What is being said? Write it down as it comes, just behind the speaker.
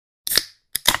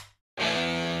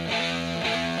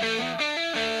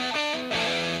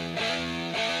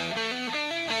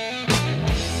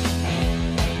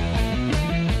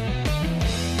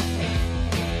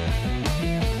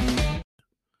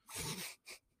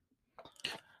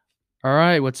All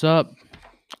right, what's up?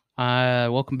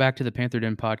 Welcome back to the Panther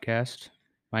Den podcast.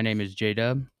 My name is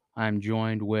J-Dub. I'm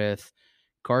joined with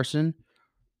Carson,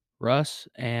 Russ,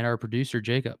 and our producer,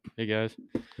 Jacob. Hey guys.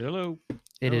 Hello.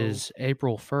 It Hello. is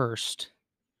April 1st.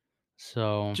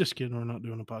 So, Just kidding. We're not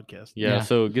doing a podcast. Yeah, Yeah.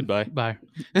 so goodbye. bye.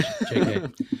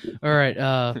 JK. All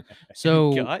right.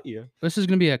 So Got you. this is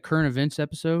going to be a current events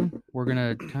episode. We're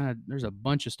going to there's a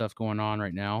bunch of stuff going on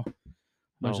right now.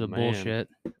 Bunch Oh, of man. bullshit.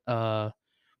 But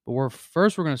we're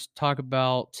going to talk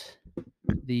about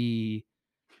the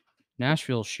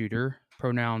Nashville shooter.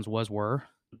 Pronouns were.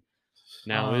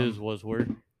 Now was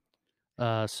word.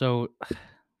 So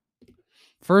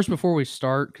first, before we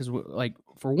start, because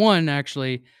for one,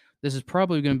 actually, this is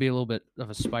probably going to be a little bit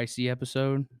of a spicy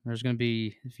episode. There's going to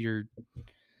be if you're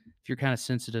kind of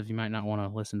sensitive, you might not want to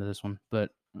listen to this one,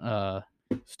 but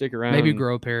Stick around. maybe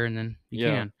grow a pair and then you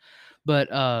Yeah. can.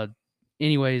 But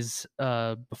anyways,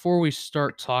 before we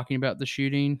start talking about the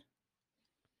shooting,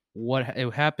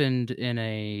 it happened in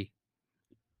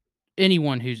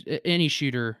any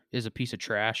shooter is a piece of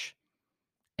trash,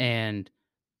 and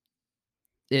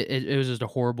it was just a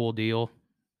horrible deal.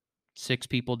 6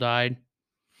 people died,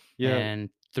 Yeah. and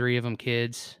 3 of them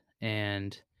kids,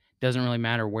 and doesn't really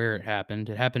matter where it happened.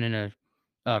 It happened in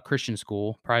a Christian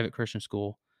school, private Christian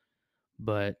school,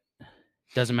 but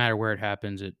doesn't matter where it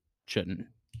happens. It shouldn't.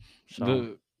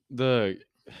 So The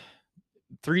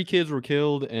 3 kids were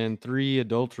killed and 3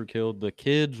 adults were killed. The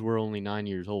kids were only 9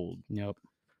 years old. Yep.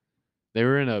 They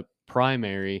were in a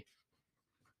primary,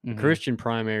 Mhm. Christian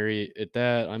primary at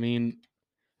that. I mean,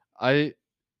 it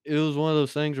was one of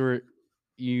those things where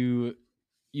you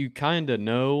kind of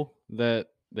know that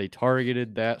they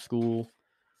targeted that school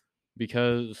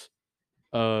because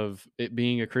of it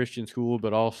being a Christian school,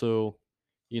 but also,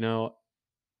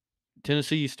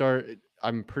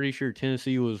 I'm pretty sure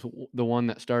Tennessee was the one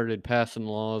that started passing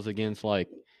laws against,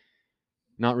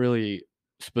 not really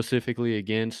specifically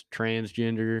against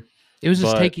transgender. It was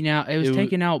just but taking out. It was it was-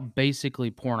 taking out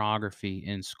basically pornography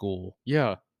in school.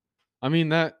 Yeah. I mean,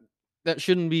 that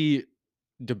shouldn't be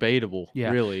debatable,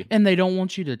 Yeah. really. And they don't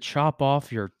want you to chop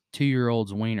off your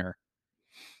 2-year-old's wiener.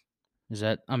 Is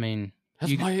that? I mean,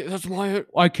 That's my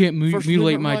I can't First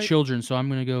mutilate Amendment my right. children, so I'm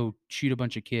going to go shoot a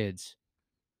bunch of kids.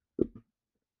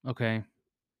 Okay.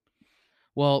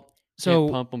 Well, Can't so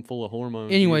pump them full of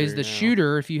hormones. anyways, either the now.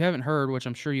 shooter, if you haven't heard, which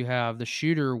I'm sure you have, the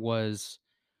shooter was,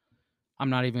 I'm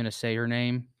not even going to say her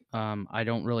name. I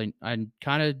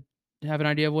kind of have an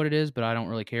idea of what it is, but I don't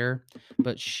really care.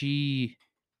 But she,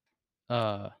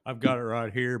 I've got it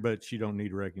right here, but you don't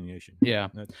need recognition. yeah.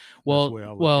 That's the Well, way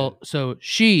I look at it. so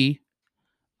she,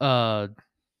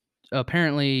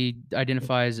 apparently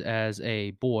identifies as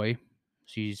a boy.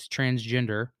 She's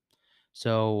transgender.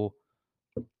 So,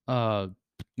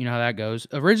 you know how that goes.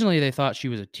 Originally, they thought she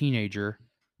was a teenager.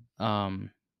 And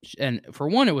for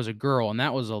one, it was a girl, and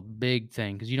that was a big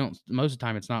thing because most of the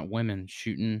time it's not women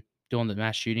doing the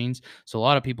mass shootings. So a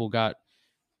lot of people got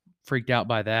freaked out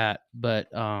by that. But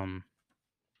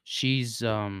she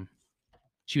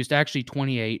was actually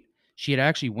 28. She had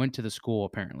actually went to the school.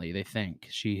 Apparently, they think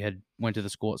she had went to the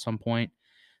school at some point,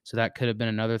 so that could have been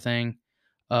another thing.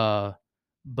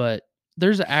 But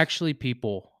there's actually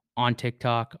people on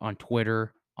TikTok, on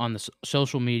Twitter, on the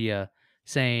social media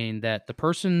saying that the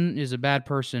person is a bad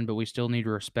person, but we still need to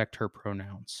respect her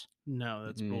pronouns. No,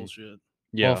 that's bullshit.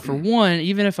 Yeah. Well, for one,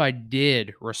 even if I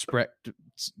did respect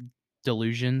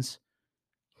delusions,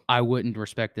 I wouldn't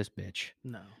respect this bitch.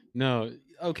 No.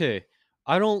 Okay.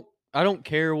 I don't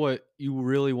care what you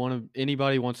really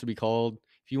anybody wants to be called.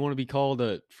 If you want to be called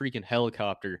a freaking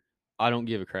helicopter, I don't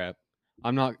give a crap.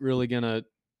 I'm not really gonna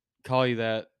call you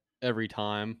that every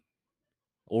time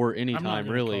or I'm not anytime,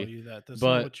 gonna really. call you that. That's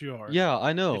but not what you are. Yeah,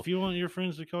 I know. If you want your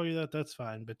friends to call you that, that's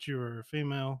fine. But you're a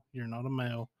female. You're not a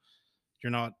male.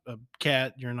 You're not a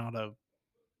cat. You're not a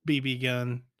BB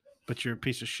gun. But you're a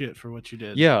piece of shit for what you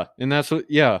did. Yeah, and that's what.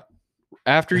 Yeah,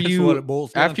 after That's you what it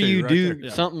boils down after to you right do there.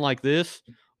 Yeah. something like this,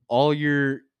 all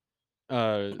your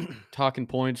talking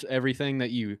points, everything that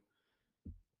you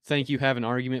think you have an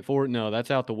argument for, no,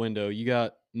 that's out the window. You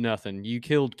got nothing. You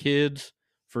killed kids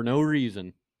for no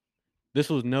reason. This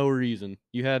was no reason.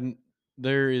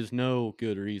 There is no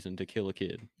good reason to kill a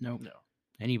kid. Nope. No.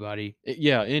 Anybody.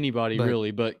 Yeah, anybody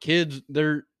really. But kids,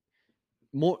 they're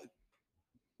more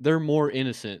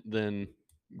innocent than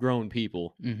grown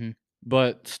people. Mm-hmm.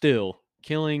 But still,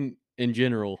 killing in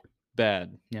general,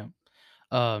 bad. Yeah.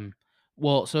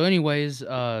 Well, so anyways,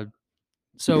 so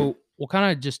we'll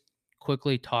kind of just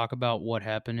quickly talk about what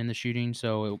happened in the shooting.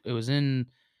 So it was in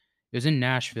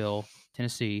Nashville,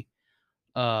 Tennessee.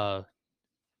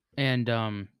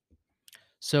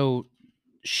 So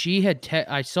she had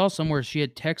I saw somewhere she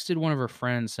had texted one of her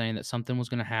friends saying that something was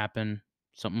going to happen,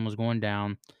 something was going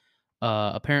down.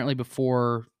 Apparently,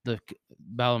 before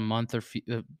about a month or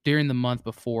during the month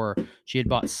before, she had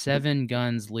bought 7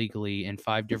 guns legally in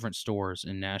 5 different stores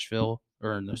in Nashville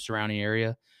or in the surrounding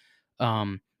area.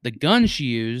 The gun she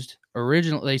used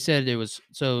originally, they said it was,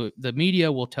 so the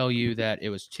media will tell you that it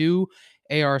was 2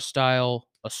 AR style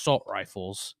assault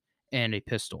rifles and a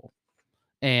pistol.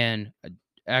 And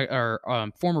our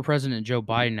former President Joe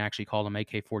Biden actually called them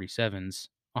AK-47s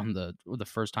on the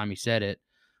first time he said it.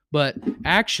 But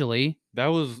actually, That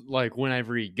was like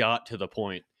whenever he got to the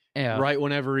point. yeah. Right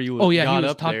whenever he was Oh yeah, he got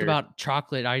was up talked there. about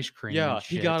chocolate ice cream. Yeah, and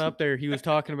he shit. got up there. He was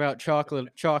talking about chocolate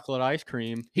ice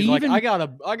cream. He's He like, even- I got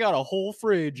a whole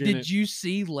fridge in it. Did you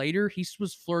see later? He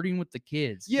was flirting with the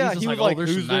kids. Yeah, he was he was like, like, "Oh,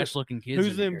 there's "Who's some the- nice looking kids."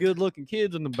 Who's in them here." good looking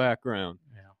kids in the background?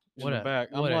 Yeah. In What the a back.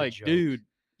 I'm what a like, joke. dude,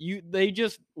 they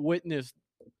just witnessed.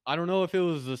 I don't know if it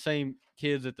was the same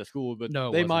kids at the school, but No,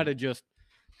 it they wasn't. might have just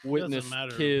It witnessed doesn't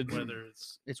matter kids whether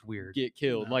it's weird. get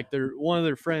killed. No. Like one of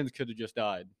their friends could have just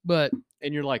died, But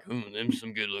and you're like, them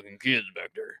some good looking kids back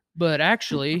there.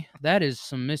 actually, that is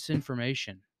some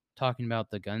misinformation talking about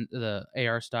the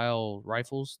AR style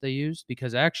rifles they used,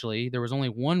 because actually there was only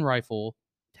one rifle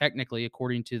technically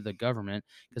according to the government,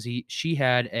 because she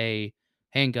had a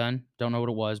handgun, don't know what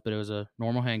it was, but it was a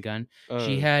normal handgun.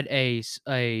 She had a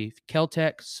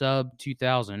Keltec Sub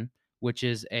 2000, which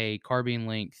is a carbine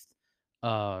length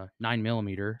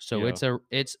 9mm. So Yeah.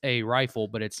 it's a rifle,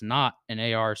 but it's not an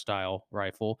AR style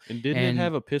rifle. And didn't it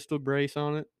have a pistol brace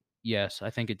on it? Yes, I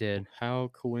think it did.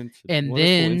 How coincidence! And What a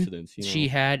then coincidence, you know. she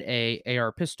had a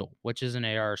AR pistol, which is an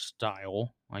AR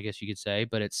style, I guess you could say,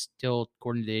 but it's still,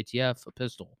 according to the ATF, a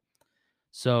pistol.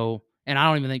 So, and I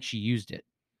don't even think she used it.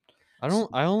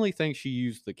 I only think she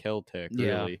used the Keltec.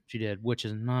 Really, Yeah, she did, which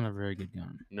is not a very good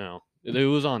gun. No, it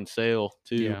was on sale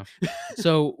too. Yeah.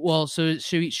 So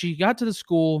she got to the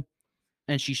school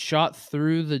and she shot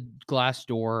through the glass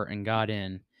door and got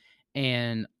in.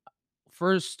 And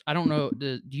first, I don't know.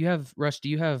 Do you have, Russ? Do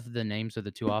you have the names of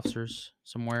the 2 officers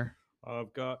somewhere?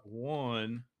 I've got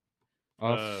one.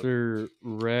 Officer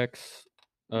Rex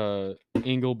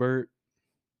Engelbert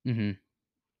Mm-hmm.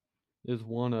 is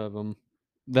one of them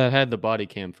that had the body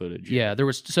cam footage. Yeah, there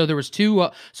was 2.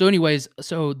 So, anyways,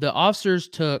 so the officers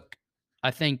took,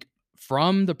 I think,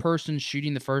 from the person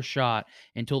shooting the first shot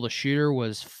until the shooter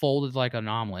was folded like an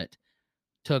omelet,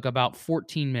 took about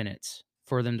 14 minutes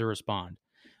for them to respond.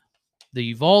 The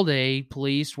Uvalde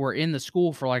police were in the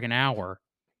school for like an hour.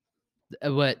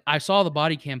 But I saw the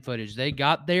body cam footage. They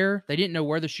got there. They didn't know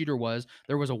where the shooter was.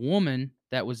 There was a woman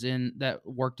that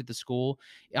worked at the school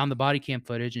on the body cam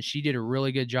footage, and she did a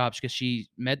really good job because she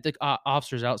met the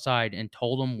officers outside and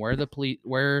told them where the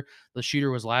shooter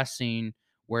was last seen,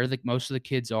 where most of the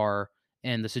kids are,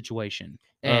 and the situation.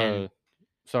 And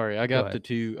sorry, I Go got the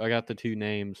two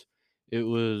names. It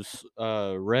was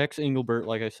Rex Engelbert,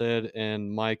 like I said,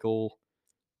 and Michael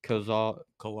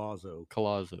Colazzo.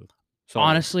 Sorry.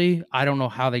 honestly, I don't know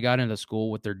how they got into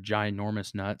school with their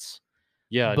ginormous nuts.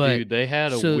 Yeah, but dude, they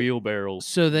had a wheelbarrow.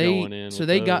 So going in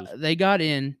they those. got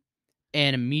in,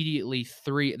 and immediately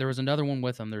there was another one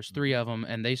with them. There's 3 of them,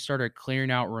 and they started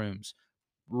clearing out rooms.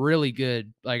 Really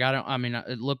good. Like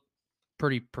it looked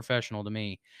pretty professional to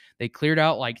me. They cleared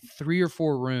out like 3 or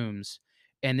 4 rooms,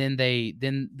 and then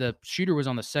the shooter was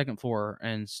on the second floor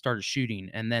and started shooting.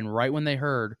 And then right when they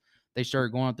heard, they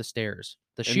started going up the stairs.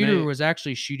 The shooter was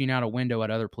actually shooting out a window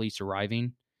at other police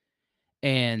arriving,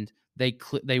 and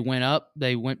they went up.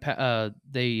 They went.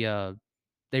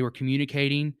 They were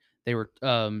communicating. They were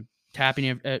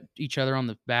tapping at each other on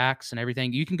the backs and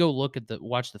everything. You can go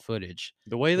watch the footage.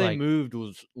 The way they like- moved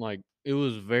was like it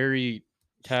was very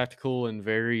tactical and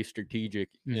very strategic.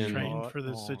 Mhm. And trained for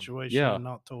this on. situation Yeah. and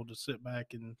not told to sit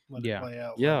back and let Yeah. it play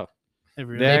out. yeah, like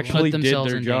every they other actually put did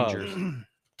themselves their in job. danger.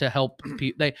 To help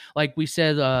people. They, like we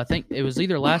said, I think it was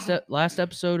either last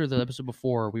episode or the episode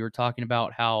before, we were talking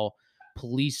about how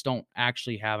police don't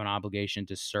actually have an obligation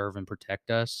to serve and protect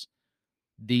us.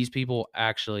 These people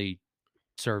actually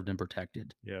served and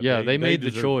protected. Yeah, they made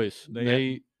the deserve- choice.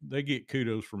 They get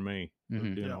kudos from me for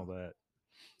Mhm. doing Yeah. all that.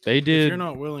 They if did you're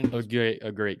not willing to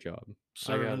a great job.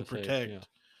 serve gotta and say, protect, yeah.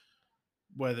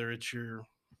 whether it's you're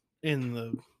in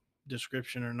the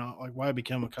description or not, like why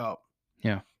become a cop?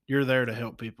 Yeah. You're there to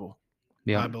help people.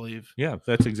 Yeah. I believe. Yeah,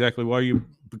 that's exactly why you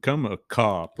become a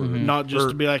cop. Or, Mhm. Not just or-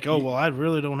 to be like, oh, well, I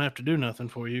really don't have to do nothing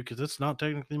for you because it's not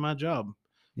technically my job.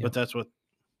 Yeah. But that's what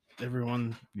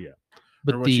everyone,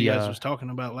 But or what the you guys was talking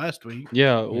about last week.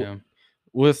 Yeah, yeah.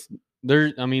 with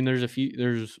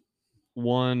there's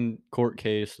one court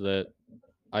case that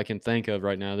I can think of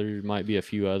right now. There might be a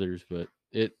few others, but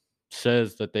it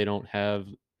says that they don't have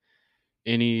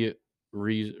any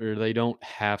reason, or they don't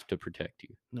have to protect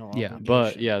you. No Yeah. obligation.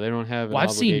 But yeah, they don't have an Well,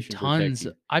 obligation to protect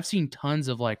you. I've seen tons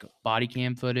of like body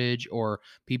cam footage or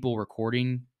people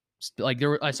recording. Like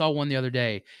I saw one the other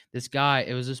day. This guy,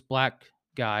 it was this black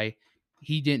guy.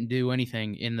 He didn't do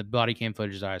anything in the body cam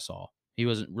footage that I saw. He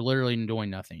wasn't literally doing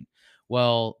nothing.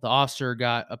 Well, the officer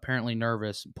got apparently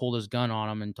nervous, pulled his gun on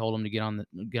him, and told him to get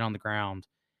on the ground.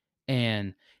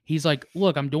 And he's like,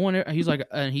 "Look, I'm doing it." He's like,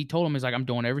 and he told him, "He's like, I'm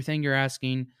doing everything you're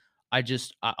asking.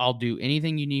 I'll do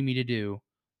anything you need me to do.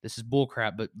 This is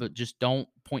bullcrap, but just don't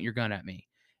point your gun at me."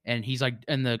 And he's like,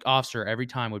 and the officer every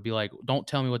time would be like, "Don't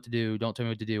tell me what to do. Don't tell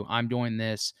me what to do. I'm doing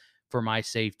this for my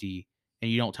safety,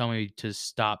 and you don't tell me to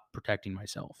stop protecting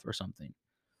myself or something."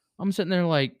 I'm sitting there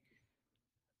like,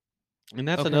 And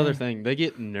that's another okay. thing. They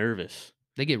get nervous.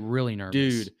 They get really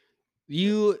nervous. Dude,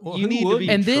 you Well, you who need to be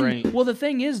And then, trained. well, the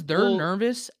thing is, they're Well-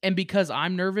 nervous, and because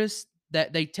I'm nervous,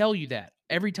 that they tell you that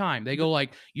every time. They go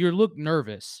like, "You look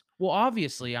nervous." Well,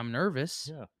 obviously, I'm nervous.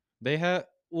 Yeah. They have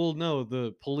no,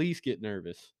 the police get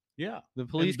nervous. Yeah. The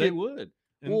police they get would.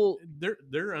 And well-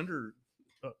 they're under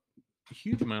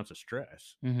huge amounts of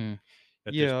stress Mm-hmm.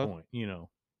 at Yeah. this point, you know.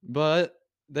 But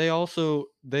they also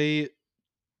they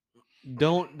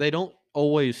don't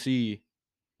always see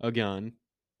a gun.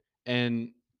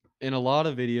 And in a lot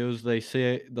of videos they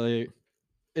say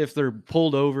if they're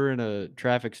pulled over in a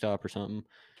traffic stop or something,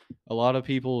 a lot of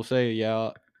people will say,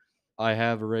 "Yeah, I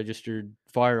have a registered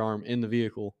firearm in the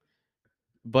vehicle."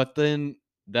 But then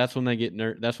that's when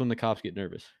that's when the cops get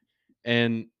nervous.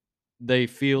 And they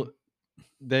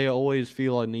always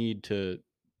feel a need to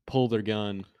pull their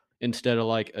gun instead of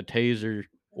like a taser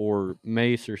or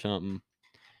mace or something.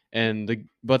 And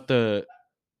the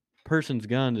person's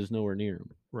gun is nowhere near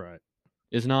them. Right.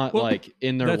 It's not Well, like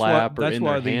in their lap or in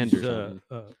their hand or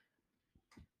something.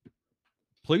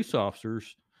 Police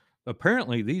officers,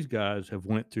 apparently these guys have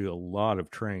went through a lot of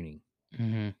training,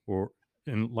 Mm-hmm.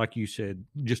 and like you said,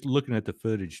 just looking at the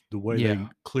footage, the way they Yeah.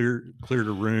 cleared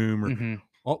a room or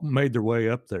Mm-hmm. made their way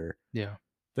up there, Yeah.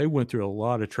 they went through a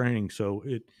lot of training. So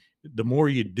the more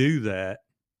you do that,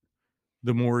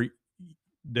 the more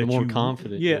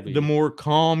Confident yeah, you'll be. the more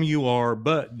calm you are,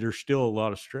 but there's still a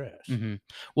lot of stress. Mm-hmm.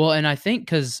 Well, and I think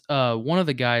because one of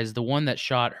the guys, the one that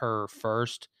shot her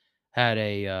first, had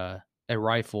a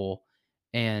rifle,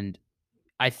 and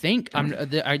I think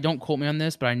I don't quote me on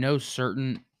this, but I know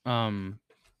certain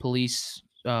police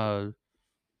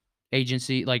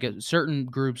agency, like certain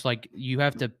groups, like you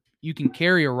can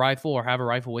carry a rifle or have a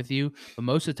rifle with you, but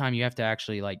most of the time you have to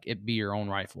actually like it be your own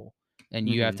rifle. And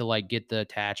you have to like get the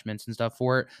attachments and stuff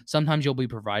for it. Sometimes you'll be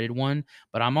provided one,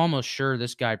 but I'm almost sure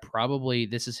this guy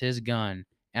this is his gun,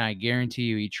 and I guarantee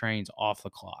you he trains off the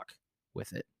clock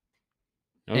with it.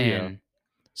 Oh yeah.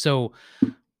 So,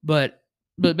 but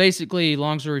basically,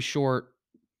 long story short,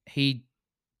 he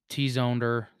T-zoned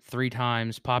her 3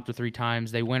 times, popped her 3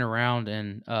 times. They went around,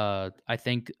 and I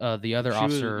think the other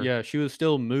officer She was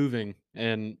still moving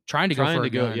and trying to go for a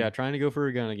gun. Yeah, trying to go for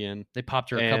a gun again. They popped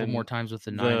her a couple more And times with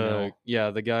the 9mm.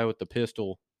 Yeah, the guy with the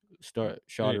pistol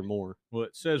shot her more. Well,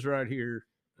 it says right here,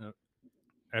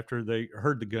 after they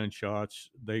heard the gunshots,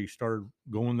 they started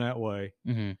going that way.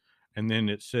 Mm-hmm. And then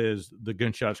it says the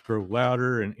gunshots grow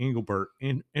louder, and Engelbert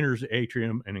enters the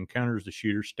atrium and encounters the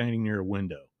shooter standing near a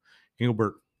window.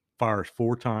 Engelbert fires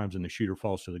 4 times, and the shooter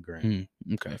falls to the ground.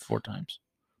 Okay, 4 times.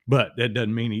 But that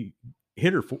doesn't mean he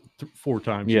hit her 4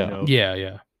 times. Yeah. You know?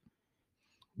 Yeah.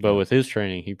 But with his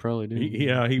training, he probably did. He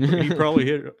probably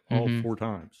hit it all 4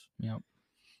 times. Yep.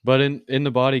 But in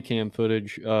the body cam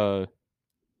footage,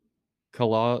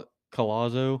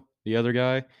 Colazo, the other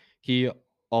guy, he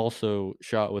also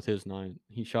shot with his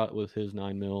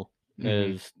 9mm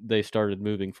as they started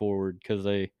moving forward because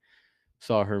they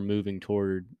saw her moving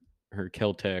toward her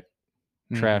Kel-Tec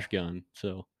trash gun.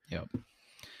 So yep.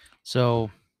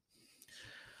 So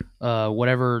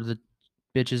whatever the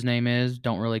bitch's name is,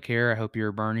 don't really care. I hope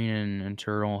you're burning in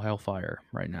eternal hellfire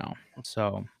right now.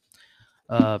 So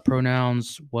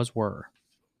pronouns was were.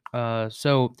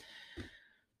 So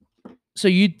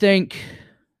you'd think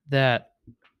that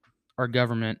our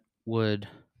government would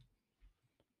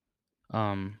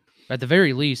at the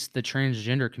very least the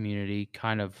transgender community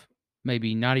kind of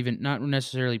maybe not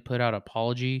necessarily put out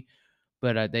apology,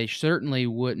 but they certainly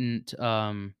wouldn't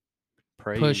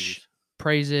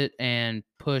praise it and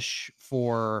push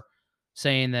for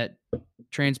saying that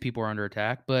trans people are under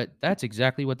attack. But that's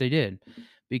exactly what they did,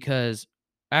 because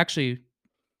actually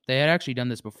they had actually done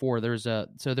this before. There's a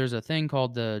thing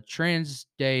called the Trans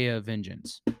Day of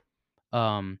Vengeance.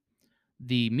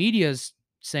 The media's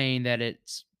saying that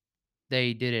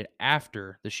they did it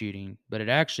after the shooting, but it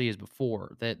actually is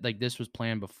before that. Like this was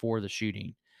planned before the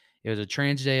shooting. It was a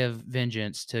trans day of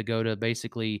vengeance to go to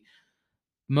basically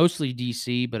mostly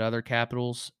DC, but other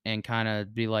capitals and kind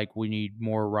of be like, we need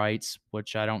more rights,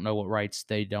 which I don't know what rights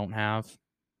they don't have.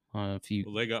 If you,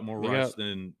 Well, they got more They rights got-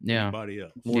 than Yeah. anybody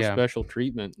else. More Yeah. special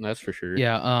treatment, that's for sure.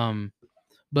 yeah.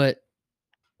 But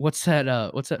what's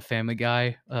that Family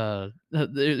Guy?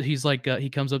 He's like he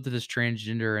comes up to this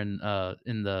transgender and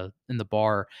in the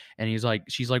bar, and he's like,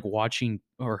 she's like watching,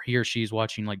 or he or she's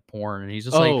watching like porn, and he's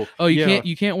just like, oh, yeah.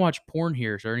 you can't watch porn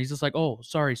here, sir. And he's just like, oh,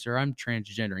 sorry, sir, I'm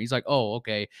transgender. And he's like, oh,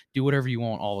 okay, do whatever you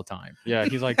want all the time. Yeah,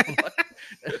 he's like,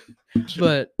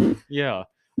 But yeah,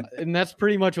 and that's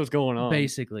pretty much what's going on.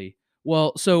 basically,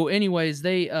 well, so anyways,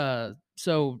 they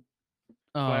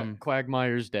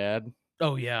Quagmire's dad.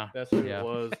 oh yeah, That's what Yeah. it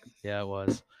was. Yeah, it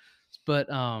was. But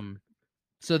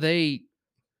so they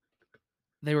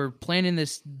were planning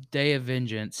this day of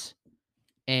vengeance,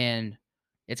 and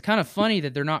it's kind of funny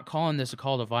that they're not calling this a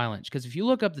call to violence, because if you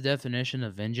look up the definition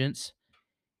of vengeance,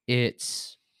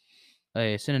 it's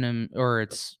a synonym, or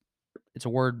it's a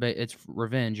word, but it's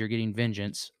revenge. You're getting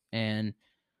vengeance, and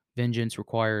vengeance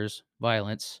requires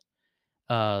violence.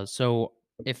 So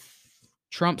if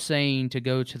Trump saying to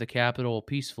go to the Capitol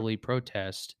peacefully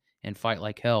protest and fight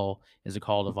like hell is a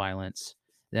call to violence,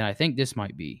 then I think this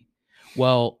might be.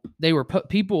 Well, they were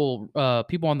people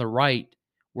on the right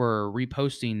were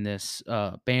reposting this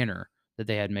banner that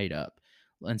they had made up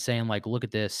and saying like, look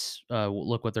at this,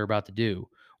 look what they're about to do.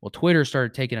 Well, Twitter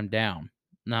started taking them down.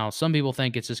 Now, some people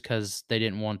think it's just because they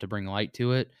didn't want to bring light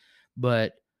to it,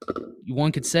 but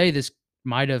one could say this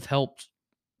might have helped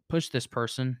push this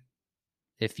person.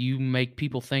 If you make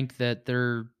people think that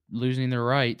they're losing their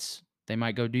rights, they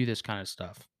might go do this kind of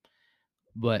stuff.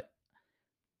 But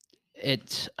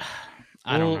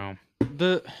I don't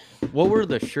know. What were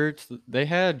the shirts? They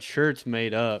had shirts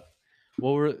made up.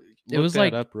 What were? It was that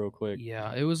like- up real quick.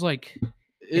 Yeah, it was like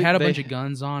it had a bunch of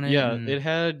guns on it. Yeah, and- it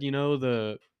had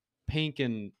the pink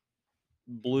and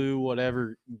blue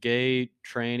whatever gay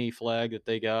tranny flag that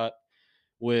they got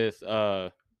with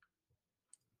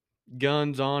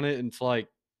guns on it, and it's like,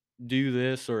 do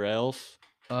this or else.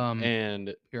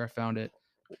 And here I found it.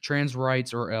 Trans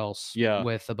rights or else. Yeah.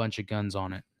 With a bunch of guns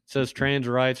on it. it says trans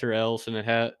rights or else, and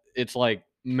it's like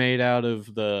made out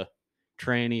of the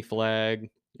tranny flag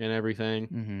and everything.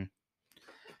 Mm-hmm.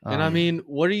 And I mean,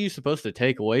 what are you supposed to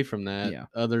take away from that Yeah.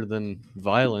 other than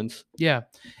violence? yeah,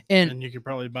 and And you could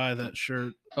probably buy that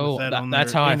shirt. oh, with that on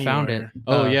that's there how I found it. anywhere.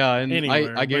 Oh yeah, and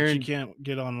Anywhere, I but you guarantee can't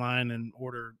get online and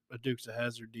order a Dukes of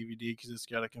Hazzard DVD because it's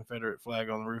got a Confederate flag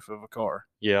on the roof of a car.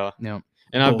 yeah. No.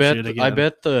 And I Bullshit again.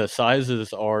 bet the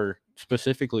sizes are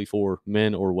specifically for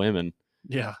men or women.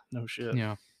 Yeah, no shit.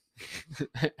 Yeah.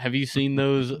 Have you seen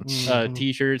those Mhm.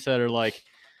 t-shirts that are like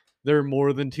they're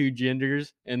more than two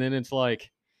genders, and then it's like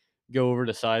go over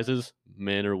to sizes,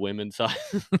 men or women size.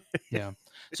 Yeah.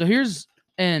 So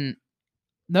and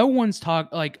no one's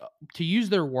to use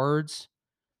their words,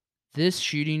 this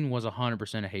shooting was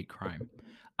 100% a hate crime.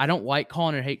 I don't like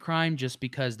calling it a hate crime just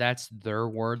because that's their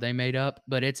word they made up,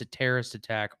 but it's a terrorist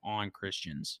attack on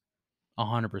Christians.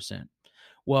 100%.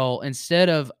 Well, instead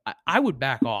of, I would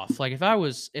back off. Like if I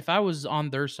was on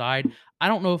their side, I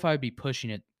don't know if I would be pushing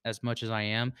it as much as I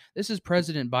am. This is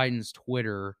President Biden's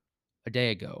Twitter a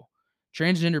day ago.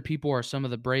 Transgender people are some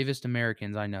of the bravest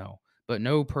Americans I know, but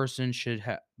no person should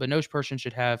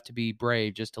have to be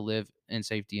brave just to live in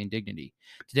safety and dignity.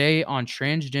 Today on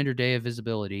Transgender Day of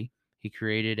Visibility, he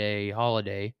created a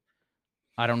holiday.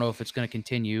 I don't know if it's going to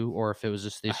continue or if it was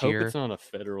just this I year. hope it's not a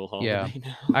federal holiday Yeah.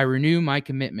 now. I renew my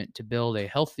commitment to build a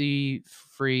healthy,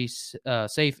 free,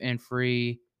 safe, and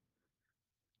free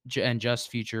and just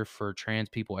future for trans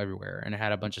people everywhere. And it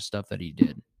had a bunch of stuff that he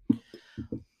did.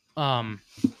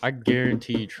 I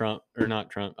guarantee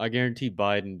I guarantee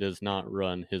Biden does not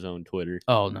run his own Twitter.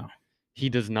 Oh no. He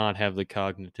does not have the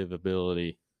cognitive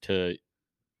ability to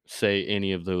say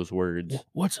any of those words.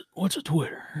 What's a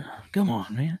Twitter? Come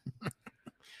on, man.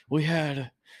 We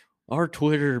had our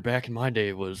Twitter back in my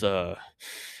day was the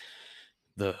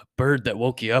bird that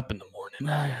woke you up in the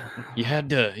morning. You had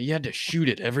to shoot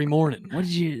it every morning. What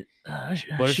did you?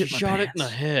 But if you shot it in the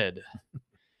head,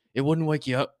 it wouldn't wake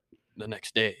you up the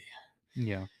next day.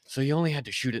 Yeah. So you only had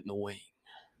to shoot it in the wing.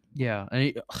 Yeah.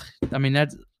 And I mean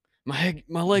that's My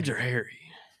legs are hairy.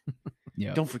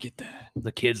 yeah. Don't forget that.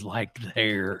 The kids like the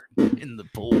hair in the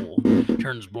pool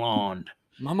turns blonde.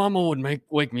 My mama would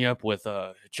wake me up with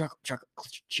chocolate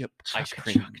chip ice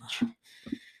cream.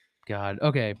 God.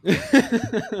 Okay.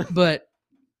 But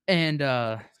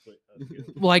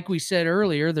like we said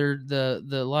earlier,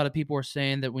 a lot of people are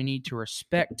saying that we need to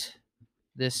respect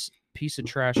this piece of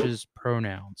trash's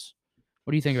pronouns.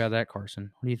 What do you think about that,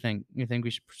 Carson? What do you think? You think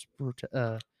we should?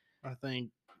 I think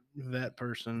that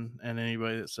person and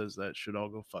anybody that says that should all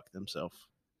go fuck themselves.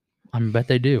 I bet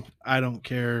they do. I don't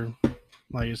care.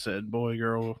 Like I said, boy,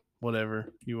 girl,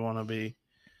 whatever you want to be.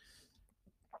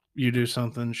 You do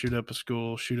something, shoot up a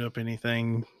school, shoot up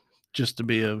anything just to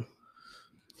be a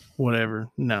whatever.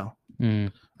 No,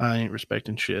 I ain't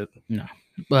respecting shit. No.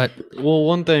 But well,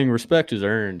 one thing, respect is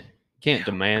earned. Can't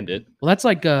demand it. Well, that's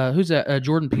like who's that?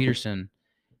 Jordan Peterson.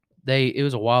 It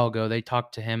was a while ago. They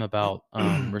talked to him about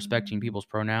respecting people's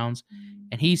pronouns,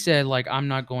 and he said like I'm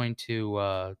not going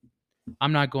to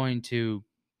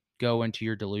go into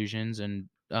your delusions and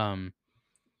like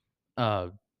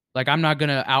I'm not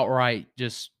gonna outright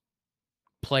just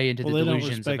play into the They don't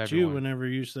delusions of respect everyone. you whenever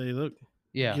you say, "Look,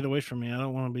 get away from me. I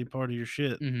don't want to be part of your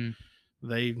shit."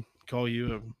 They call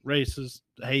you a racist,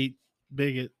 hate,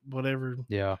 bigot, whatever.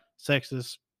 Yeah.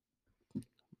 Sexist,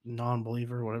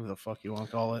 non-believer, whatever the fuck you want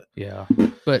to call it. Yeah.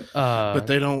 But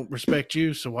they don't respect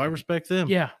you, so why respect them?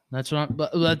 Yeah, that's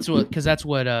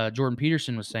what Jordan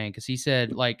Peterson was saying, because he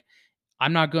said like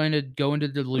I'm not going to go into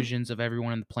the delusions of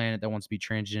everyone on the planet that wants to be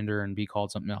transgender and be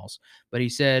called something else. But he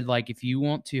said like if you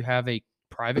want to have a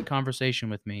private conversation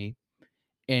with me,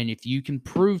 and if you can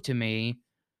prove to me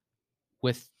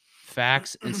with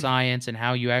facts and science and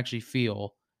how you actually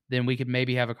feel, then we could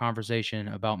maybe have a conversation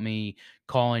about me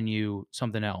calling you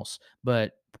something else,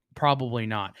 but probably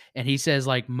not. And he says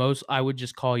like I would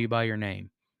just call you by your name.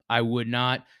 I would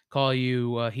not call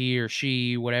you he or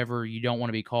she, whatever you don't want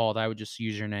to be called. I would just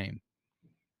use your name.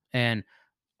 And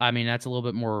I mean, that's a little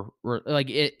bit more like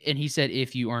it. And he said,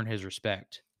 if you earn his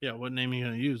respect. Yeah. What name are you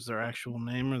going to use? Their actual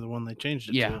name or the one they changed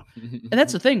it to? And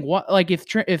that's the thing. What, like if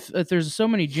there's so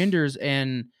many genders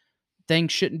and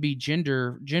things shouldn't be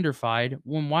genderfied,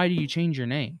 well, why do you change your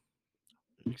name?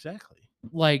 Exactly.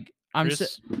 Like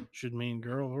Chris should mean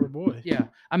girl or boy. Yeah.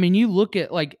 I mean, you look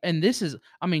at like, and this is,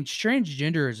 I mean,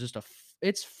 transgender is just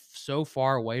it's so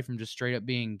far away from just straight up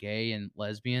being gay and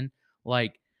lesbian.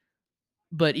 Like,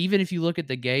 but even if you look at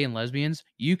the gay and lesbians,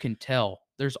 you can tell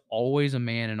there's always a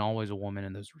man and always a woman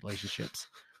in those relationships.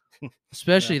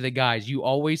 Especially the guys. You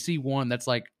always see one that's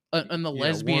like, in the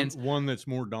lesbians, one that's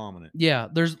more dominant. Yeah,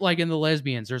 there's like in the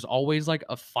lesbians, there's always like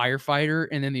a firefighter,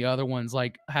 and then the other one's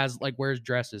like wears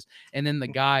dresses, and then the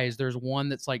guys, there's one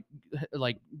that's like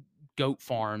goat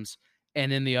farms,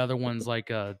 and then the other one's like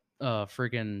a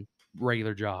freaking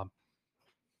regular job,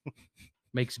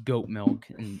 makes goat milk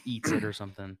and eats it or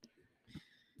something.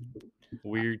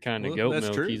 Weird kind of goat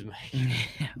milk true. he's making.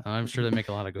 I'm sure they make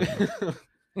a lot of goat milk,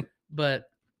 but.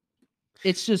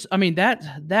 It's just, I mean, that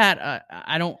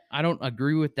I don't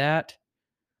agree with that.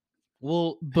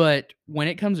 Well, but when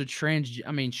it comes to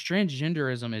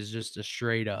transgenderism is just a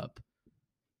straight up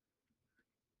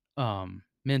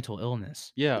mental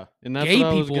illness. Yeah, and that's gay what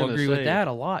I was people gonna agree say. with that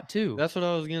a lot too. That's what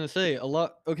I was gonna say. A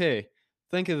lot. Okay,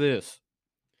 think of this.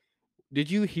 Did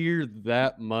you hear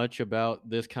that much about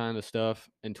this kind of stuff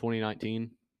in 2019?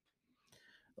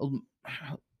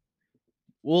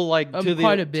 Well, like to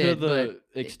quite a bit, to the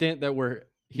extent that we're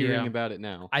hearing about it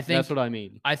now. I think that's what I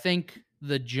mean. I think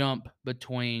the jump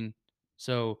between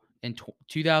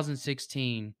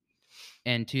 2016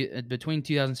 and between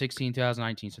 2016 and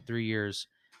 2019, so 3 years,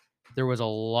 there was a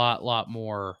lot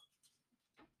more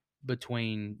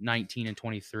between 19 and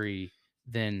 23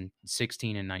 than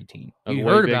 16 and 19. You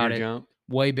heard about it.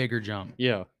 Way bigger jump.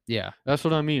 Yeah. Yeah. That's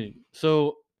what I mean.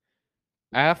 So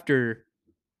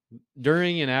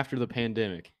during and after the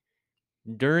pandemic,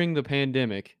 during the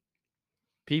pandemic,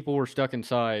 people were stuck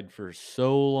inside for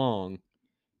so long,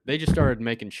 they just started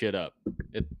making shit up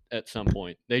at some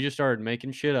point. They just started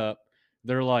making shit up.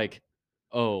 They're like,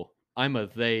 oh, I'm a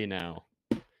they now.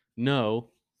 No,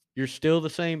 you're still the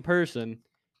same person.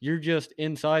 You're just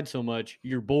inside so much,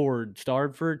 you're bored,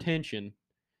 starved for attention,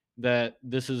 that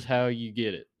this is how you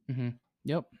get it. Mm-hmm.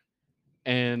 Yep.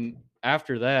 And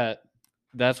after that,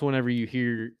 that's whenever you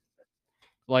hear,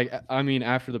 like, I mean,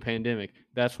 after the pandemic,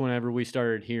 that's whenever we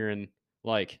started hearing,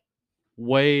 like,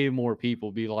 way more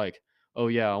people be like, oh,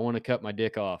 yeah, I want to cut my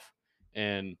dick off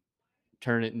and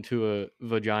turn it into a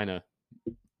vagina.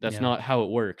 That's not how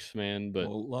it works, man, but a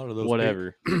lot of those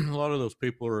whatever. A lot of those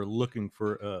people are looking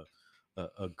for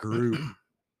a group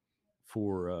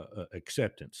for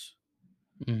acceptance.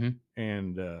 Mm-hmm.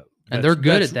 And they're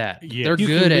good at that. Yeah. They're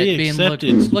good at being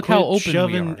accepted. Look how open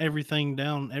shoving we are. Everything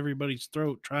down everybody's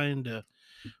throat, trying to,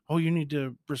 oh, you need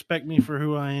to respect me for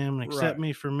who I am and accept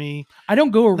me for me. I don't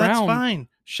go around. That's fine.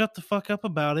 Shut the fuck up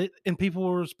about it, and people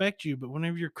will respect you. But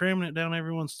whenever you're cramming it down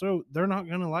everyone's throat, they're not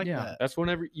gonna like that. That's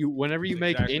whenever you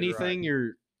make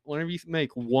anything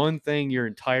make one thing your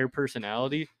entire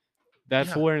personality, that's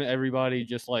Yeah. when everybody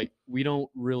just like, we don't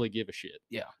really give a shit.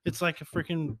 It's like a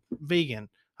freaking vegan.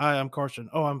 Hi, I'm Carson.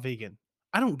 Oh, I'm vegan.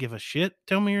 I don't give a shit.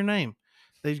 Tell me your name.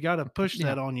 They've got to push Yeah.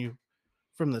 that on you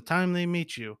from the time they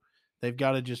meet you. They've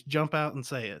got to just jump out and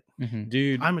say it. Mhm.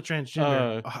 Dude, I'm a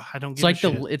transgender. I don't It's give like a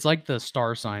shit. it's like the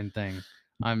star sign thing.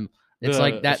 It's The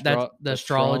like that. That's the astrology.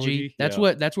 astrology,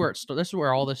 yeah. That's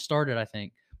where all this started. I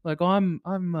think. Like, oh,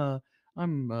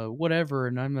 I'm whatever,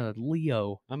 and I'm a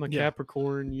Leo. I'm a Yeah.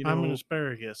 Capricorn, you know. I'm an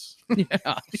asparagus.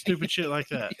 Yeah, Stupid shit like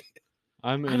that.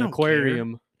 I'm I an don't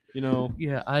aquarium, you know.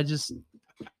 yeah.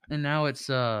 And now it's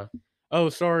Oh,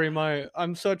 sorry,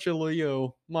 I'm such a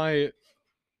Leo. My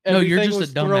No, you're everything just a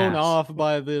was thrown dumbass. off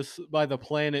by the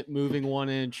planet moving 1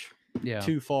 inch yeah.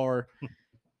 too far.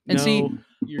 And see- No,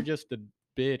 you're just a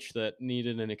bitch that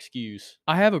needed an excuse.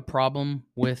 I have a problem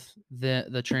with the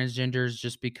transgenders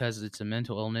just because it's a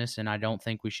mental illness, and I don't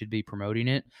think we should be promoting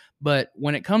it. But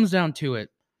when it comes down to it,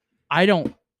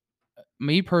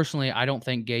 me personally, I don't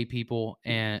think gay people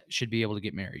should be able to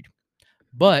get married.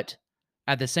 But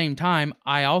at the same time,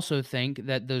 I also think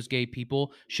that those gay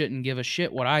people shouldn't give a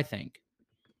shit what I think.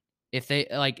 If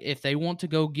they want to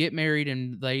go get married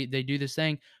and they do this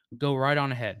thing, go right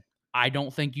on ahead. I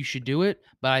don't think you should do it,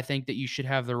 but I think that you should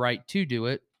have the right to do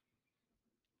it.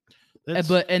 That's,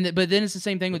 But then it's the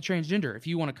same thing with transgender. If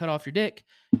you want to cut off your dick,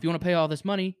 if you want to pay all this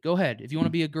money, go ahead. If you want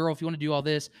to be a girl, if you want to do all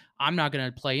this, I'm not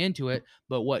going to play into it.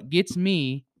 But what gets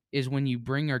me is when you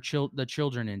bring the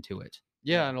children into it.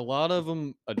 Yeah, and a lot of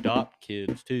them adopt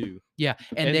kids too. Yeah,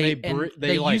 and they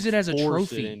like, use it as a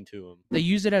force it trophy. into them. They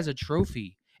use it as a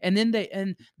trophy, and then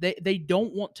they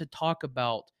don't want to talk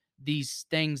about these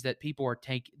things that people are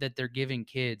that they're giving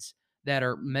kids that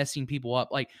are messing people up.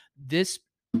 Like, this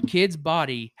kid's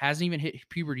body hasn't even hit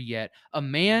puberty yet. A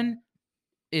man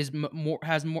needs more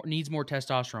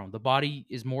testosterone. The body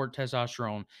is more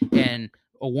testosterone, and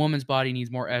a woman's body needs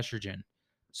more estrogen.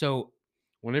 So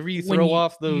Whenever you when throw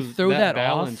off you those throw that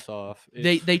balance off,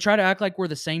 they try to act like we're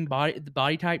the same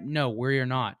body type. No, we're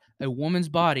not. A woman's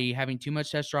body having too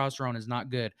much testosterone is not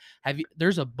good.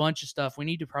 There's a bunch of stuff. We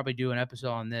need to probably do an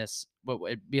episode on this, but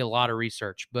it'd be a lot of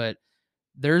research. But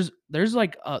there's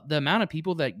like the amount of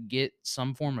people that get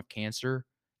some form of cancer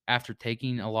after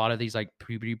taking a lot of these like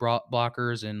puberty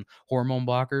blockers and hormone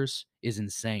blockers is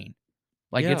insane.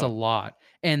 Like, it's a Yeah. lot.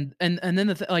 And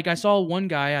then like, I saw one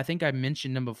guy, I think I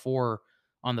mentioned him before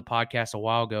on the podcast a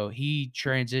while ago. He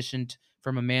transitioned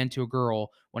from a man to a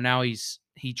girl. Well, now he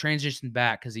transitioned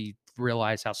back because he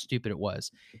realized how stupid it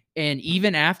was. And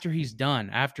even after he's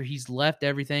done, after he's left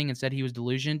everything and said he was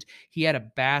delusioned, he had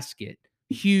a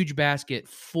huge basket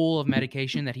full of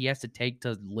medication that he has to take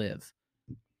to live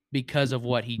because of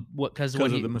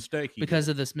the mistake because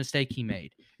of this mistake he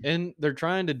made. And they're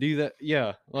trying to do that.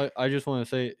 Yeah, like, I just want to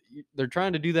say, they're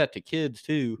trying to do that to kids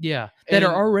too. Yeah, that are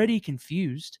And- already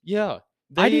confused. Yeah,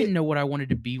 I didn't know what I wanted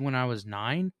to be when I was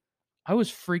 9. I was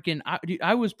freaking.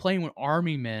 I was playing with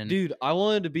army men. Dude, I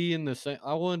wanted to be in the same.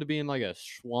 I wanted to be in like a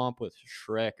swamp with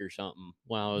Shrek or something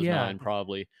when I was Yeah. 9.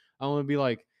 Probably, I want to be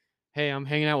like, hey, I'm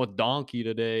hanging out with Donkey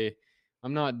today.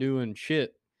 I'm not doing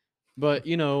shit. But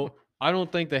I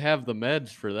don't think they have the meds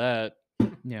for that.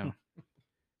 Yeah.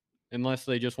 Unless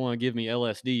they just want to give me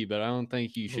LSD, but I don't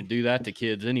think you should do that to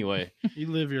kids anyway. you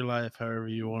live your life however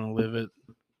you want to live it.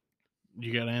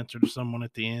 You got to answer to someone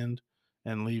at the end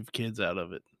and leave kids out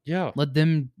of it. Yeah, Let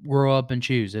them grow up and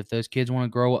choose. If those kids want to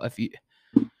grow up,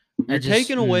 you're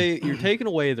taking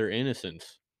away their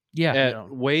innocence Yeah. at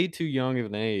way too young of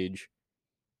an age,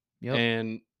 Yep.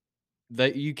 and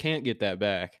that you can't get that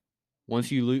back.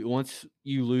 Once you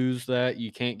lose that,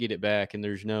 you can't get it back, and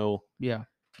there's no Yeah.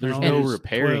 there's And all no these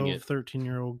repairing 12, it.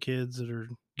 13-year-old kids that are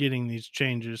getting these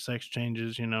sex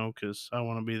changes, because I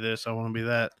want to be this, I want to be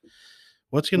that.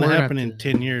 What's going to We're gonna happen have in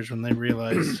to- 10 years when they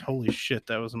realize, holy shit,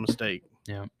 that was a mistake?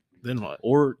 Yeah. Then what?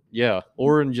 Or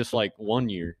in just like 1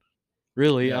 year.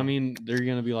 Really, Yeah. I mean, they're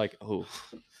gonna be like, oh,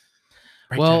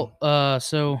 Well,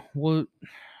 so that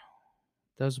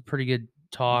was a pretty good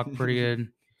talk. Pretty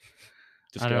good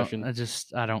discussion. I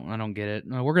don't get it.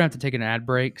 We're gonna have to take an ad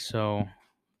break, so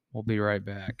we'll be right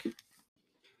back.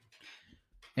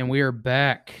 And we are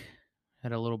back.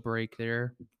 Had a little break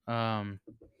there.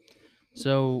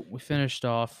 So we finished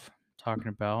off talking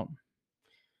about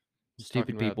Just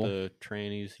stupid talking about people, the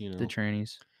trannies, the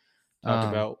trannies. talked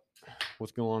about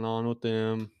what's going on with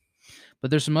them. But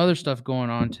there's some other stuff going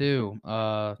on too.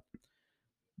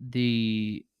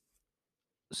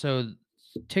 So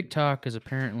TikTok is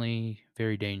apparently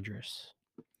very dangerous.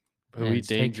 And Really it's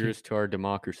taking- dangerous to our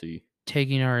democracy.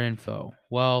 Taking our info.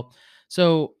 Well,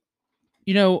 so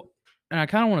I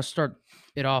kind of want to start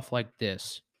it off like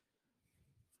this.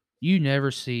 You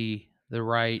never see the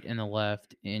right and the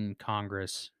left in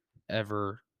Congress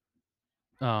ever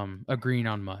agreeing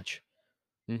on much.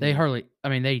 They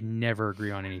Mhm. they never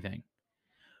agree on anything.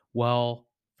 Well,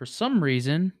 for some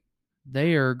reason,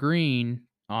 they are agreeing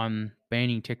on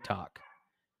banning TikTok.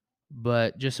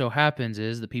 But just so happens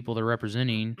is the people they're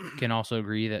representing can also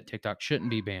agree that TikTok shouldn't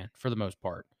be banned for the most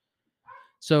part.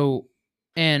 So,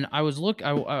 and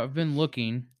I've been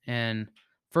looking, and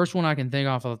first one I can think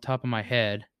off the top of my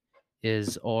head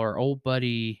is our old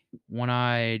buddy,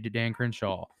 one-eyed Dan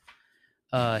Crenshaw.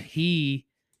 He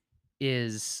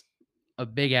is a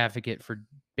big advocate for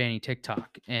banning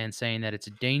TikTok and saying that it's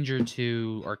a danger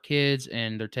to our kids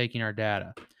and they're taking our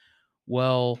data.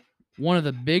 Well, one of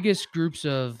the biggest groups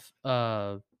of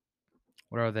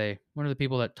what are they? One of the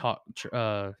people that talk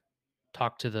to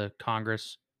the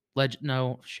Congress.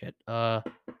 No shit. What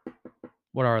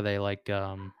are they like?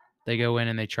 They go in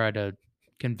and they try to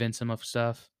convince them of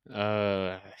stuff.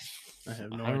 I have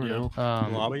no don't idea. know.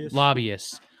 Lobbyists?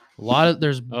 Lobbyists. A lot of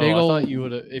there's Oh, big I old. thought you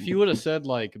would have. If you would have said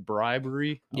like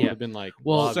bribery, I Yeah. would have been like,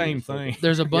 Well, lobbyists. same thing.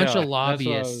 There's a bunch Yeah, of that's what I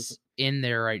lobbyists in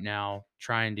there right now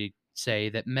trying to say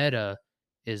that Meta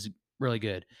is really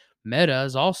good. Meta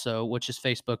is also, which is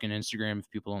Facebook and Instagram, if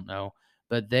people don't know,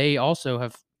 but they also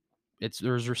have.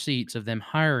 There's receipts of them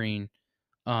hiring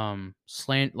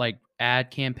like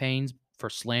ad campaigns for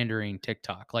slandering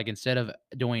TikTok. Like instead of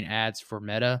doing ads for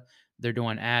Meta, they're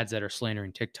doing ads that are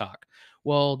slandering TikTok.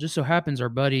 Well, just so happens our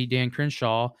buddy Dan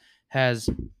Crenshaw has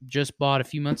just bought a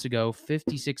few months ago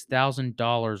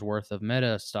 $56,000 worth of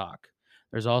Meta stock.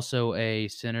 There's also a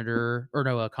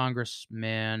a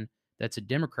congressman that's a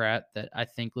Democrat that I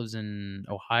think lives in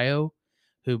Ohio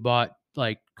who bought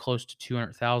like close to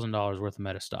 $200,000 worth of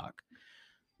Meta stock.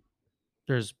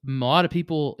 There's a lot of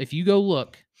people. If you go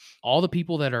look, all the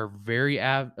people that are very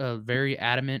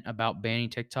adamant about banning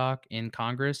TikTok in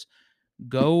Congress,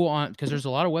 go on because there's a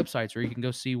lot of websites where you can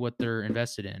go see what they're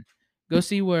invested in. Go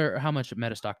see how much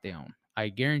Meta stock they own. I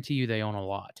guarantee you they own a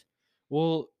lot.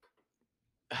 Well,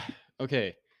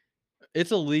 okay.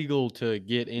 It's illegal to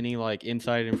get any like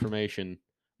inside information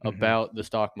about the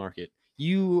stock market.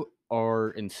 You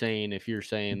are insane if you're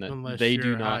saying that Unless they you're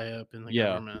do not. high up in the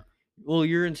Yeah. government. Well,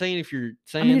 you're insane if you're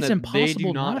saying it's that they do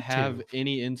impossible not not have to.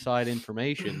 any inside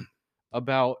information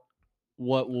about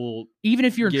what will Even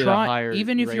if you're get a higher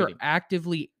even if you're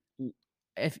rating.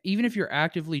 even if you're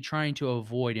actively trying to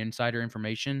avoid insider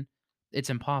information,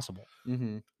 it's impossible.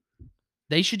 Mm-hmm.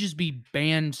 They should just be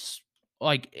banned.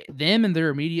 Like them and their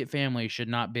immediate family should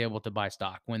not be able to buy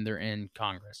stock when they're in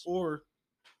Congress. Or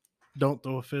don't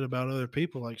throw a fit about other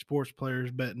people like sports players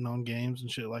betting on games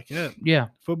and shit like that. Yeah.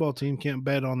 Football team can't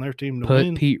bet on their team to Put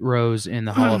win. Pete Rose in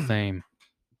the Hall of Fame.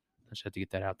 I just have to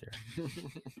get that out there.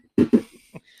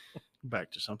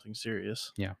 Back to something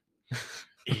serious. Yeah.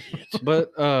 Idiot.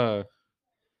 But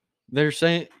they're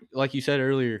saying, like you said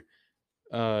earlier,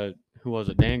 who was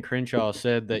it? Dan Crenshaw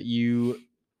said that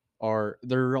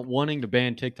they're wanting to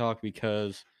ban TikTok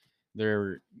because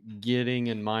they're getting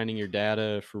and mining your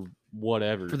data for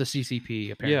whatever. For the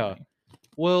CCP, apparently. Yeah.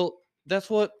 Well, that's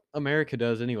what America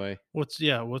does anyway. What's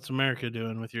America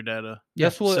doing with your data?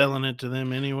 That's what Selling it to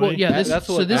them anyway. Well, yeah, that's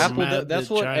what Apple Mad does. That's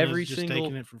that what China's every just single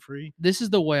taking it for free. This is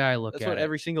the way I look that's at what it.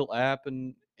 every single app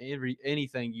and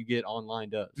anything you get online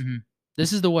does. Mm-hmm.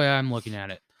 This is the way I'm looking at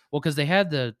it. Well, because they had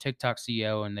the TikTok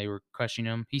CEO and they were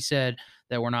questioning him. He said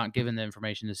that we're not giving the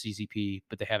information to CCP,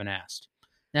 but they haven't asked.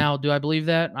 Now, do I believe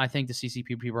that? I think the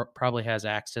CCP probably has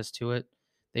access to it.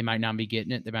 They might not be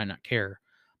getting it. They might not care.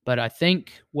 But I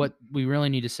think what we really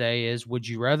need to say is, would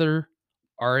you rather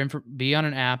be on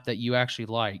an app that you actually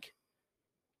like?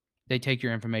 They take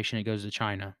your information, it goes to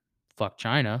China. Fuck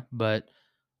China. But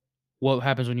what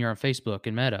happens when you're on Facebook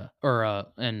and Meta or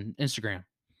and Instagram?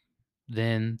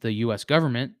 Then the U.S.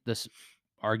 government, this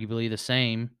arguably the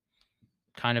same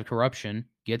kind of corruption,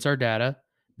 gets our data.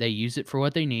 They use it for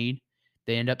what they need.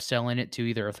 They end up selling it to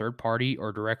either a third party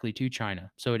or directly to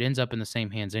China. So it ends up in the same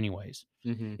hands anyways.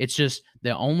 Mm-hmm. It's just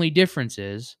the only difference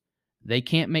is they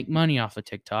can't make money off of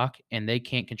TikTok and they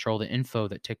can't control the info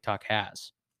that TikTok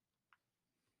has.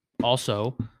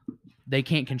 Also, they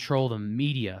can't control the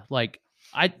media. Like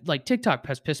TikTok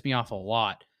has pissed me off a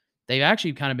lot. They've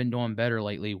actually kind of been doing better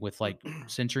lately with like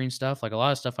censoring stuff. Like a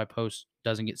lot of stuff I post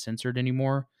doesn't get censored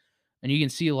anymore. And you can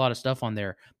see a lot of stuff on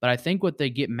there. But I think what they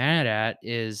get mad at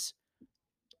is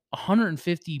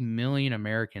 150 million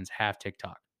Americans have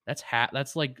TikTok.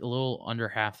 That's like a little under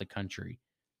half the country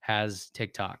has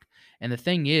TikTok. And the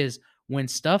thing is, when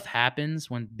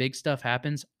big stuff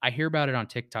happens, I hear about it on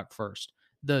TikTok first.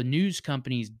 The news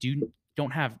companies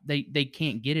they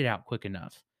can't get it out quick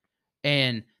enough.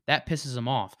 And that pisses them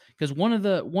off because it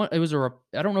was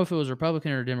I don't know if it was a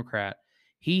Republican or a Democrat.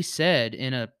 He said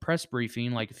in a press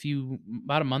briefing like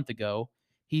about a month ago,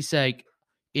 he said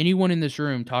anyone in this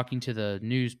room talking to the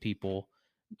news people,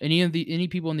 any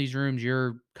people in these rooms,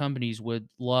 your companies would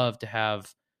love to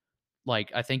have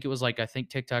like I think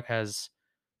TikTok has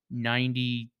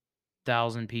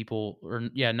 90,000 people or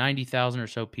 90,000 or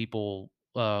so people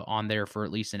on there for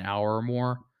at least an hour or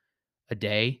more a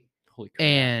day. Holy crap.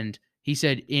 And he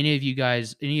said any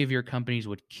of your companies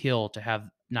would kill to have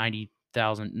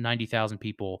 90,000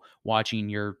 people watching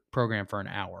your program for an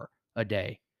hour a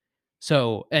day.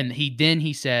 So, and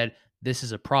he said this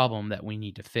is a problem that we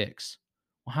need to fix.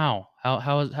 Well,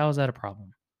 how is that a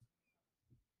problem?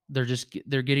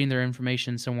 They're getting their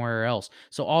information somewhere else.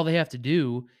 So all they have to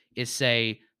do is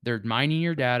say they're mining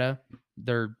your data,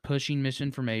 they're pushing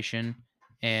misinformation,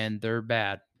 and they're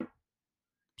bad.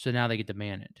 So now they get to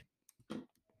ban it.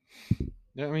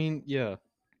 I mean, yeah.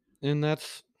 And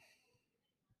that's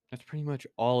pretty much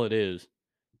all it is.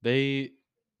 They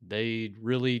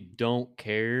really don't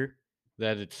care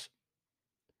that it's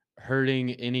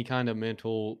hurting any kind of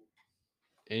mental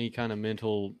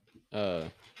uh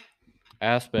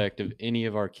aspect of any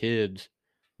of our kids'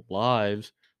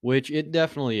 lives, which it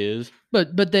definitely is.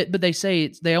 But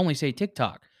they only say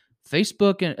TikTok.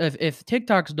 Facebook, and if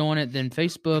TikTok's doing it, then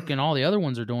Facebook and all the other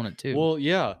ones are doing it too. Well,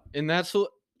 yeah, and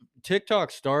TikTok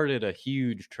started a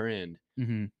huge trend.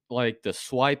 Mm-hmm. Like the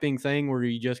swiping thing where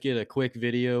you just get a quick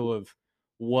video of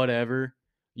whatever.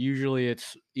 Usually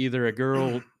it's either a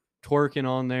girl twerking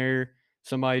on there,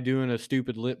 somebody doing a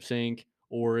stupid lip sync,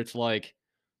 or it's like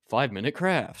 5-minute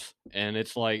crafts. And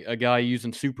it's like a guy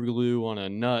using super glue on a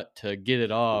nut to get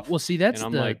it off. Well, see, and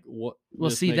I'm like, what? Well,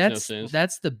 This see, makes no sense.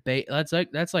 that's the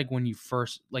that's like when you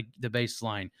first like the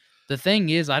baseline. The thing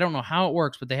is, I don't know how it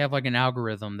works, but they have like an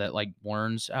algorithm that like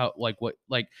learns out like what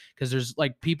like because there's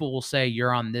like people will say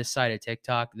you're on this side of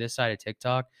TikTok, this side of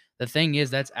TikTok. The thing is,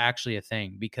 that's actually a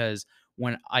thing because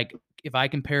if I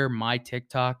compare my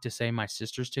TikTok to say my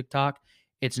sister's TikTok,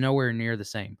 it's nowhere near the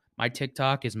same. My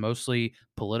TikTok is mostly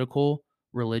political,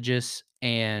 religious,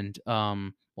 and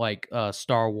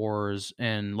Star Wars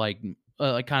and like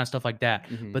kind of stuff like that.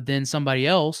 Mhm. But then somebody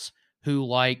else who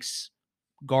likes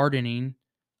gardening,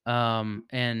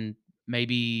 and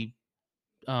maybe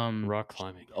rock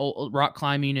climbing. rock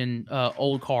climbing and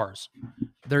old cars,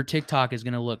 their TikTok is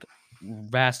going to look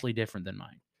vastly different than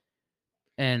mine.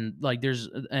 And like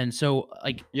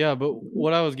Yeah, but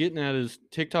what I was getting at is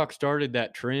TikTok started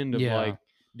that trend of Yeah. like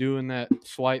doing that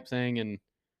swipe thing and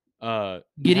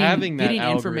getting having that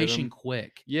information algorithm.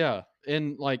 quick. Yeah,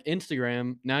 and like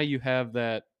Instagram, now you have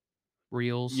that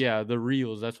Reels. Yeah, the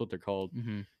reels, that's what they're called.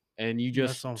 Mm-hmm. And you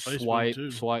just That's on Facebook,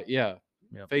 too. swipe. Yeah,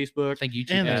 Yep. Facebook. I think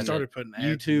YouTube And they has it. started putting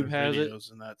ads YouTube in their has it.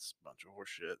 videos, and that's a bunch of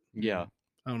horseshit. Yeah,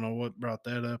 I don't know what brought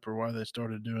that up or why they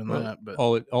started doing Well, that, but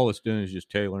all it's doing is just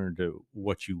tailoring to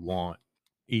what you want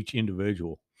each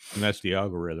individual, and that's the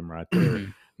algorithm right there.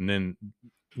 And then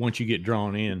once you get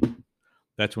drawn in,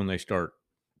 that's when they start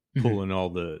pulling all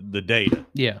the data.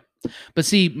 Yeah. But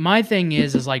see, my thing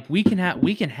is like we can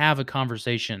have a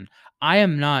conversation. I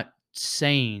am not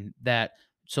saying that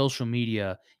social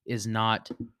media is not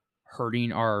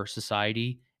hurting our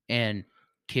society and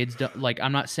kids don't like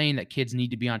I'm not saying that kids need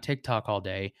to be on TikTok all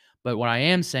day, but what I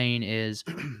am saying is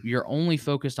you're only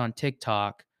focused on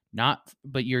TikTok,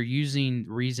 but you're using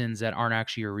reasons that aren't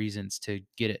actually your reasons to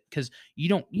get it cuz you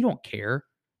don't care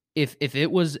if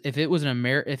it was an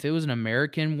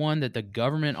American one that the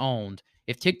government owned.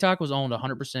 If TikTok was owned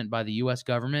 100% by the US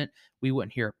government, we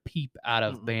wouldn't hear a peep out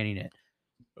of banning it.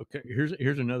 Okay,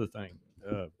 here's another thing.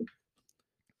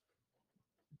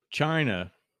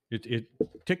 China,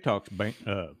 TikTok's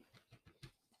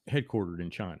headquartered in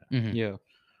China. Mhm. yeah.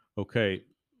 Okay,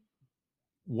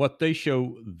 what they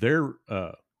show their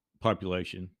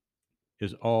population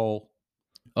is all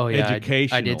Oh yeah, I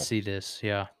educational. did see this.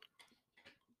 Yeah.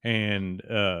 And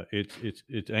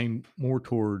it's aimed more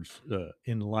towards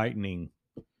enlightening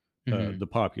Mhm. the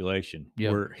population.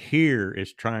 Yep. Where here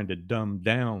is trying to dumb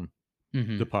down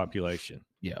Mhm. the population.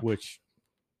 Yeah.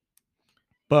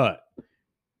 But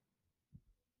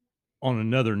on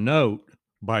another note,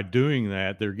 by doing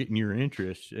that, they're getting your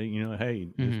interest. You know, hey,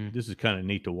 this is kind of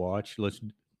neat to watch. Let's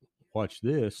watch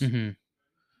this. Mhm.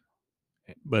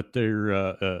 But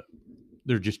they're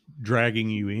just dragging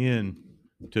you in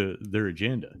to their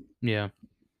agenda. Yeah.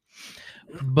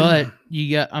 But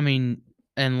you got, I mean,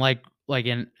 and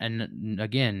and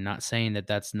again, not saying that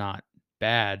that's not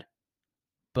bad,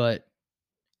 but,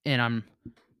 and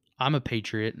I'm a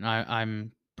patriot and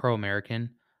I'm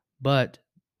pro-American, but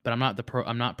but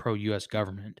I'm not pro U.S.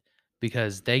 government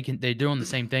because they're doing the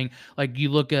same thing. Like you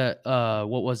look at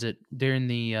what was it during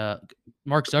the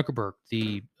Mark Zuckerberg,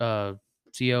 the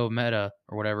CEO of Meta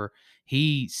or whatever,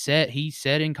 he said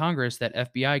in Congress that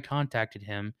FBI contacted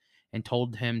him and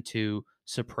told him to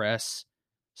suppress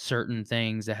certain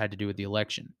things that had to do with the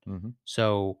election. Mhm.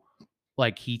 So,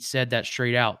 like he said that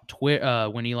straight out.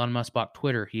 When Elon Musk bought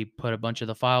Twitter, he put a bunch of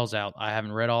the files out. I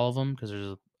haven't read all of them because there's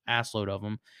an assload of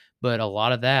them, but a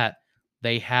lot of that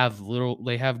they have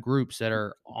groups that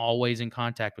are always in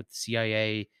contact with the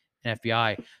CIA and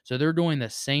FBI. So they're doing the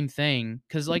same thing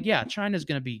because, like, yeah, China's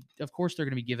going to be, of course, they're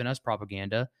going to be giving us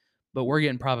propaganda, but we're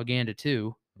getting propaganda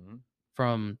too Mhm.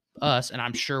 from us, and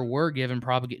I'm sure we're giving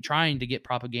trying to get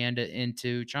propaganda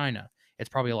into China. It's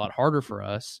probably a lot harder for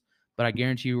us, but I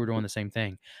guarantee you we're doing the same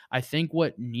thing. I think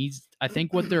what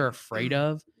they're afraid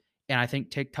of, and I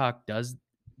think TikTok does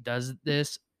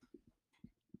this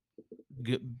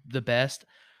the best.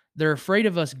 They're afraid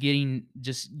of us getting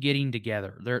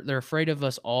together. They're afraid of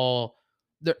us all.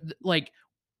 They're like,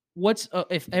 what's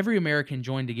if every American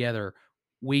joined together,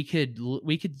 we could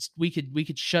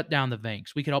shut down the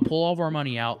banks. We could all pull all of our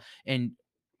money out and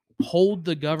hold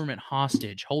the government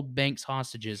hostage, hold banks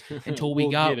hostages until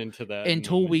we'll get into that in a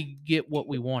until minute. we get what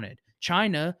we wanted.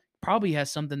 China probably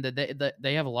has something that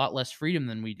they have a lot less freedom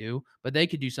than we do, but they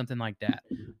could do something like that.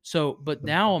 So, but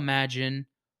now imagine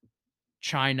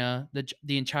China,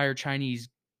 the entire Chinese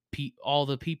all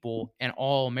the people and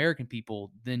all American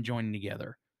people then joining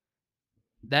together.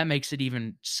 That makes it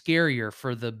even scarier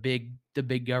for the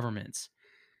big governments.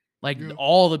 Like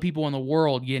all the people in the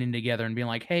world getting together and being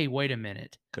like, "Hey, wait a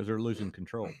minute." Because they're losing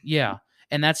control. Yeah.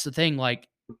 And that's the thing, like,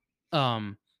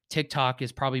 TikTok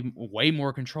is probably way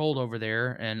more controlled over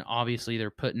there, and obviously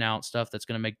they're putting out stuff that's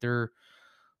gonna make their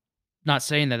not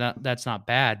saying that's not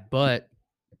bad, but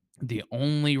the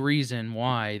only reason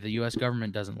why the US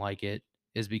government doesn't like it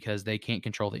is because they can't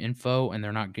control the info and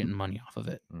they're not getting money off of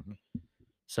it. Mhm.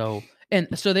 So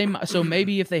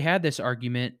maybe if they had this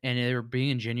argument and they were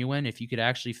being genuine, if you could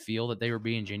actually feel that they were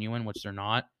being genuine, which they're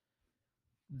not,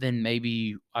 then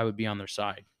maybe I would be on their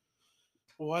side.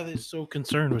 Well, why are they so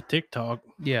concerned with TikTok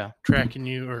Yeah. tracking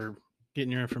you or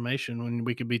getting your information when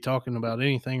we could be talking about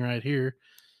anything right here?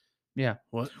 Yeah.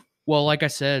 What? Well, like I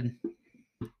said,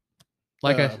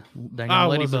 dang I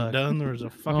ladybug. wasn't done. There was a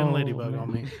fucking Oh, ladybug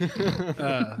on me.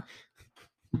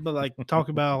 But like, talk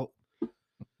about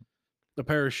a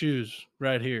pair of shoes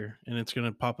right here, and it's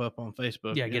going to pop up on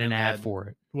Facebook. Yeah, in get an ad for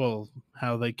it. Well,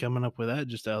 how they coming up with that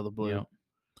just out of the blue? Yeah.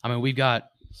 I mean, we got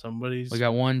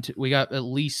at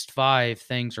least 5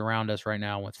 things around us right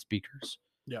now with speakers.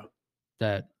 Yeah.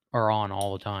 That are on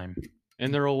all the time.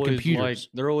 And they're always Computers.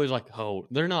 like, oh,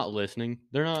 they're not listening.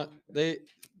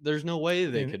 There's no way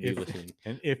they could be listening.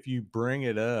 And if you bring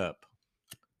it up,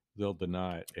 they'll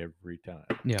deny it every time.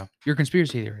 Yeah. You're a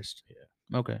conspiracy theorist. Yeah.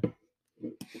 Okay.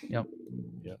 Yep.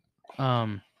 Yep.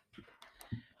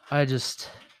 I just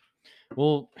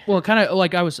Well, kind of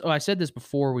like I said this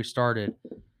before we started,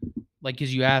 like,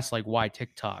 because you asked, like, why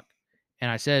TikTok, and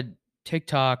I said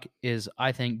TikTok is,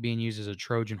 I think, being used as a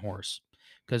Trojan horse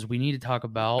because we need to talk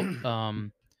about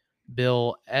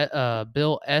Bill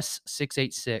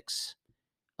S-686.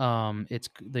 It's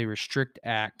the Restrict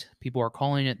Act. People are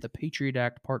calling it the Patriot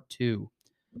Act Part 2.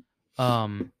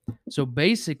 So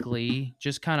basically,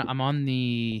 just kind of, I'm on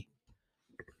the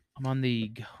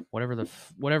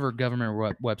whatever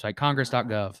government website,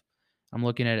 congress.gov. I'm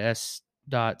looking at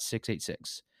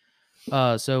S.686.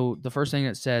 So the first thing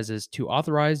it says is to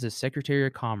authorize the Secretary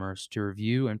of Commerce to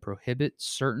review and prohibit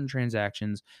certain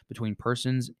transactions between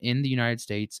persons in the United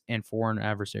States and foreign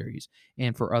adversaries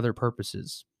and for other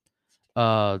purposes.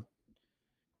 And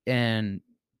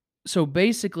so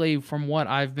basically, from what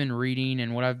I've been reading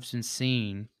and what I've been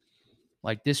seeing,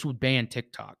 like, this would ban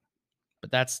TikTok, but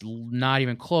that's not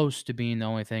even close to being the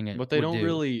only thing it but they would don't do.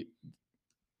 really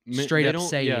Straight they up don't,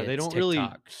 say yeah, it's they don't really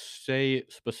TikTok. say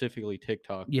specifically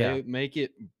TikTok. Yeah. They make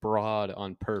it broad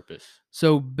on purpose.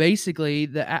 So basically,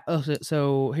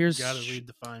 so here's Got to read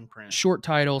the fine print. short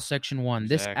title, Section 1.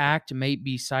 This Exactly. act may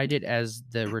be cited as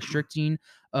the restricting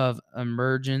of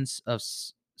emergence of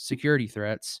security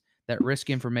threats that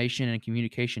risk information and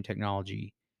communication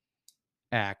technology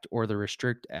Act, or the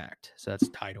Restrict Act. So that's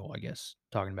the title, I guess,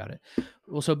 talking about it.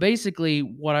 Well, so basically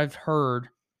what I've heard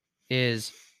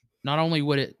is not only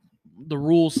would the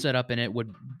rules set up in it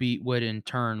would in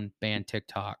turn ban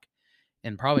TikTok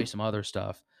and probably some other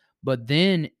stuff, but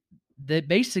then that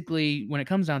basically, when it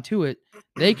comes down to it,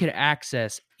 they could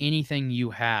access anything you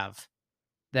have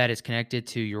that is connected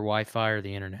to your Wi-Fi or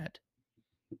the internet,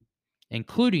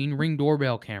 including Ring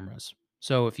doorbell cameras.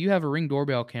 So if you have a Ring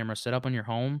doorbell camera set up on your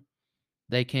home,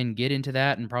 they can get into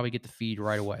that and probably get the feed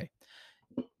right away.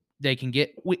 They can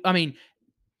get. I mean,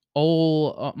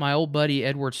 my old buddy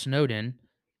Edward Snowden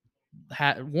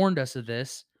warned us of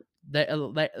this. They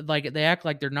act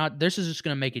like they're not. This is just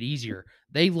going to make it easier.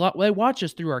 They watch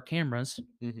us through our cameras.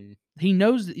 Mm-hmm. He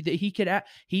knows that he could.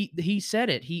 He said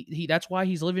it. He that's why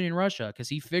he's living in Russia, because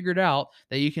he figured out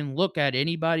that you can look at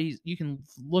anybody. You can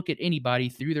look at anybody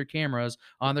through their cameras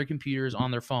on their computers,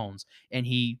 on their phones, and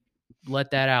he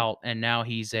let that out. And now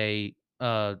he's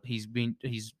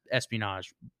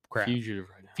espionage crap. Fugitive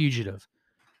right now. Fugitive.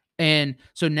 And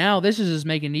so now this is just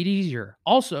making it easier.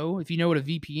 Also, if you know what a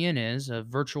VPN is, a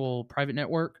virtual private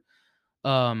network,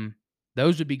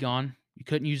 those would be gone. You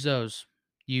couldn't use those.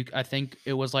 I think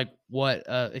it was like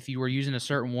if you were using a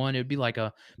certain one, it'd be like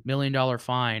 $1 million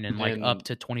fine and like up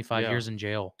to 25 years in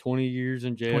jail. 20 years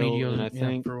in jail. 20 years, and I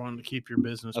think for wanting to keep your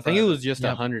business. I think it private. was just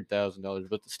 $100,000,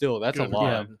 but still, that's a Good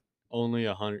lot. God. Only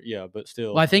 100, yeah, but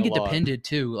still. Well, I think a it lot. depended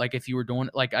too. Like if you were doing,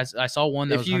 like I saw one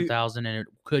that If was you- 100,000 and it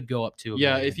could go up to.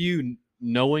 Yeah, if you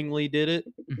knowingly did it,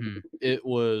 Mm-hmm.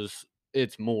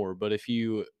 it's more. But if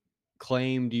you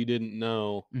claimed you didn't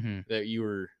know Mm-hmm. that you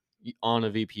were on a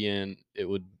VPN, it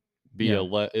would be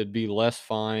Yeah. it'd be less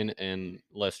fine and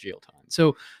less jail time.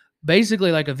 So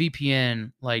basically, like a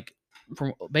VPN, like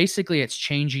it's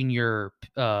changing your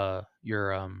IP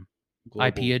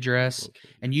Global address, location.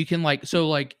 and you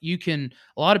can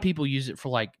a lot of people use it for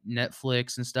like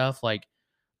Netflix and stuff, like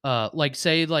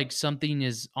say like something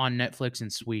is on Netflix in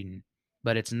Sweden,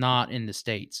 but it's not in the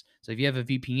States. So if you have a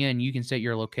VPN, you can set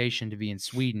your location to be in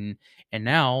Sweden, and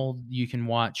now you can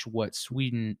watch what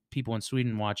people in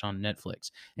Sweden watch on Netflix,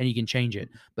 and you can change it.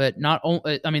 But not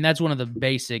only, I mean, that's one of the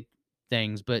basic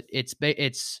things, but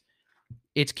it's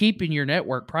keeping your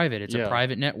network private. It's a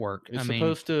private network.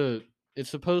 It's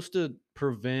supposed to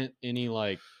prevent any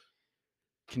like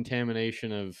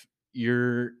contamination of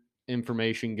your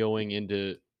information going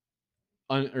into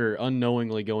or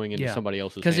unknowingly going into somebody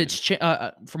else's because hands.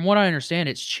 it's from what I understand,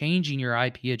 it's changing your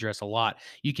IP address a lot.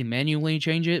 You can manually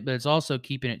change it, but it's also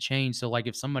keeping it changed. So like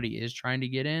if somebody is trying to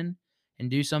get in and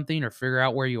do something or figure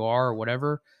out where you are or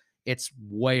whatever, it's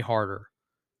way harder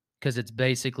because it's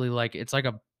basically like it's like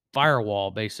a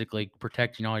firewall, basically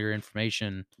protecting all your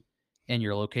information and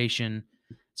your location.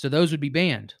 So those would be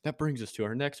banned. That brings us to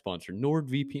our next sponsor,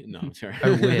 NordVPN. No, I'm sorry. I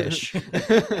wish.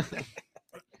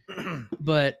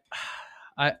 But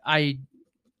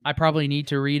I probably need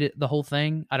to read it, the whole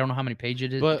thing. I don't know how many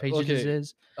pages it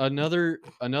is. Another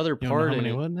You don't know part how in many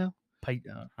it, what now?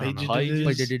 Pages?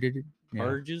 Pages?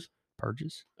 Purges.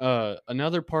 Purges.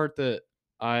 Another part that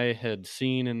I had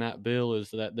seen in that bill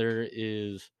is that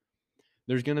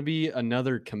there's going to be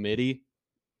another committee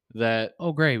that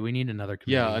Oh, great. We need another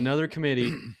committee. yeah, another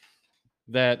committee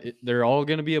that they're all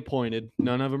going to be appointed.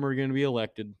 None of them are going to be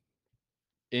elected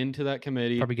into that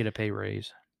committee. Probably get a pay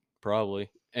raise. Probably.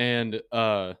 And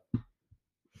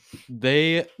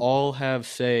they all have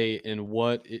say in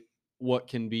what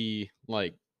can be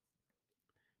like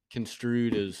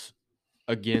construed as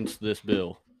against this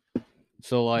bill.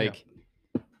 So like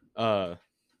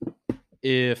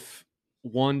if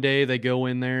one day they go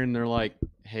in there and they're like,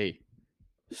 "Hey,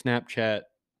 Snapchat,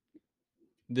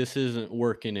 this isn't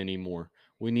working anymore.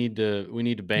 We need to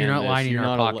ban You're not this. lining You're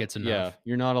our not pockets enough." Yeah,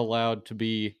 you're not allowed to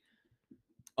be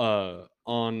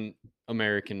on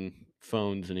American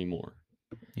phones anymore.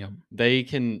 Yep. They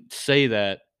can say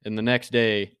that, and the next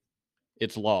day,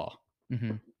 it's law.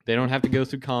 Mm-hmm. They don't have to go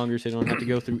through Congress. They don't have to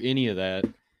go through any of that.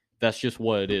 That's just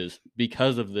what it is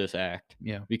because of this act.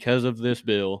 Yeah. Because of this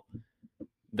bill,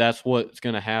 that's what's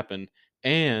going to happen.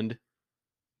 And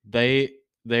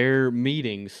their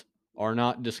meetings are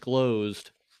not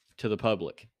disclosed to the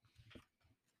public.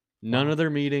 None of their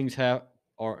meetings have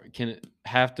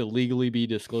to legally be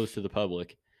disclosed to the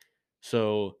public.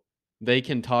 So they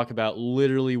can talk about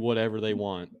literally whatever they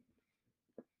want.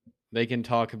 They can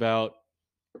talk about,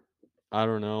 I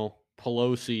don't know,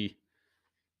 Pelosi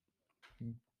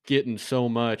getting so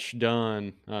much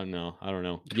done. I don't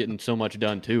know. Getting so much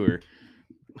done to her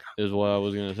is what I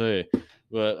was going to say.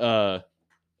 But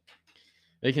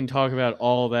they can talk about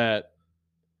all that.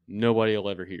 Nobody will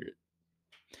ever hear it.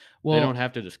 Well, they don't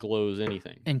have to disclose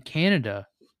anything. And Canada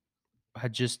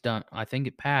had just done, I think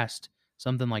it passed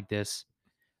something like this,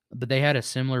 but they had a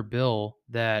similar bill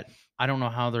that I don't know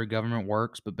how their government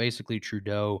works, but basically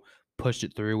Trudeau pushed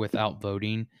it through without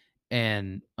voting,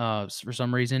 and for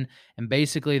some reason, and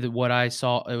basically what I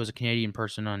saw, it was a Canadian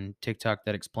person on TikTok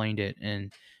that explained it,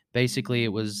 and basically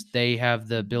it was they have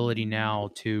the ability now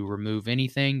to remove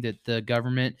anything that the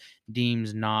government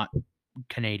deems not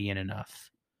Canadian enough.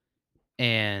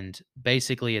 and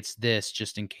basically it's this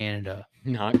just in Canada.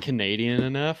 Not Canadian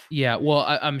enough. Yeah, well,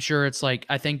 I'm sure it's like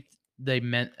I think they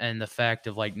meant and the fact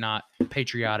of like not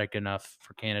patriotic enough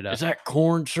for Canada. Is that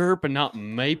corn syrup and not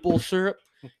maple syrup?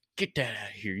 Get that out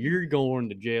of here. You're going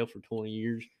to jail for 20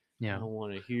 years. I Yeah. don't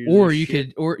want to hear Or this you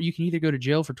shit. you can either go to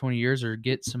jail for 20 years or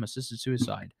get some assisted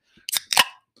suicide.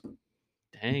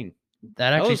 Dang.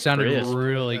 That actually was sounded crisp.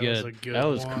 really That was a good. good That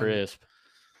was one. crisp.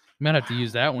 Might have to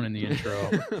use that one in the intro.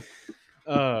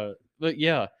 But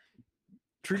yeah,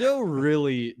 Trudeau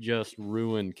really just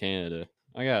ruined Canada.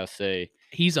 I gotta say.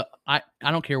 I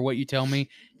don't care what you tell me.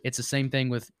 It's the same thing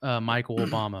with Michael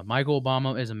Obama. Michael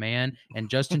Obama is a man, and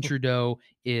Justin Trudeau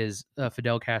is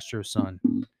Fidel Castro's son.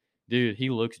 Dude, he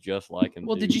looks just like him.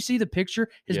 Well, dude. did you see the picture?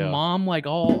 His Yeah. mom, like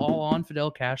all on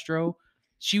Fidel Castro.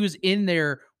 She was in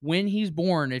there when he's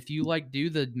born. If you like do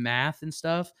the math and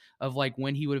stuff of like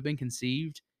when he would have been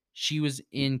conceived, she was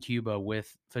in Cuba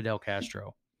with Fidel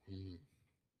Castro.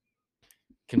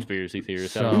 Conspiracy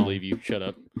theorist. I don't So- believe you. Shut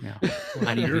up. Yeah. Well,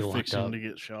 I need to be you're locked fixing up. to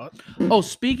get shot. Oh,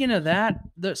 speaking of that,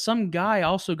 some guy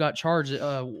also got charged.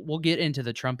 We'll get into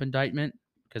the Trump indictment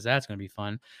because that's going to be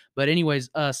fun. But anyways,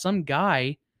 some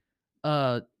guy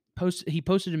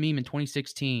posted a meme in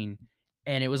 2016,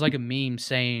 and it was like a meme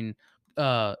saying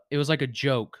it was like a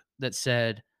joke that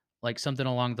said like something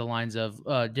along the lines of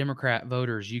Democrat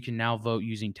voters, you can now vote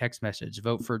using text message.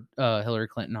 Vote for Hillary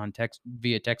Clinton on text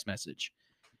via text message.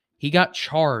 He got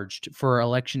charged for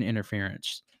election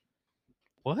interference.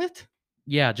 What?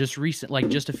 Yeah, just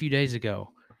just a few days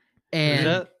ago.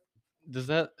 And Does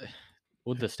that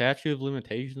would the statute of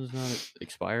limitations not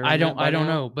expire? I on don't that by now?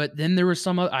 know, but then there was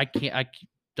some I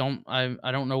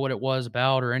don't know what it was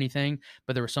about or anything,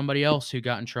 but there was somebody else who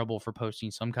got in trouble for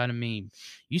posting some kind of meme.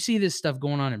 You see this stuff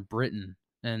going on in Britain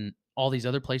and all these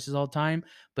other places all the time,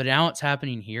 but now it's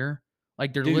happening here.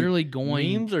 Like they're Dude, literally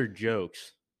going Memes are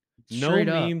jokes. No straight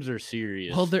up. memes are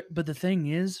serious. Well, but the thing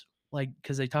is, like,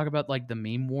 because they talk about like the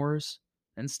meme wars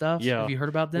and stuff. Yeah. Have you heard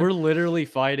about them? We're literally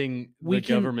fighting We the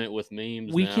can- government with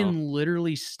memes we now. can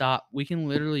literally stop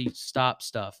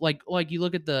stuff like you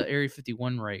look at the Area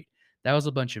 51 raid. That was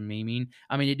a bunch of memeing.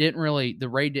 I mean, the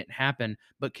raid didn't happen,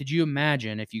 but could you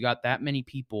imagine if you got that many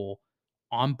people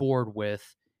on board with,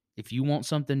 if you want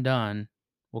something done,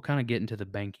 we'll kind of get into the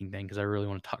banking thing because I really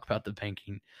want to talk about the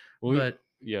banking.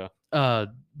 yeah.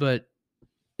 But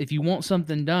if you want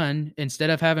something done, instead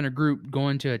of having a group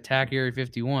going to attack Area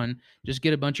 51, just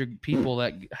get a bunch of people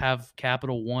that have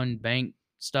Capital One bank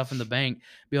stuff in the bank.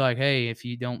 Be like, hey, if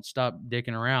you don't stop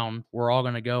dicking around, we're all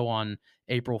going to go on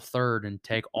April 3rd and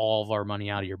take all of our money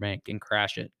out of your bank and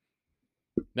crash it.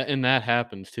 And that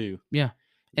happens too. Yeah.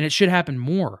 And it should happen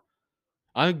more.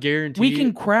 I guarantee We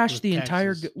can crash with the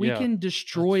entire, taxes. we Yeah. can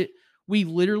destroy it. We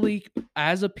literally,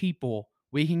 as a people,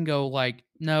 we can go like,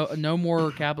 no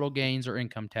more capital gains or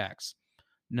income tax.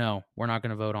 No, we're not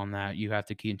going to vote on that. You have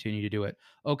to continue to do it.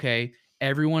 Okay,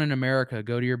 everyone in America,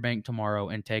 go to your bank tomorrow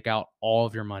and take out all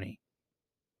of your money.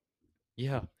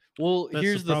 Yeah. Well, That's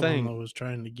here's the the problem, thing. though, is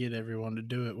trying to get everyone to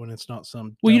do it when it's not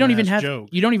some. Well, you don't even dumbass joke.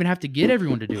 have to get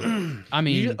everyone to do it. I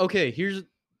mean, Okay, here's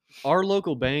our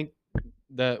local bank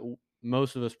that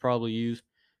most of us probably use.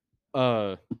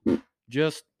 I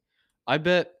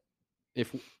bet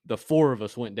if the four of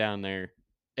us went down there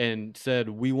and said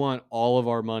we want all of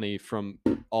our money from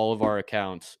all of our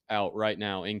accounts out right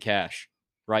now in cash,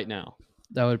 right now.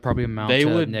 that would probably amount They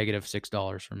to would- negative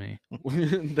 $6 for me.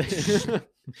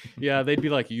 Yeah, they'd be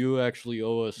like, "You actually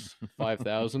owe us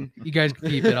 5,000." You guys can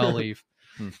keep it. I'll leave.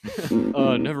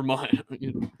 Never mind.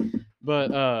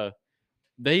 But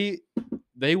they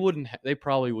wouldn't. They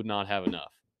probably would not have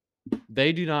enough.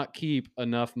 They do not keep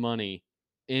enough money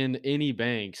in any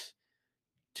banks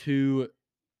to,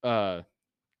 on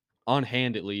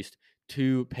hand at least,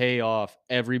 to pay off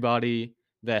everybody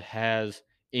that has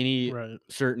any Right.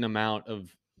 certain amount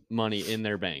of money in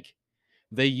their bank.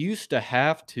 They used to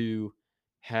have to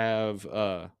have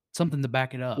Something to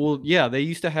back it up. well, yeah, they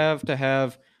used to have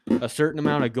a certain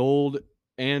amount of gold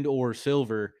and or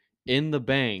silver in the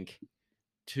bank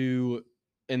to,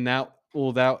 and that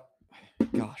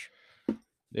gosh,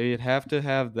 they'd have to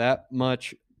have that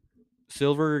much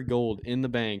silver or gold in the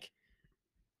bank,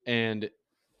 and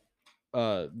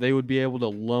they would be able to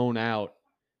loan out.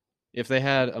 If they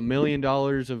had $1 million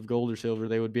of gold or silver,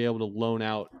 they would be able to loan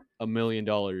out $1 million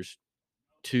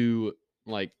to,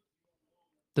 like,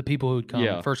 the people who'd come.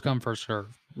 Yeah. First come, first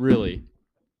serve. really.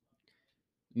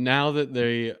 Now that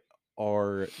they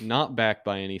are not backed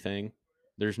by anything,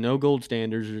 there's no gold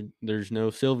standards, there's no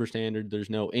silver standard, there's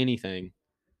no anything.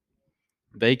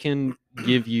 They can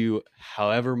give you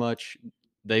however much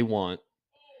they want,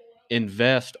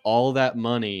 invest all that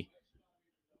money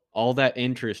all that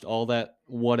interest, all that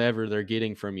whatever they're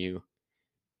getting from you,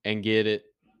 and get it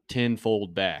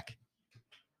tenfold back.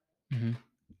 Mhm.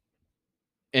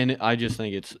 And I just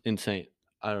think it's insane.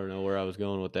 I don't know where I was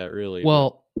going with that really.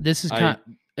 Well, this is I- kind.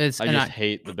 It's I and just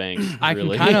hate the banks. I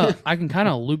really. can kind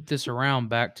of loop this around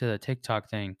back to the TikTok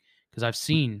thing because I've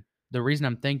seen the reason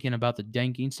I'm thinking about the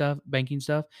banking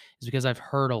stuff is because I've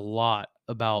heard a lot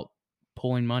about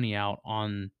pulling money out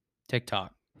on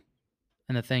TikTok.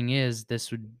 And the thing is,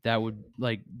 that would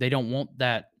like they don't want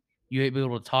that you be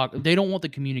able to talk. They don't want the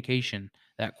communication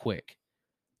that quick.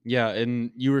 Yeah,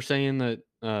 and you were saying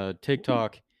that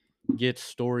TikTok gets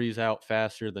stories out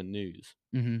faster than news.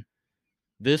 Mm-hmm.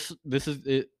 This is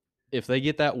it. If they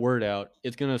get that word out,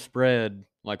 it's gonna spread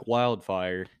like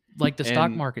wildfire. Like the stock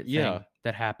And, market yeah. thing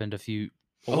that happened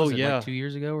what Oh, was it, yeah. like 2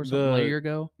 years ago or something, like a The year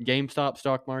ago? GameStop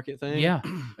stock market thing. Yeah,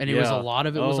 and it was a Yeah. lot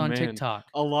of it was Oh, on man. TikTok.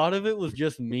 A lot of it was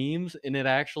just memes, and it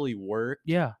actually worked.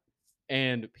 Yeah,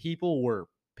 And people were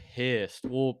pissed.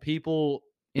 Well, people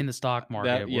in the stock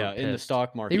market were in the pissed.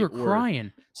 stock market They were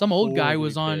crying. Some old guy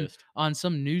was horribly on pissed.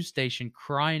 some news station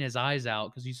crying his eyes out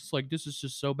because he's just like, "This is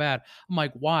just so bad." I'm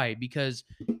like, "Why?" Because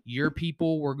your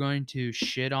people were going to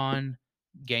shit on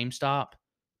GameStop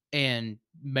and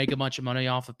make a bunch of money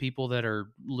off of people that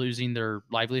are losing their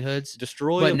livelihoods.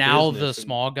 Destroy But a now the business and-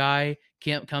 small guy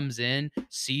comes in,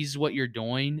 sees what you're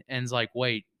doing, and is like,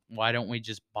 "Wait, why don't we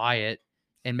just buy it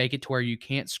and make it to where you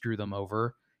can't screw them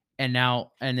over?" And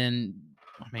then,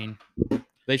 I mean,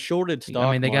 they shorted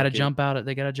stock they got to market. jump out.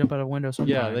 They got to jump out a window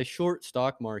sometime. Yeah, they short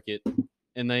stock market,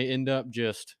 and they end up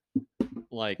just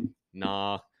like,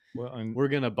 nah, Well, and we're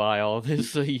gonna buy all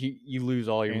this, so you lose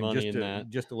all your money in that.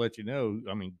 just to let you know,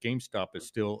 I mean, GameStop is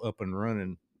still up and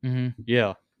running. Mm-hmm.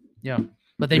 Yeah, Yeah,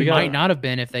 but they We might got- not have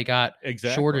been if they got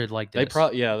Exactly. shorted like they this.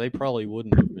 probably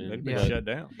wouldn't have been. They'd been Yeah. shut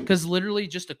down. Because literally,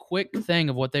 just a quick thing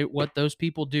of what those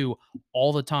people do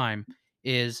all the time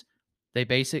is they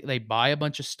buy a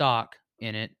bunch of stock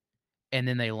in it, and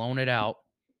then they loan it out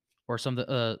or something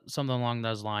along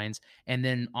those lines, and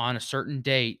then on a certain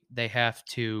date they have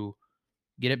to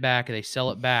get it back, they sell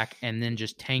it back, and then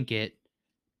just tank it,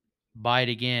 buy it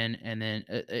again, and then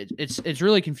it's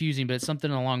really confusing, but it's something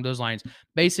along those lines.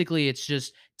 Basically, it's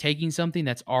just taking something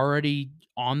that's already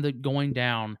on the going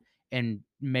down and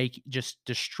just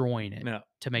destroying it Now,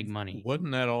 to make money.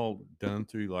 wasn't that all done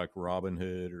through like Robin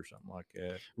Hood or something like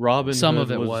that? Robin Some Hood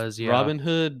of it was, yeah. Robin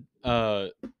Hood.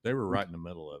 They were right in the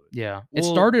middle of it. Yeah, it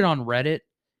Well- started on Reddit,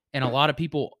 and a lot of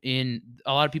people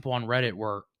on Reddit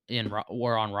were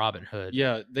on Robin Hood.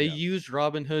 Yeah, they Yeah. used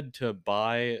Robin Hood to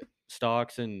buy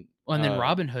stocks and. And then uh,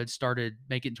 Robin Hood started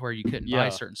making it to where you couldn't Yeah. buy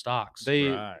certain stocks.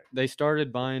 Right. They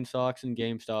started buying stocks in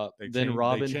GameStop. Then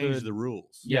Robin they changed Hood. the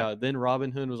rules. Yeah, then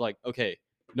Robin Hood was like, okay,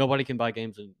 nobody can buy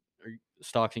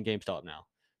stocks in GameStop now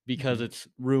because Mhm. it's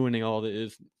ruining all the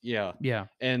is. Yeah, Yeah,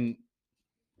 and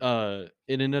it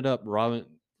ended up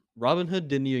Robin Hood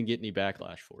didn't even get any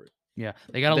backlash for it. yeah,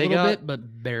 they got a They little got- bit,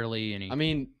 but barely any. I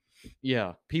mean,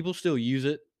 yeah, people still use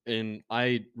it, and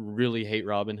I really hate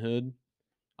Robin Hood.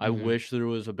 I Mhm. wish there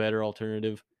was a better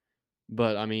alternative,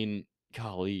 but I mean,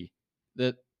 golly,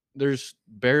 that there's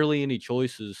barely any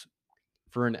choices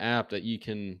for an app that you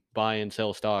can buy and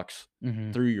sell stocks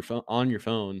Mhm. through your phone on your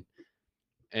phone,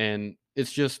 and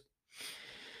it's just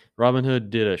Robinhood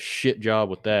did a shit job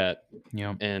with that,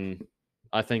 Yeah, and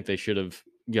I think they should have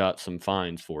got some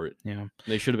fines for it. yeah.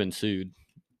 They should have been sued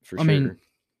for I sure. mean,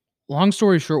 long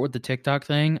story short, with the TikTok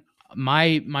thing,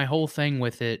 my whole thing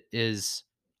with it is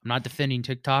I'm not defending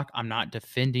TikTok. I'm not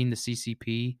defending the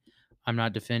CCP. I'm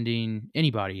not defending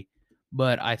anybody.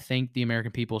 But I think the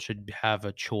American people should have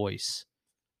a choice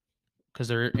because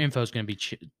their info is going to be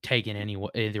taken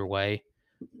either way.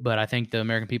 But I think the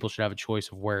American people should have a choice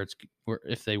of where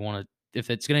if they want to,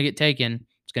 if it's going to get taken,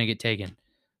 it's going to get taken.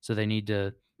 So they need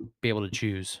to be able to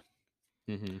choose.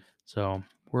 hmm So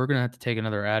we're going to have to take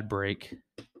another ad break,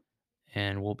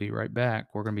 and we'll be right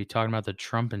back. We're going to be talking about the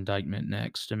Trump indictment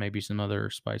next and maybe some other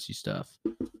spicy stuff.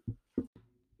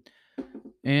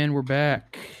 And we're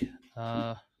back.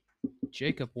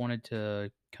 Jacob wanted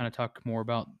to kind of talk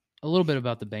a little bit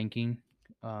about the banking.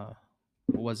 What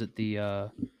was it? The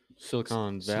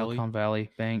Silicon Valley. Silicon Valley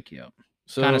Bank. Yeah.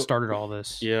 So Kind of started all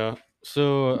this. yeah.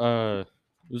 So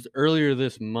it was earlier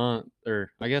this month,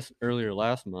 or I guess earlier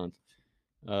last month,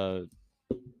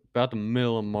 about the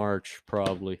middle of March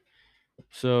probably.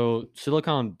 So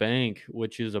Silicon Bank,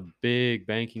 which is a big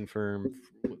banking firm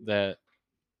that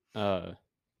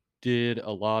did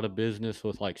a lot of business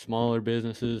with like smaller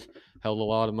businesses, held a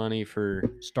lot of money for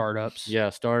Startups.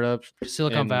 startups.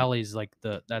 Silicon and- Valley is like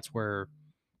that's where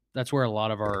a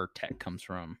lot of our tech comes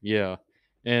from. Yeah,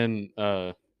 and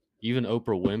even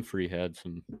Oprah Winfrey had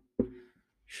some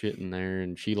shit in there,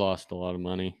 and she lost a lot of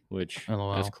money, which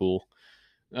LOL. that's cool.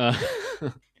 Uh,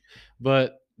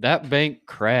 but that bank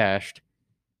crashed,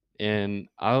 and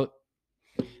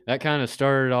that kind of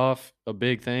started off a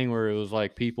big thing where it was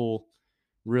like people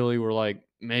really were like,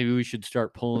 maybe we should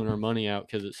start pulling our money out,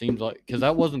 because it seems like, because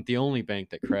that wasn't the only bank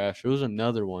that crashed. It was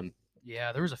another one.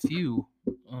 Yeah, there was a few,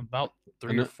 about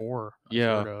 3 or 4 I've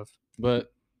Yeah, heard of.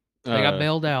 but They got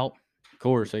bailed out. Of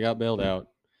course, they got bailed out.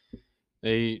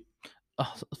 They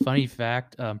Funny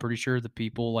fact, I'm pretty sure the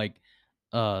people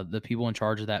in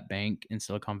charge of that bank in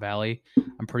Silicon Valley,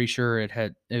 I'm pretty sure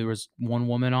it was one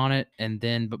woman on it, and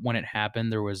then but when it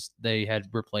happened, they had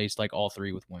replaced like all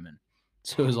 3 with women,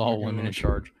 so it was Oh my all women in gosh.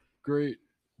 charge. Great.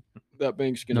 That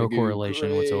bank's gonna No do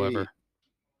correlation whatsoever.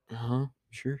 great.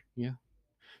 Sure, yeah.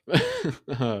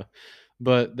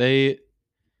 But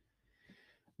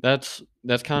that's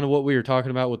kind of what we were talking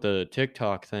about with the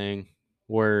TikTok thing,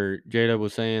 where Jada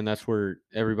was saying that's where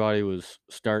everybody was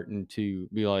starting to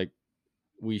be like,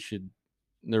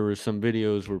 there were some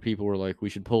videos where people were like, we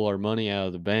should pull our money out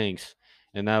of the banks,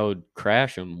 and that would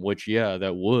crash them, which, yeah,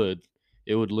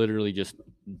 it would literally just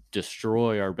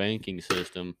destroy our banking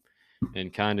system,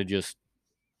 and kind of just,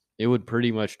 it would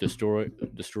pretty much destroy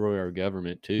our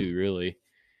government too, really.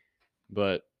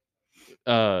 But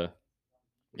and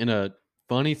a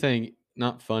funny thing,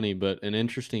 not funny, but an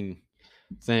interesting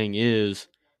thing is,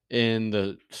 in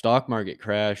the stock market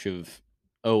crash of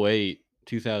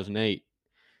 2008,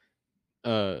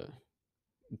 uh,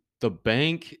 the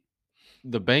bank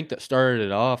that started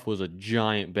it off was a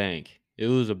giant bank. It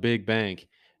was a big bank,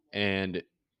 and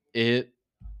it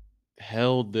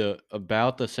held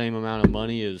about the same amount of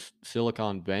money as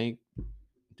Silicon Valley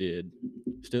did,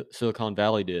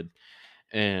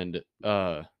 and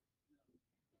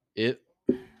it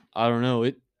I don't know,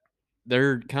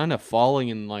 they're kind of falling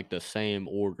in like the same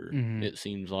order. Mhm. It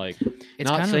seems like It's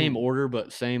not kinda same order,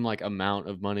 but same like amount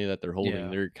of money that they're holding. Yeah.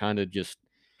 They're kind of just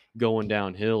going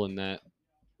downhill in that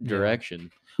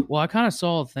direction. Well, I kind of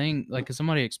saw a thing, like, 'cause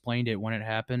somebody explained it when it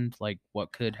happened, like,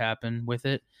 what could happen with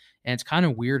it, and it's kind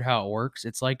of weird how it works.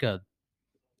 It's kind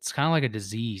of like a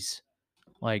disease.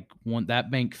 Like, one that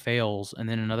bank fails, and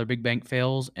then another big bank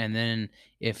fails, and then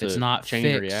if It's it's a not chain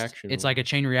fixed, reaction. it's like a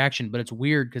chain reaction. But it's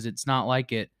weird because it's not like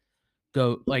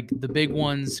the big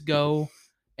ones go,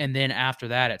 and then after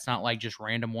that, it's not like just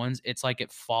random ones. It's like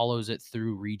it follows it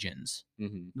through regions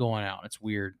going out. It's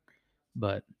weird,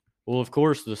 but Well, of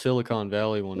course, the Silicon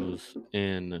Valley one was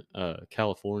in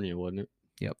California, wasn't it?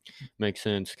 Yep. Makes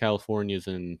sense. California's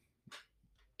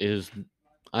is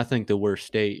I think the worst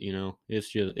state.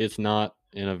 It's not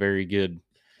in a very good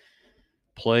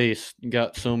place. You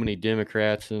got so many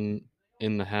Democrats in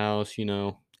the House.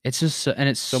 it's just and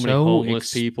it's So so many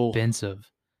homeless people. expensive,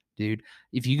 dude.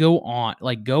 If you go on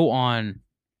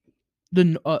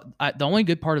the only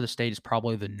good part of the state is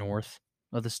probably the north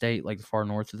of the state, like the far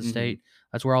north of the state.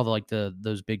 That's where all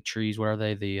those big trees. What are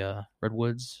they? The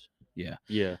redwoods. Yeah.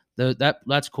 Yeah.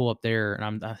 That's cool up there,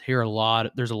 and I hear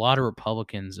there's a lot of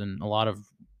Republicans and a lot of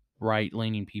right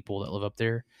leaning people that live up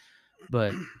there.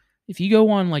 But if you go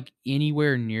on like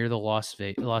anywhere near the Los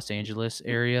Angeles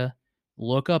area,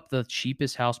 look up the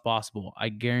cheapest house possible. I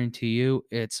guarantee you,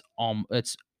 it's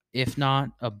if not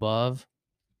above,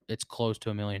 it's close to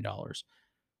 $1 million.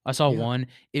 I saw one.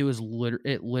 It was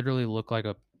it literally looked like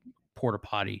a porta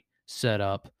potty set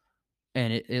up,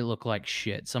 and it looked like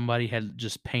shit. Somebody had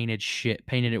just painted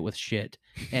it with shit,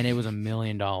 and it was $1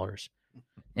 million,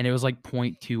 and it was like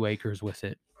 0.2 acres with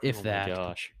it, if Oh that. my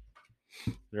gosh.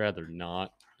 I'd rather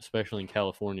not, especially in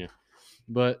California.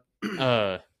 But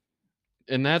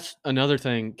and that's another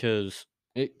thing, because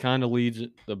it kind of leads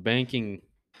the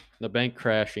bank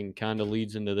crashing kind of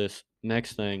leads into this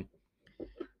next thing.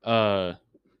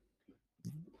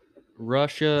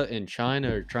 Russia and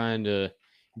China are trying to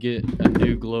get a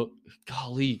new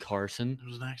Golly, Carson. It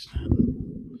was an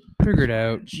accident. Figure it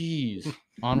out. Jeez.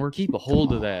 Onward. Keep a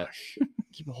hold of that.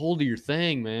 Keep a hold of your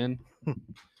thing, man.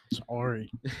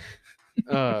 Sorry.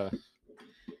 You're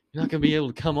not gonna be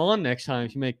able to come on next time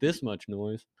if you make this much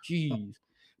noise. Jeez.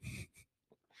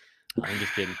 I'm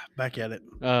just kidding. Back at it.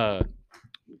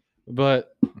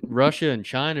 But Russia and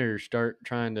China start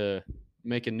trying to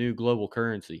make a new global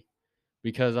currency,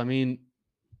 because I mean,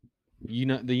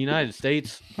 the United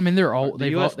States. I mean, the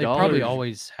US they probably dollars-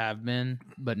 always have been,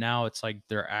 but now it's like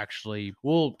they're actually.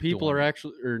 Well, people doing are it.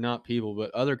 actually, or not people,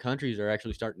 but other countries are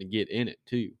actually starting to get in it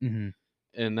too,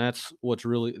 and that's what's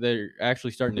really, they're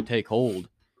actually starting to take hold.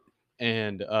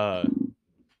 And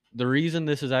the reason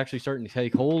this is actually starting to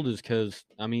take hold is because,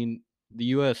 I mean, the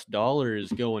U.S. dollar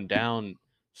is going down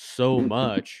so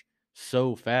much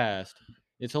so fast.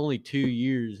 It's only 2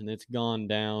 years and it's gone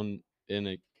down in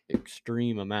an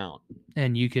extreme amount.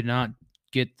 And you could not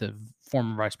get the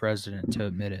former vice president to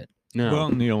admit it. No. Well,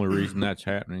 and the only reason that's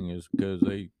happening is because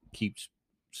they keep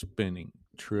spending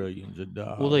trillions of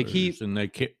dollars. Well, they keep and they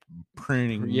kept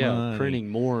printing money, printing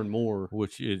more and more,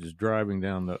 which is driving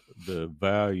down the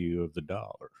value of the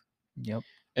dollar. Yep.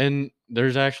 And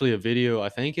there's actually a video, I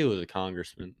think it was a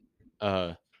congressman,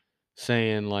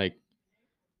 saying like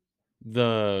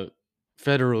the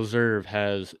Federal Reserve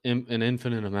has an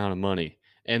infinite amount of money,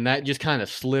 and that just kind of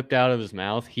slipped out of his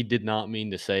mouth. He did not mean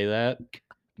to say that,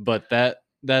 but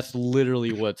that's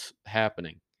literally what's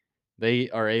happening.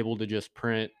 They are able to just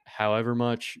print however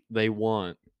much they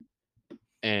want,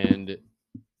 and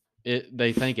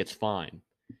they think it's fine.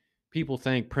 People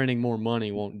think printing more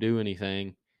money won't do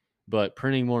anything, but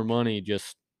printing more money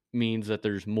just means that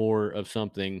there's more of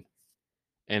something,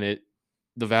 and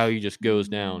the value just goes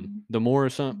down. The more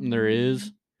of something there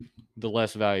is, the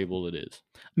less valuable it is.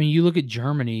 I mean, you look at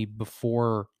Germany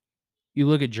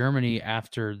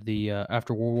after the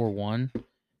after World War One,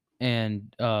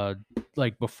 and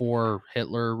like before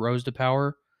Hitler rose to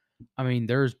power. I mean,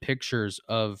 there's pictures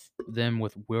of them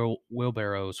with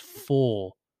wheelbarrows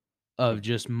full of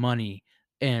just money,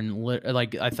 and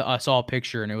like I saw a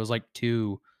picture, and it was like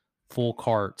 2 full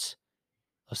carts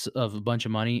of a bunch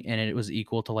of money, and it was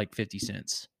equal to like 50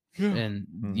 cents in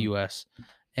the US.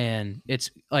 And it's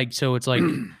like, so it's like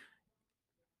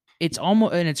it's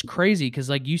almost, and it's crazy because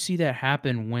like you see that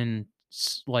happen when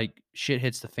like shit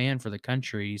hits the fan for the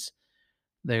countries.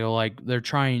 They go like they're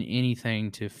trying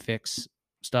anything to fix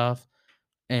stuff,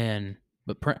 and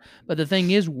but the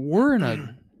thing is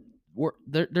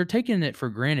they're taking it for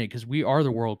granted because we are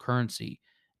the world currency,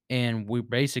 and we're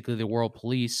basically the world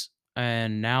police.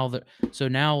 And now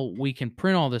now we can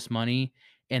print all this money,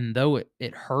 and though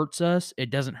it hurts us,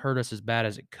 it doesn't hurt us as bad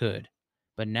as it could.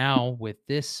 But now with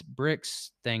this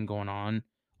BRICS thing going on,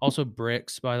 also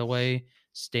BRICS, by the way,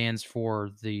 stands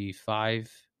for the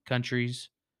 5 countries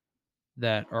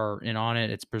that are in on it.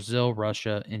 It's Brazil,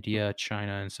 Russia, India,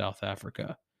 China, and South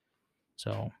Africa.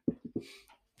 So,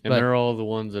 and they're all the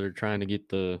ones that are trying to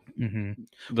get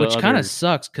which kind of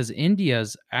sucks because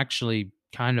India's actually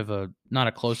kind of not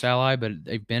a close ally, but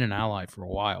they've been an ally for a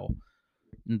while.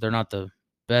 They're not the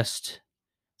best.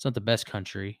 It's not the best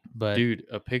country, but dude,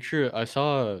 I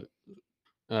saw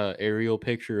a aerial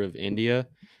picture of India.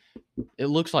 It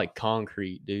looks like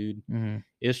concrete, dude.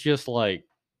 It's just like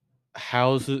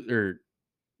houses or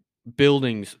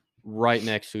buildings right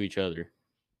next to each other,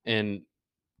 and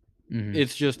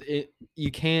it's just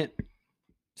you can't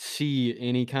see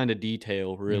any kind of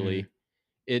detail really.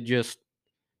 It just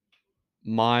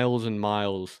miles and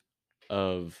miles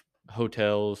of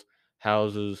hotels,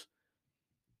 houses,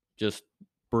 just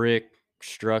brick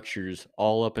structures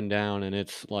all up and down, and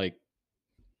it's like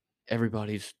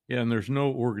everybody's and there's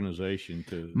no organization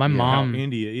to my mom. How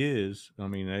India is. I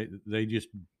mean, they just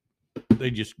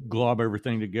glob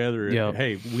everything together. Yep.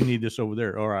 Hey, we need this over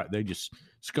there. All right, they just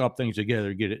scop things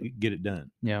together, get it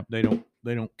done. Yeah, they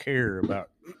don't care about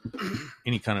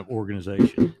any kind of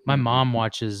organization. My mom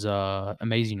watches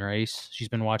Amazing Race. She's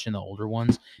been watching the older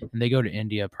ones, and they go to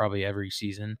India probably every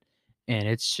season, and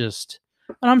it's just,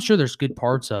 and I'm sure there's good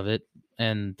parts of it,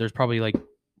 and there's probably like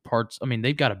parts. I mean,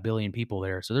 they've got 1 billion people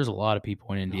there, so there's a lot of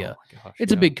people in India. Oh my gosh,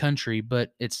 it's a big country,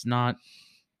 but it's not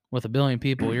with 1 billion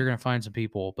people. You're gonna find some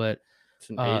people, but it's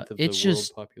an eighth of the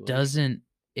just world population. doesn't.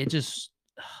 It just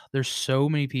there's so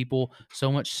many people,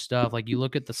 so much stuff. Like you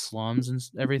look at the slums and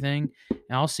everything, and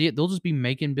I'll see it. They'll just be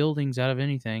making buildings out of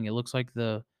anything. It looks like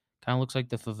the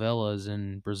favelas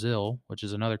in Brazil, which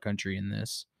is another country in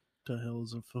this. The hell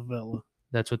is a favela?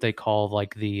 That's what they call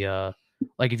like the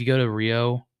like if you go to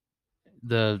Rio,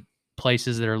 the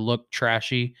places that look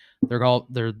trashy,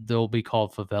 they'll be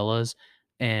called favelas,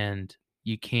 and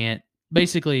you can't,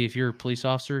 basically if you're a police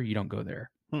officer, you don't go there,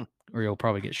 or you'll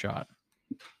probably get shot.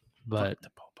 But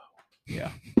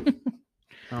yeah, I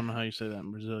don't know how you say that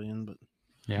in Brazilian, but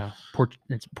yeah,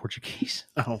 it's Portuguese.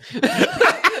 Oh,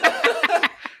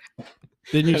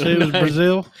 didn't you say it was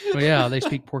Brazil? Well, yeah, they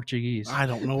speak Portuguese. I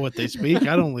don't know what they speak.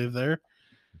 I don't live there.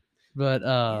 But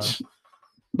I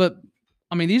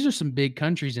mean, these are some big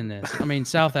countries in this. I mean,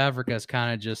 South Africa is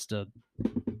kind of just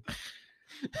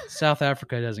South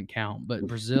Africa doesn't count, but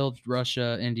Brazil,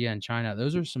 Russia, India, and China,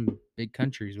 those are some big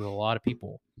countries with a lot of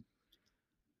people.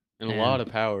 And a lot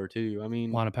of power too. I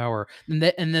mean, a lot of power. And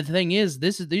the thing is,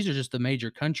 these are just the major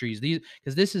countries.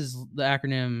 Because this is the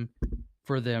acronym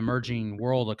for the emerging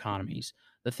world economies.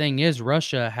 The thing is,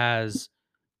 Russia has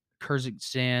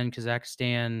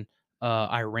Kazakhstan,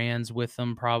 Iran's with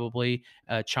them probably.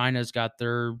 China's got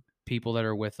their people that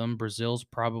are with them. Brazil's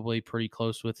probably pretty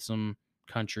close with some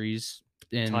countries.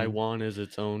 Taiwan is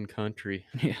its own country.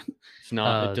 Yeah. It's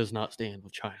not. It does not stand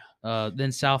with China.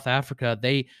 Then South Africa,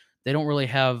 they don't really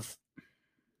have.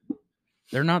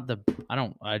 They're not the.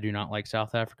 I do not like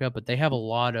South Africa, but they have a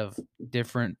lot of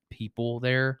different people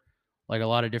there, like a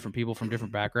lot of different people from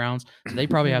different backgrounds. So they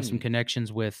probably have some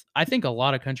connections with. I think a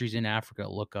lot of countries in Africa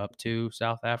look up to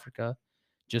South Africa,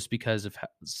 just because of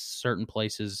certain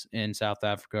places in South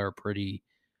Africa are pretty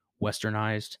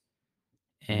westernized,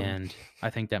 and I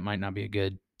think that might not be a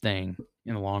good thing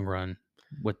in the long run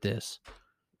with this.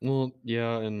 Well,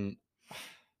 yeah, and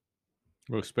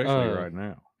Well, especially right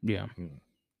now. Yeah.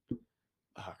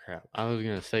 Oh crap! I was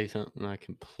gonna say something. I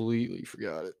completely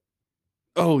forgot it.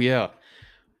 Oh yeah,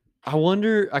 I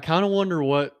kind of wonder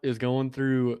what is going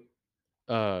through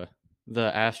the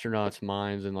astronauts'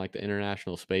 minds in like the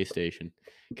International Space Station.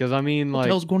 Because I mean, What the like,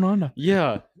 hell's going on now?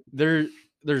 yeah, there's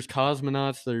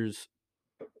cosmonauts, there's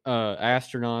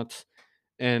astronauts,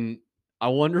 and I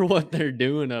wonder what they're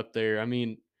doing up there. I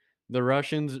mean, the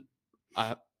Russians,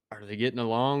 are they getting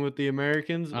along with the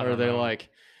Americans? I Or are don't they know. like,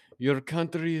 your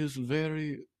country is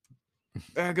very I'm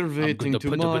aggravating going to to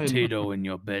put mine? a potato in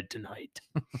your bed tonight.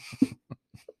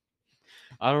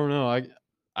 I don't know.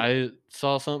 I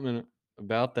saw something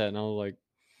about that, and I was like,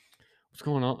 "What's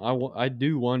going on?" I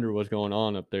do wonder what's going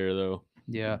on up there, though.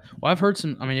 Yeah. Well, I've heard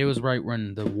some. I mean, it was right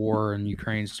when the war in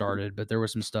Ukraine started, but there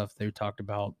was some stuff they talked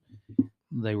about.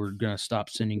 They were going to stop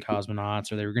sending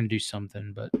cosmonauts, or they were going to do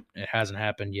something, but it hasn't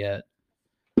happened yet.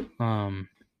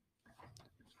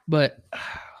 But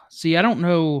see, I don't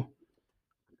know.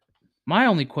 My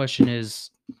only question is,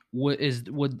 is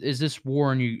this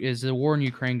war is the war in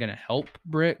Ukraine going to help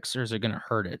BRICS, or is it going to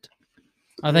hurt it?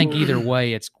 I think either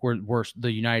way, we're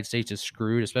the United States is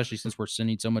screwed, especially since we're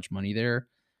sending so much money there.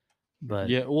 But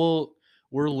Yeah, well,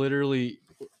 we're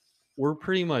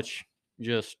pretty much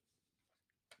just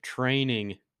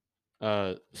training,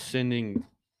 sending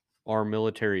our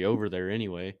military over there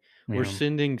anyway. We're yeah.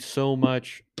 sending so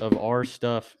much of our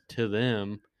stuff to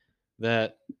them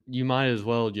that you might as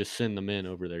well just send the men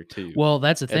over there too. Well,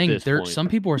 that's the at thing. this point. Some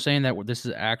people are saying that this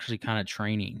is actually kind of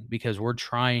training because we're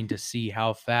trying to see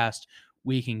how fast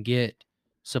we can get.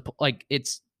 Like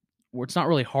it's not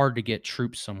really hard to get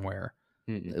troops somewhere.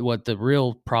 Mm-mm. What the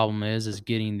real problem is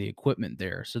getting the equipment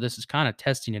there. So this is kind of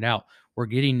testing it out. We're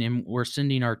getting him. We're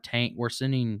sending our tank. We're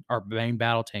sending our main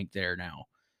battle tank there now.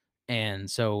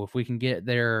 And so if we can get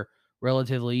there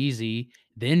relatively easy,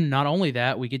 then not only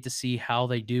that, we get to see how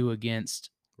they do against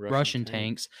Russian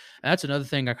tanks. That's another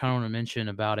thing I kind of want to mention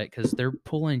about it because they're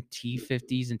pulling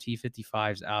T-50s and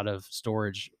T-55s out of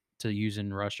storage to use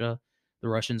in Russia. The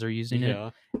Russians are using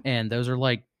it, and those are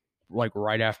like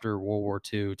right after World War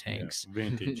II tanks. Yeah,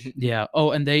 vintage. Yeah.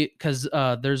 Oh, and because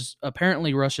there's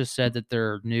apparently Russia said that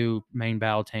their new main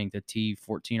battle tank, the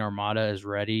T-14 Armada, is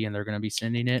ready, and they're going to be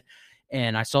sending it.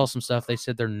 And I saw some stuff. They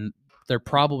said they're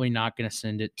probably not going to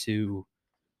send it to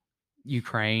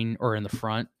Ukraine or in the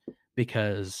front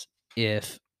because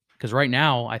right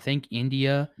now I think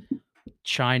India,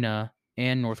 China,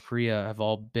 and North Korea have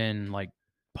all been like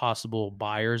possible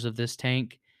buyers of this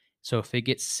tank. So if it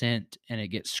gets sent and it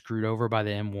gets screwed over by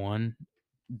the M1,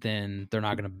 then they're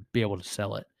not going to be able to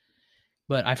sell it.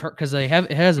 But I've heard because it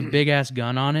has a big ass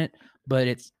gun on it, but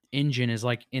its engine is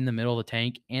like in the middle of the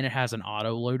tank, and it has an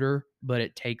auto loader, but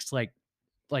it takes like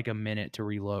a minute to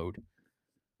reload.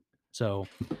 So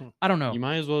I don't know. You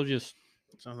might as well just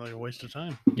Sounds like a waste of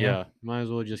time. yeah, might as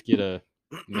well just get a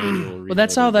manual. But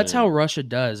that's how Russia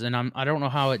does, and I don't know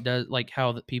how it does, like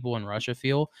how the people in Russia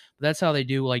feel. But that's how they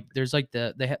do. Like there's like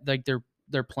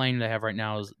their plane they have right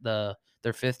now is their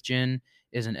 5th gen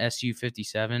is an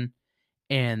Su-57,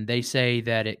 and they say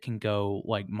that it can go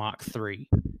like Mach 3,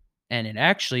 and it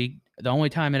actually the only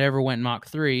time it ever went Mach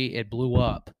 3, it blew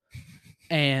up,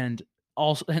 and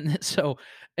also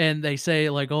and they say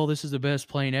like, oh, this is the best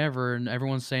plane ever, and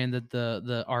everyone's saying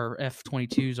that our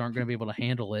F-22s aren't going to be able to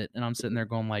handle it, and I'm sitting there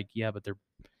going like, yeah, but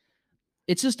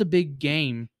it's just a big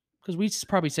game because we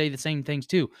probably say the same things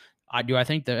too. I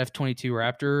think the F-22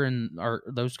 Raptor and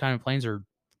those kind of planes are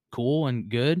cool and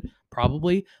good,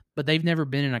 probably, but they've never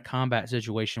been in a combat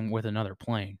situation with another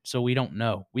plane, so we don't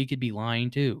know. We could be lying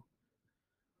too.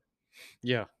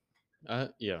 Yeah.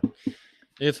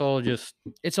 It's all just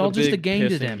a game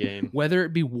to them. Game. Whether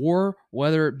it be war,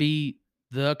 whether it be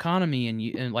the economy,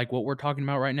 and like what we're talking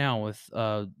about right now with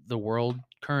the world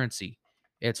currency,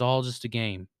 it's all just a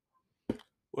game.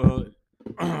 Well,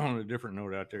 on a different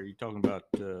note out there, you're talking about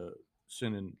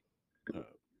sending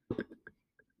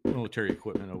military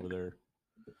equipment over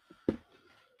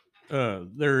there.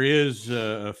 There is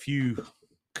a few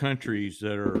countries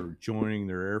that are joining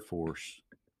their air force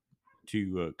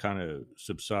to kind of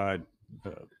subside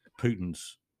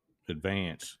Putin's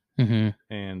advance. Mm-hmm.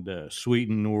 And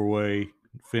Sweden, Norway,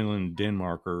 Finland,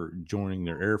 Denmark are joining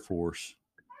their air force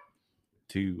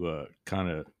to kind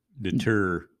of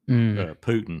deter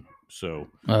Putin. So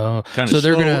kind so of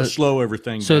they're gonna slow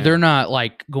everything So down. they're not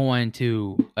like going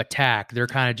to attack. They're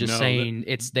kind of just No, saying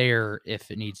it's there if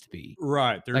it needs to be.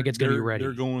 Right. Like it's gonna be ready.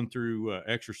 They're going through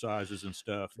exercises and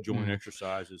stuff, joint Mhm.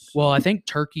 exercises. Well, so- I think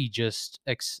Turkey just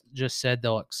said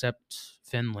they'll accept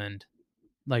Finland.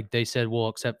 Like they said, we'll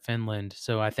accept Finland.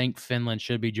 So I think Finland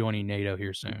should be joining NATO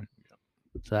here soon.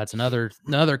 So that's another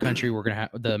country we're gonna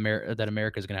have that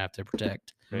America's gonna have to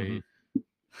protect. Hey.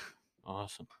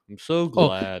 Awesome. I'm so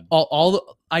glad.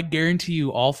 I guarantee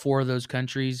you, all 4 of those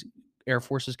countries, air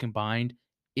forces combined,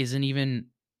 isn't even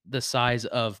the size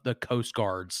of the Coast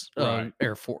Guard's Right.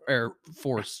 air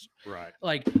force. Right.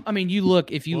 Like, I mean, you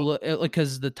look if you Well- look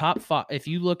because the top 5. If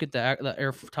you look at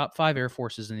the top 5 air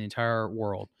forces in the entire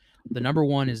world, the number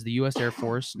 1 is the U.S. Air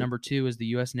Force. Number 2 is the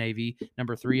U.S. Navy.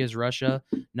 Number 3 is Russia.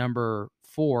 Number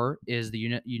 4 is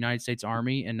the United States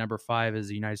Army, and number 5 is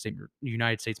the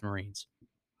United States Marines.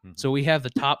 So we have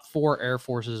the top 4 air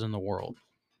forces in the world.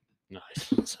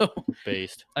 Nice. So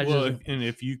Based. and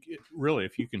if you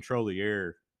control the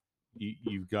air,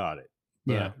 you've got it.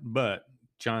 But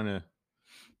China,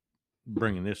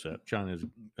 bringing this up, China's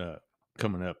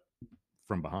coming up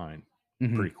from behind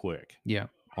pretty quick. Yeah.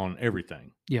 On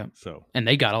everything. Yeah. So and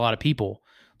they got a lot of people.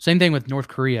 Same thing with North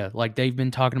Korea. Like they've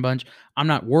been talking a bunch. I'm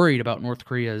not worried about North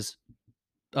Korea's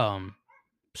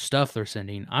stuff they're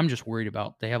sending. I'm just worried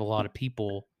about they have a lot of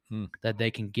people that they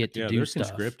can get to do they're stuff.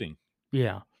 conscripting.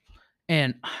 Yeah.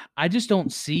 And I just don't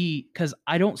see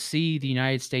I don't see the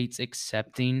United States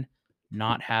accepting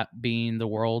not being the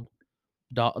world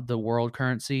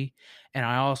currency, and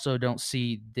I also don't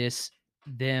see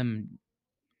them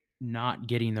not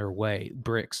getting their way,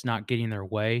 BRICS not getting their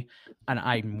way, and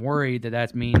I'm worried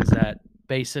that means that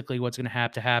basically what's going to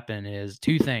have to happen is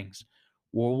 2 things: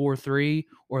 World War III,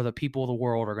 or the people of the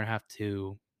world are going to have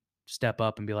to step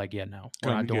up and be like, yeah, no,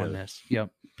 we're Come not doing together. this.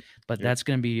 Yep. But that's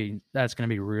gonna be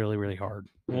really, really hard.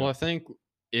 Well, I think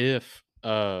if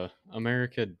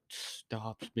America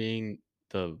stops being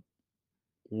the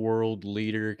world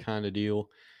leader kind of deal,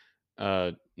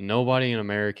 nobody in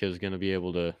America is going to be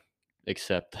able to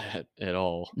accept that at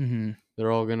all. Mm-hmm.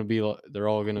 They're all going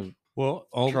to Well,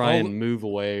 try and move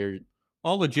away. Or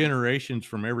all the generations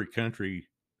from every country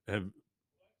have,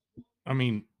 I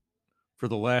mean, for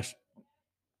the last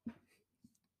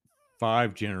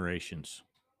 5 generations,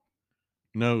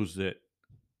 knows that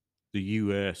the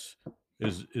U.S.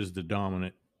 is the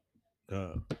dominant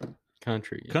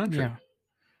country. Yeah.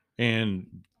 And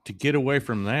to get away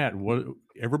from that,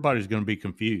 everybody's going to be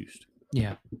confused.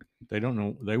 Yeah. They don't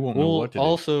know. They won't know what to do.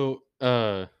 Also,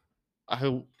 I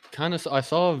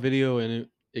saw a video and it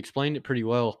explained it pretty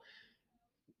well.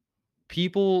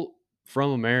 People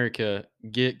from America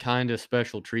get kind of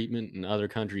special treatment in other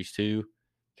countries too,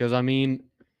 because I mean,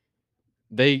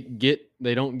 they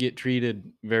don't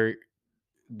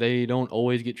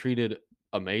always get treated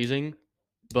amazing,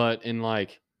 but in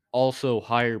like also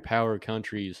higher power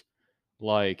countries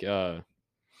like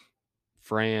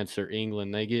France or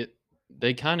England,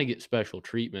 they kind of get special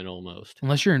treatment almost.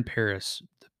 Unless you're in Paris,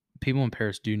 people in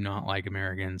Paris do not like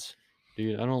Americans.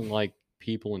 Dude, I don't like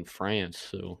people in France,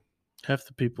 so Half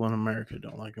the people in America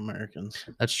don't like Americans.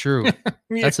 That's true.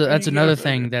 That's another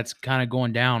thing that's kind of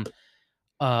going down.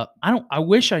 I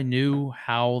wish I knew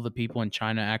how the people in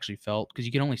China actually felt, because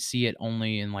you can only see it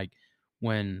in like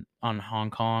when on Hong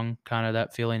Kong, kind of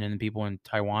that feeling, and the people in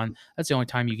Taiwan. That's the only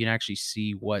time you can actually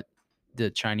see what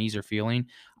the Chinese are feeling.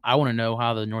 I want to know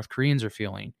how the North Koreans are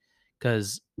feeling,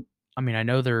 because I mean, I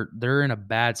know they're in a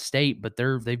bad state, but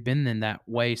they've been in that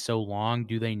way so long.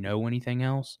 Do they know anything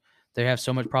else? They have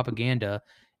so much propaganda,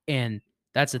 and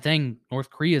that's the thing. North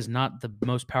Korea is not the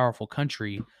most powerful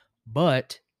country,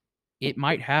 but it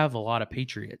might have a lot of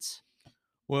patriots.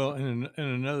 Well, and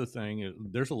another thing,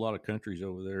 there's a lot of countries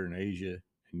over there in Asia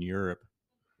and Europe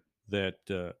that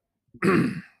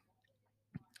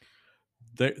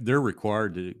they're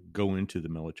required to go into the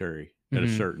military at a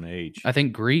certain age. I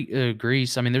think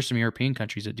Greece. I mean, there's some European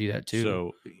countries that do that too.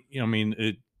 So, I mean,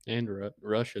 and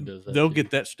Russia does that. They'll too.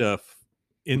 get that stuff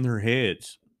in their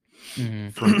heads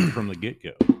from the get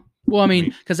go. Well, I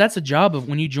mean, because that's the job of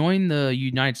when you join the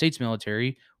United States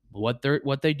military. What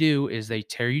they do is they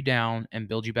tear you down and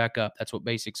build you back up. That's what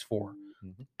basic's for.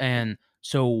 Mhm. And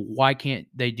so why can't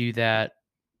they do that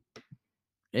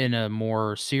in a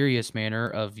more serious manner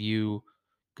of you?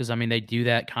 Because I mean, they do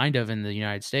that kind of in the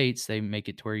United States. They make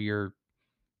it to where you're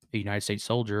a United States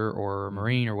soldier or a Mhm.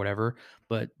 Marine or whatever,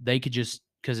 but they could just,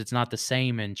 because it's not the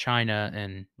same in China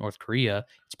and North Korea,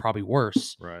 it's probably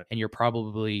worse. Right. And you're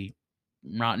probably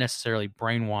not necessarily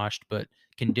brainwashed, but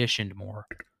conditioned more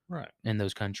Right. in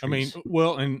those I countries. mean,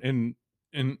 well, and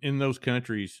in those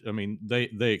countries, I mean, they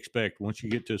expect once you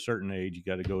get to a certain age, you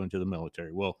got to go into the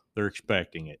military. Well, they're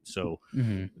expecting it, so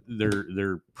hmm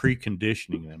they're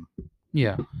preconditioning them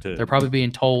Yeah. to. They're probably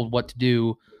being told what to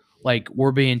do. Like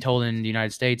we're being told in the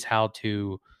United States how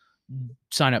to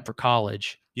sign up for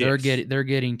college. Yes. They're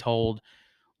getting told,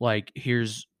 like,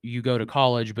 here's, you go to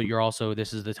college, but you're also,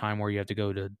 this is the time where you have to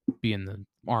go to be in the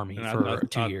army and for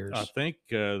 2 years. I think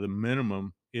the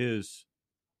minimum is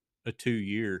a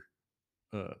 2-year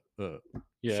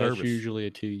Yeah, service. it's usually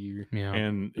a 2-year. Yeah.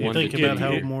 And One Think to about 2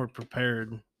 how year. more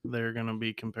prepared they're going to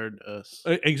be compared to us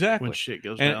exactly when shit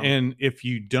goes and, down. and if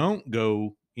you don't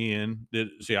go in,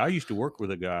 see, I used to work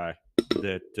with a guy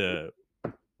that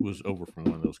was over from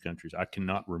one of those countries. I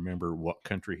cannot remember what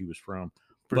country he was from.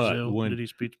 Brazil, but when did he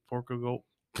speak Portugal?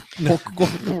 Want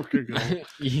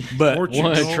but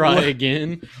to try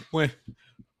again?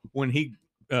 when he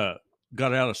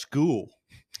got out of school,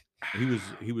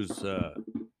 he was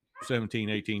 17,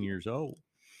 18 years old.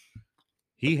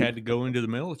 He had to go into the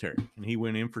military, and he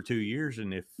went in for 2 years.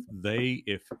 And if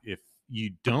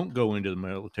you don't go into the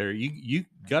military, you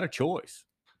got a choice.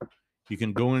 You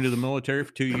can go into the military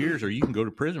for 2 years, or you can go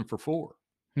to prison for 4.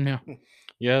 Yeah.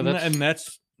 Yeah, And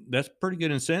that's pretty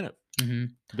good incentive. hmm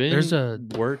Ben There's a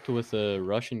worked with a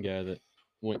Russian guy that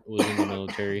was in the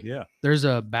military. Yeah. there's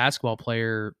a basketball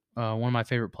player, one of my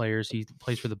favorite players. He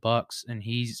plays for the Bucks, and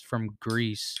he's from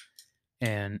Greece,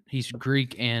 and he's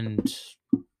Greek and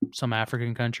some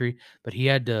African country, but he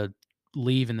had to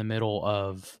leave in the middle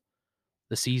of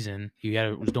the season.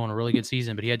 Was doing a really good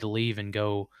season, but he had to leave and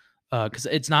go because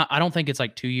it's not. I don't think it's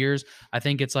like 2 years. I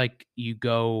think it's like you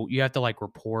have to like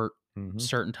report Mhm.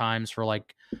 certain times for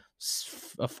like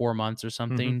 4 months or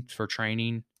something for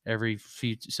training every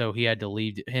few. So he had to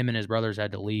leave. Him and his brothers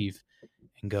had to leave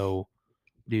and go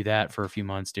do that for a few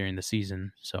months during the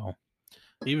season. So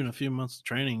Even a few months of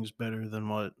training is better than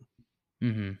what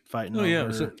mhm. fighting Oh, yeah,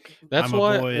 over. so That's I'm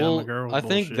why. a boy, well, I'm a girl. I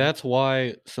think bullshit. that's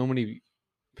why so many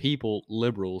people,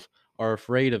 liberals, are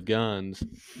afraid of guns.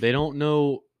 They don't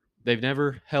know. They've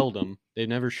never held them. They've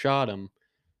never shot them.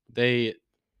 They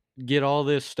get all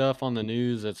this stuff on the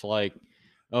news. That's like,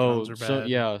 oh, Guns are so bad.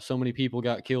 yeah, so many people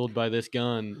got killed by this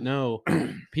gun. No,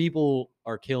 people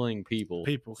are killing people.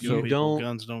 People You kill people. don't-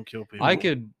 Guns don't kill people. I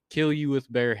could kill you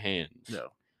with bare hands. No.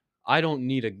 I don't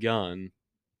need a gun.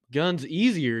 Guns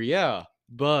easier, yeah,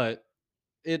 but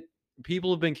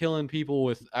people have been killing people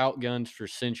without guns for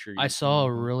centuries. I saw a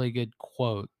Mhm. really good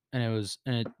quote, and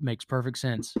it makes perfect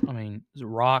sense. I mean,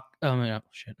 Rock. I mean, oh,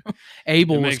 shit.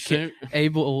 Abel It was makes sense.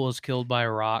 Abel was killed by a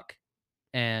rock,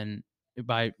 and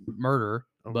by murder.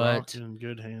 A but rock in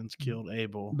good hands killed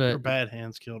Abel. but- or bad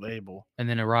hands killed Abel. and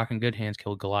then a rock in good hands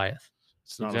killed Goliath.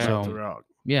 It's not Exactly. about the rock.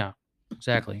 Yeah,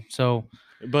 exactly. So,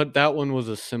 But that one was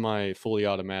a fully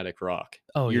automatic rock.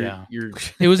 yeah, You're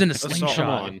it was in a Assault slingshot. come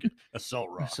rock. on. assault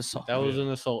rock. It's assault. That was an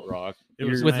assault rock. It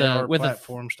was With an a- AR with a-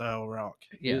 platform style rock.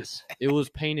 Yes. It was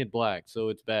painted black, so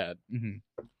it's bad. hmm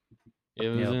It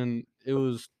was Yep. It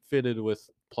was fitted with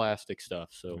plastic stuff,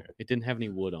 so Yeah. it didn't have any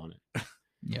wood on it.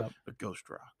 Yep. A ghost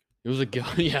rock. It was a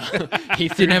yeah. He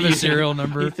Didn't have a 3D serial He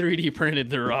number. 3D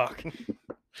printed the rock.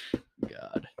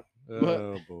 God.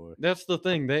 Oh boy. That's the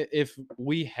thing. That if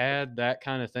we had that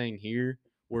kind of thing here,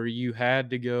 where you had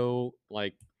to go,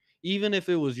 like, even if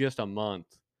it was just a month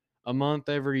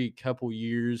every couple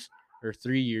years or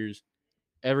 3 years,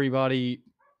 everybody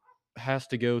has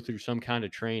to go through some kind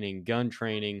of training, gun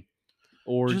training,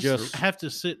 or just have to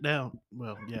sit down.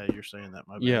 Well, yeah, you're saying that.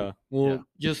 My bad. yeah. Well, Yeah.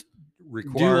 just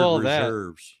Required all that.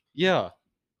 reserves. yeah,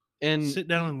 and Sit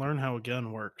down and learn how a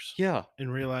gun works. yeah,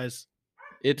 And realize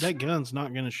it's that gun's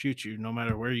not going to shoot you no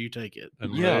matter where you take it.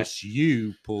 Unless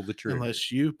you pull the trigger.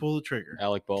 Unless you pull the trigger.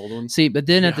 Alec Baldwin. See, but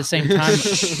then at Yeah.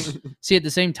 the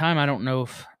same time, I don't know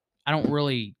if I don't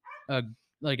really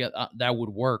that would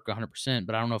work 100%,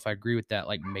 but I don't know if I agree with that,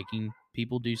 like making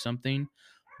people do something.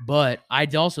 But I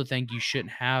also think you shouldn't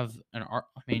have an art.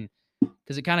 I mean,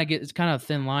 because it's kind of a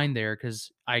thin line there.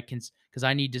 Because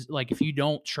I need to, like, if you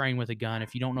don't train with a gun,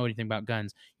 if you don't know anything about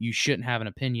guns, you shouldn't have an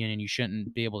opinion and you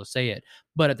shouldn't be able to say it.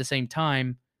 But at the same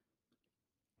time,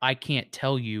 I can't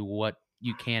tell you what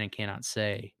you can and cannot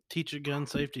say. Teach a gun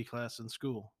safety class in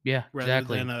school Yeah, rather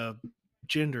exactly. than a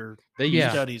gender They Yeah.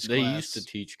 used, studies they class. used to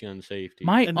teach gun safety.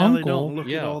 My And now they uncle, don't look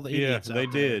at Yeah. all the Yeah, idiots they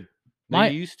out there. did. They my-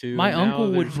 used to. my and now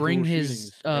uncle would there's bring school his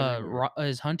shootings everywhere.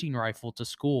 his hunting rifle to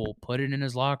school, put it in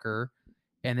his locker,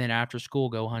 and then after school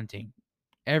go hunting.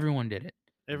 Everyone did it.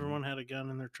 Everyone had a gun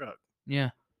in their truck. Yeah.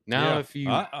 Now Yeah, if you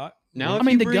I now I if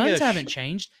mean, you the bring guns a haven't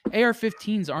changed.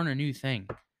 AR-15s aren't a new thing.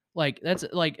 Like that's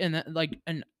like and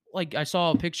like I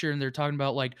saw a picture and they're talking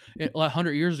about like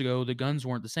 100 years ago the guns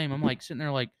weren't the same. I'm like sitting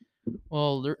there like,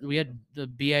 well, we had the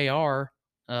BAR,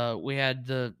 we had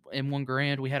the M1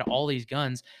 Garand, we had all these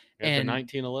guns, at the and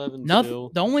 1911 nothing. still.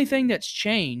 The only thing that's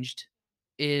changed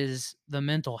is the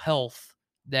mental health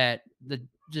that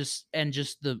just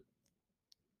the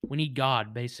we need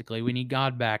God basically. We need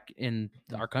God back in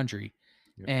our country,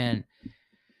 Yep. and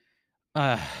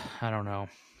I don't know.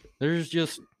 There's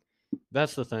just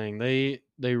that's the thing. They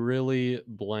really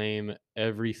blame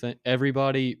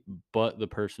everybody but the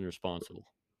person responsible.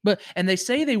 And they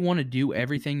say they want to do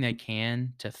everything they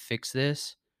can to fix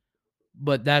this,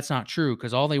 but that's not true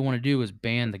because all they want to do is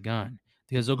ban the gun.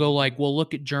 Because they'll go like, well,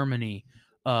 look at Germany.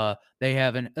 They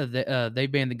haven't. They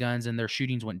banned the guns and their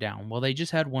shootings went down. Well, they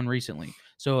just had one recently,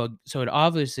 so it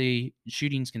obviously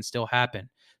shootings can still happen.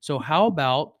 So how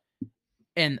about?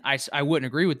 And I wouldn't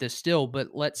agree with this still, but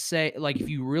let's say like if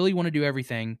you really want to do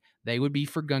everything, they would be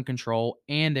for gun control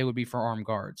and they would be for armed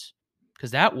guards,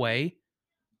 because that way,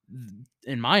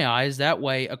 in my eyes, that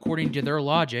way, according to their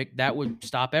logic, that would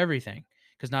stop everything.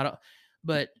 Because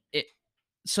but it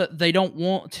so they don't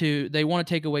want to. They want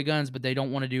to take away guns, but they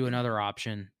don't want to do another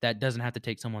option that doesn't have to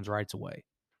take someone's rights away.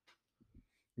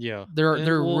 Yeah, They're And,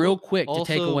 they're well, real quick to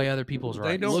take also, away other people's they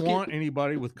rights. don't Look at- want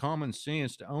anybody with common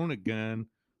sense to own a gun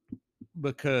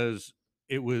because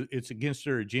it's against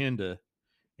their agenda,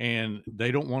 and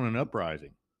they don't want an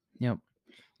uprising. Yep.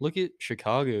 Look at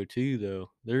Chicago too, though.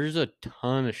 There's a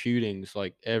ton of shootings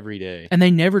like every day. And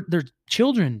their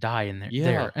children die in there,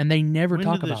 Yeah. and they never When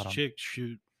talk did about this them. chick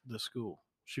shoot up the school?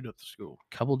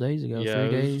 A couple days ago, Yeah, 3 it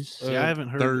was, days, See, I haven't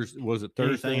heard Was it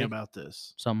anything Thursday? about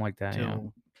this something like that. Yeah.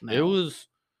 till now. It was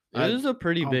a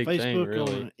pretty on big Facebook thing,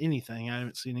 really. or anything. I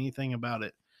haven't seen anything about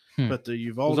it. Hmm. But the on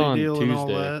Uvalde deal and all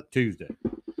Tuesday. that, Tuesday.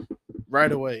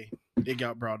 right away it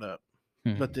got brought up.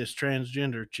 Hmm. But this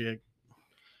transgender chick,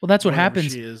 Well, that's what whatever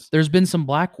happens. She is, There's been some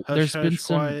hush, there's been hush,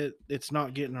 some. quiet. It's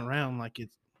not getting around like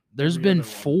it's. There's every been other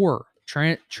one. 4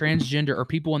 transgender or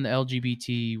people in the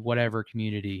LGBT whatever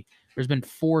community. There's been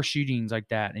 4 shootings like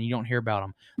that, and you don't hear about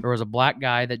them. There was a black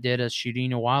guy that did a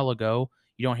shooting a while ago.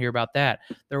 You don't hear about that.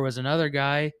 There was another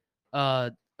guy.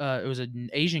 It was an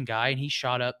Asian guy, and he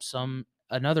shot up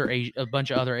a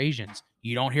bunch of other Asians.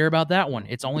 You don't hear about that one.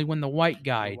 It's only when the white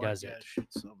guy The white does guy it.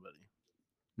 shoots somebody.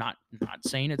 Not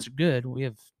saying it's good. We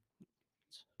have.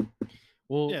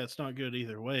 Well, Yeah, it's not good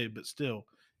either way, but still,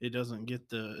 it doesn't get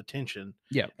the attention.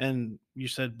 Yeah. And you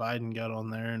said Biden got on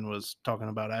there and was talking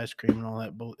about ice cream and all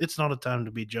that. But it's not a time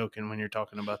to be joking when you're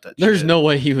talking about that. there's shit. no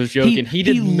way he was joking. He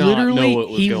did not know what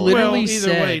was going Well, on. either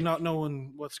said, way, not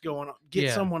knowing what's going on. Get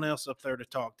Yeah. someone else up there to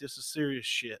talk. This is serious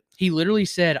shit. He literally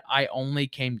said, "I only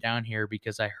came down here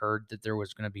because I heard that there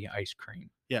was going to be ice cream."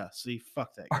 Yeah. See,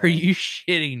 fuck that. Guy. Are you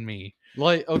shitting me?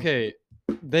 Like, okay,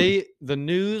 the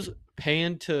news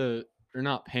panned to, or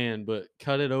not panned, but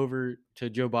cut it over to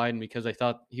Joe Biden because they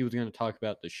thought he was going to talk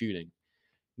about the shooting.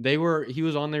 He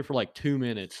was on there for like 2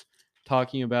 minutes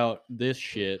talking about this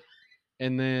shit,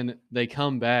 and then they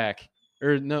come back,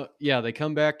 they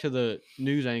come back to the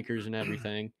news anchors and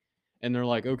everything, and they're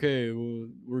like, okay, well,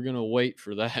 we're gonna wait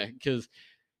for that because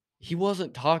he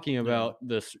wasn't talking about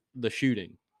the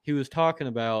shooting. He was talking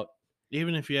about,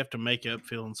 Even if you have to make up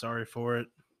feeling sorry for it,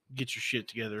 get your shit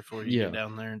together before you Yeah. get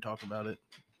down there and talk about it.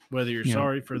 Whether you're Yeah.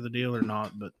 sorry for the deal or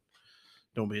not, but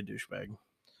don't be a douchebag.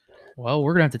 Well,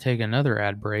 we're gonna have to take another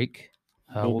ad break.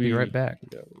 We'll be right back.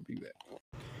 Yeah, we'll be back.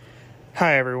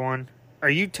 Hi everyone. Are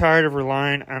you tired of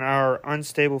relying on our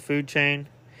unstable food chain?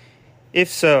 If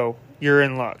so, you're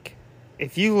in luck.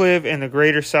 If you live in the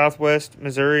greater Southwest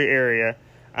Missouri area,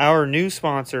 our new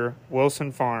sponsor,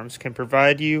 Wilson Farms, can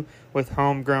provide you with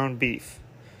homegrown beef.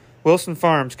 Wilson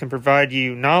Farms can provide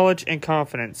you knowledge and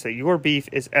confidence that your beef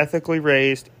is ethically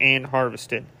raised and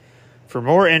harvested. For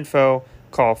more info,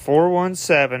 call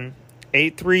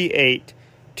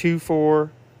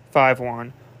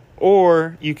 417-838-2451,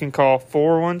 or you can call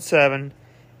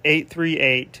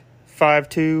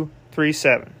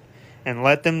 417-838-5237 and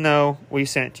let them know we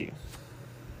sent you.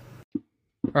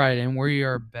 All right, and we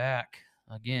are back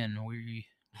again.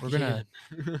 We're gonna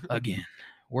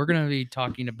we're gonna be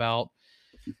talking about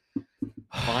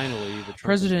Finally, the Trump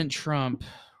President Trump.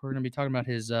 We're gonna be talking about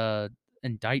his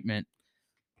indictment.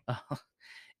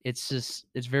 It's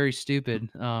very stupid.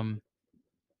 The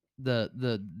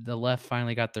left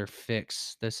finally got their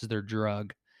fix. This is their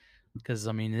drug. Because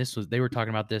I mean, they were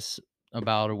talking about this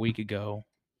about a week ago.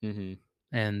 Mhm.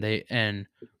 and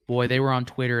they were on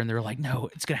Twitter and they're like, no,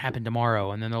 it's gonna happen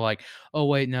tomorrow, and then they're like, oh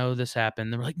wait, no, this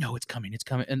happened. They're like, no, it's coming,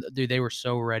 and dude, they were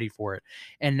so ready for it,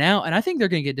 and I think they're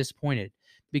gonna get disappointed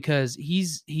because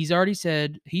he's already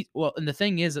said and the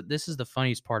thing is that this is the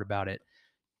funniest part about it.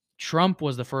 Trump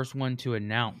was the first one to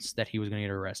announce that he was going to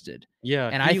get arrested.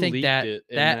 Yeah, And he I think leaked that it,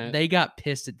 and that they got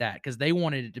pissed at that because they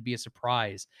wanted it to be a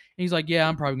surprise. And he's like, "Yeah,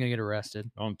 I'm probably going to get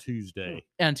arrested on Tuesday.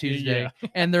 on Tuesday."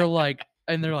 And they're like,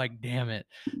 "Damn it!"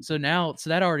 So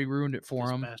that already ruined it for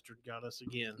This him. bastard got us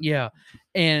again. Yeah,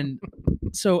 and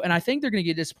I think they're going to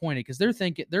get disappointed because they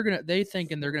thinking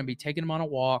they're going to be taking him on a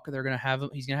walk. They're going to have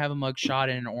he's going to have a mug shot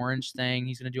in an orange thing.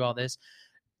 He's going to do all this.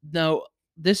 No,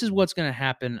 this is what's going to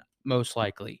happen most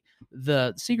likely.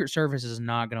 The Secret Service is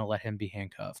not going to let him be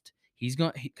handcuffed. He's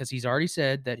going because he's already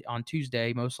said that on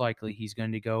Tuesday, most likely he's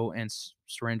going to go and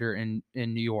surrender in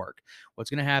New York.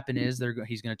 What's going to happen is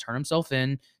he's going to turn himself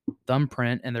in,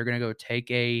 thumbprint, and they're going to go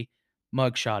take a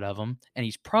mugshot of him, and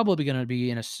he's probably going to be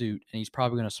in a suit, and he's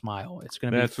probably going to smile. It's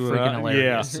going to be freaking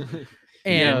hilarious. Yeah,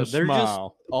 And they're just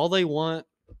all they want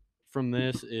from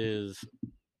this is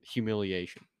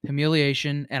humiliation.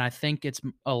 And I think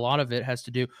a lot of it has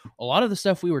to do a lot of the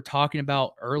stuff we were talking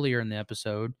about earlier in the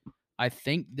episode. I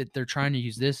think that they're trying to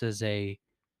use this as a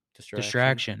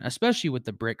distraction, especially with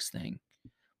the bricks thing.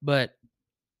 But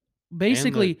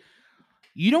basically,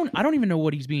 I don't even know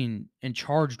what he's being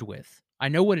charged with. I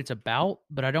know what it's about,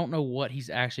 but I don't know what he's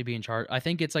actually being charged. I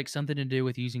think it's like something to do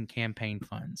with using campaign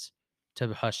funds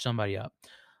to hush somebody up.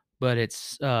 But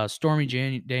it's Stormy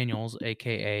Daniels,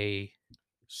 aka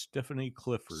Stephanie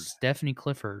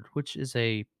Clifford, which is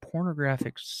a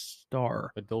pornographic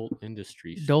star, adult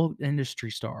industry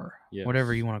star, yes.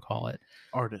 Whatever you want to call it,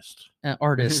 artist.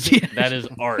 That is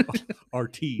art.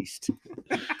 Artiste.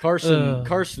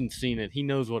 Carson's seen it. He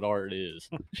knows what art is.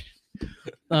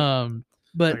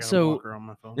 But so on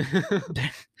my phone.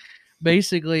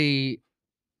 basically,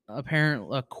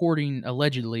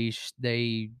 allegedly,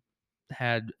 they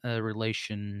had a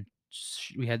relation.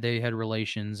 They had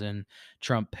relations, and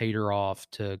Trump paid her off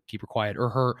to keep her quiet,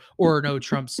 or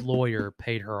Trump's lawyer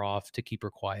paid her off to keep her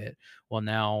quiet. Well,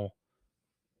 now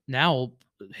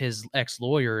his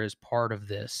ex-lawyer is part of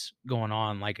this going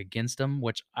on, like against him,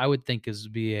 which I would think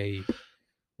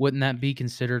wouldn't that be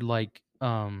considered like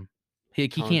he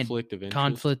can't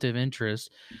conflict of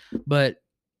interest? But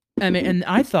I mean, and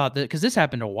I thought that because this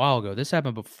happened a while ago, this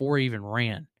happened before he even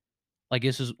ran. Like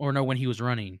when he was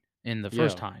running in the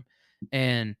first time.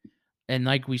 And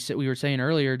like we were saying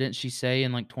earlier, didn't she say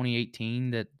in like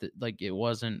 2018 that like it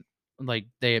wasn't like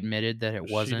they admitted that it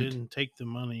wasn't? She didn't take the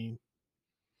money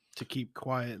to keep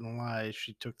quiet and lie.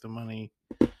 She took the money.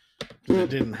 It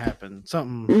didn't happen.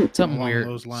 Something along weird.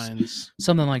 Those lines.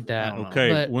 Something like that. Okay,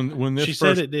 but when this she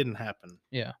said it didn't happen.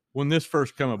 Yeah. When this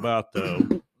first come about though,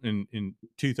 in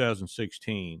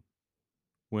 2016,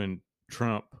 when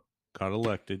Trump got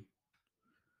elected,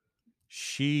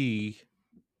 she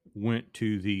went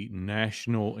to the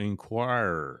National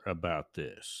Enquirer about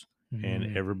this.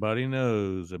 And everybody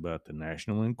knows about the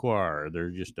National Enquirer. They're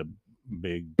just a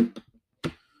big...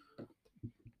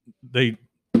 They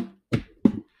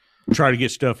try to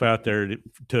get stuff out there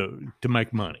to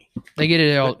make money. They get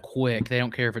it out quick. They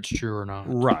don't care if it's true or not.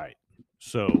 Right.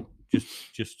 So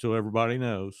just so everybody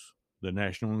knows, the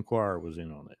National Enquirer was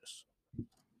in on this.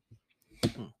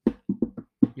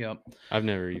 Yep. I've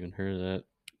never even heard of that.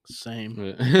 Same.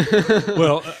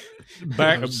 Well,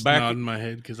 back nodding my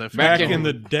head because back in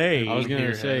the day, I was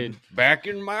gonna say back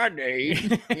in my day,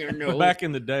 back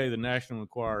in the day, the National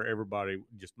Enquirer, everybody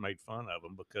just made fun of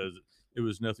them because it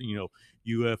was nothing.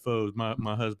 UFOs.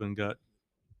 My husband got.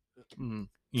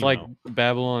 It's like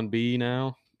Babylon Bee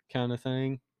now, kind of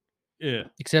thing. Yeah.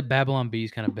 Except Babylon Bee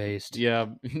is kind of based. Yeah,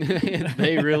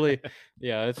 they really.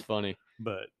 Yeah, it's funny.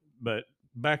 But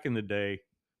back in the day,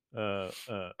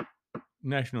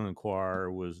 National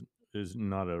Enquirer is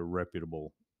not a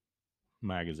reputable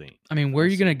magazine. I mean, where are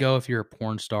you going to go if you're a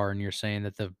porn star and you're saying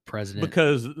that the president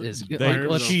because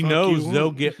she knows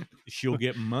she'll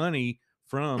get money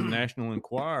from National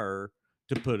Enquirer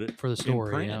to put it for the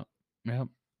story. Yep.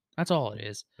 That's all it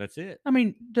is. That's it. I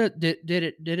mean, did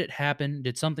it happen?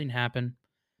 Did something happen?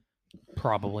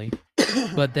 Probably.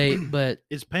 But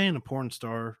it's paying a porn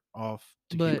star off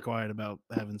to keep quiet about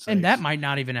having sex. And that might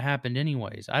not even have happened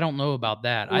anyways. I don't know about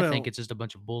that. Well, I think it's just a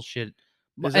bunch of bullshit.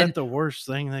 Is that the worst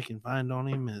thing they can find on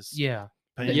him? Is they're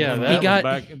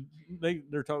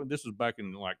talking. This was back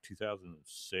in like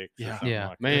 2006. Yeah,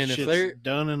 like man, if they're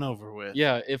done and over with.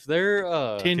 Yeah, if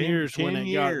they're 10 years when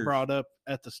it got brought up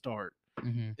at the start.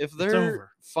 Mm-hmm. If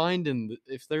they're finding,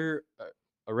 if they're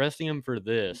arresting him for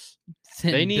this.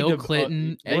 Then They need Bill to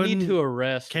Clinton. they need Wasn't to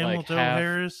arrest Camel like Toe half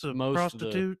Harris a most of the-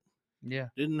 prostitute? Yeah,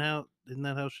 Isn't that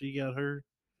how she got her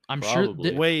I'm sure.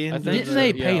 Probably. way I into think Didn't so,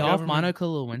 they the pay yeah. off government? Monica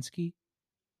Lewinsky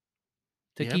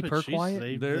to Yeah, keep but her she quiet?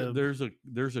 saved There's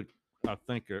a I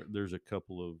think there's a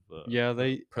couple of Yeah,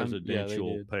 they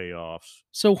presidential did. payoffs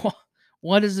So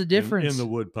what is the in difference? the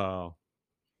woodpile.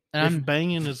 And If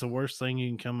banging is the worst thing you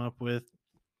can come up with,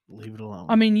 leave it alone.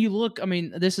 I mean, you look. I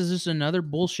mean, this is just another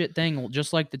bullshit thing,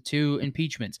 just like the 2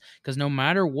 impeachments. Because no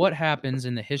matter what happens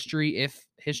in the history, if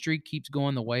history keeps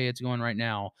going the way it's going right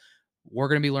now, we're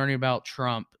going to be learning about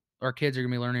Trump. Our kids are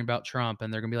going to be learning about Trump,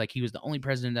 and they're going to be like, he was the only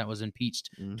president that was impeached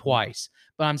Mhm. twice.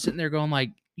 But I'm sitting there going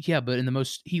like, yeah, but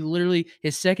he literally,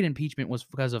 his second impeachment was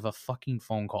because of a fucking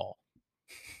phone call.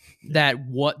 That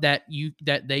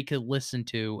they could listen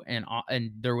to,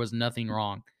 and there was nothing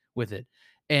wrong with it.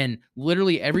 And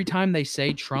literally every time they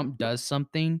say Trump does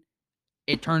something,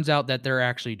 it turns out that they're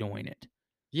actually doing it.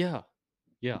 Yeah.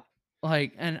 Yeah.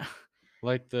 Like, and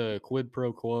Like the quid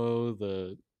pro quo,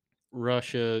 the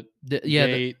Russia yeah,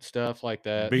 gate, stuff like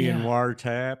that. Being Yeah.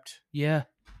 wiretapped. yeah,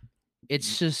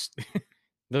 it's just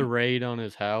The raid on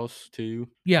his house too.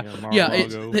 yeah.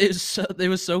 Mar-a-Lago. It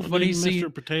was so funny Didn't seeing.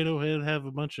 Mr. Potato Head have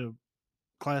a bunch of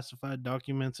classified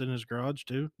documents in his garage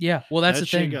too? Yeah, well, that's that the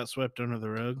shit thing. got swept under the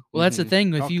rug. Well, that's the Mhm.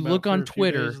 thing. If Talked you about look for on a few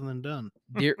Twitter, days and then done.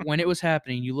 when it was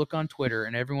happening, you look on Twitter,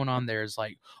 and everyone on there is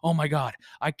like, "Oh my god,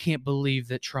 I can't believe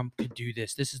that Trump could do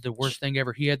this. This is the worst thing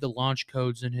ever. He had the launch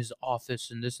codes in his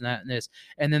office, and this and that and this."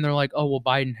 And then they're like, "Oh well,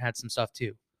 Biden had some stuff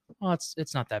too. Oh,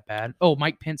 it's not that bad. Oh,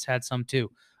 Mike Pence had some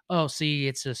too. Oh, see,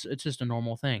 it's just a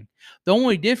normal thing. The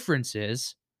only difference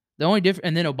is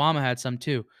and then Obama had some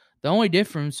too. The only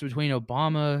difference between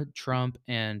Obama, Trump,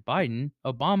 and Biden,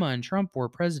 Obama and Trump were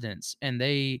presidents, and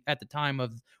they at the time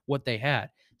of what they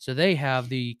had. So they have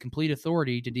the complete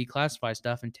authority to declassify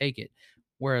stuff and take it.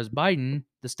 Whereas Biden,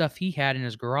 the stuff he had in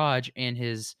his garage and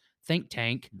his think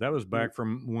tank That was back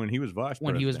from when he was vice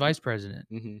when president. he was vice president.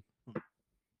 hmm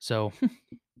So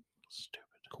Stupid.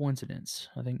 coincidence?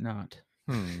 I think not.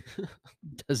 Hmm.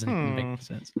 Doesn't make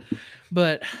sense.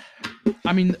 But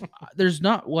I mean, there's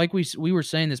not like we were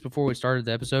saying this before we started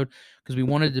the episode because we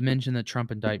wanted to mention the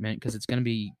Trump indictment because it's going to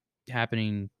be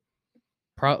happening.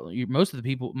 Probably most of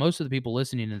the people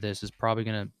listening to this is probably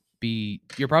going to be.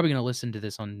 You're probably going to listen to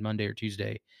this on Monday or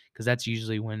Tuesday because that's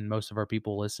usually when most of our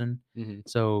people listen. hmm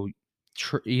So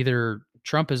either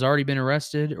Trump has already been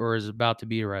arrested or is about to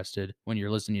be arrested when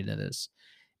you're listening to this,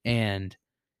 and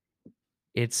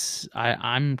it's I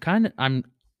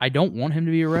don't want him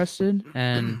to be arrested,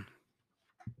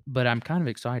 but I'm kind of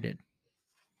excited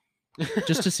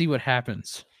just to see what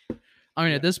happens. I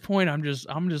mean, at this point,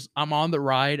 I'm on the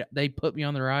ride. They put me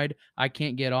on the ride. I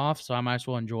can't get off, so I might as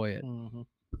well enjoy it. Mhm.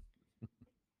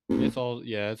 It's all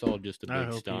just a I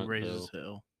big hope stunt. he raises though.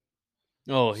 hell.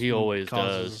 Oh, he always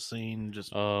causes a does. scene.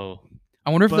 Just Oh, I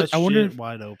wonder if bust I wonder shit if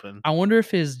wide open. I wonder if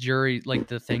his jury, like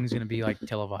the thing's gonna be like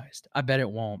televised. I bet it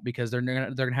won't because they're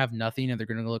gonna have nothing and they're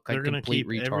gonna look like They're gonna complete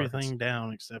keep retards. everything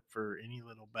down except for any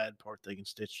little bad part they can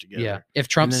stitch together. Yeah, if And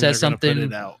Trump then says they're gonna put something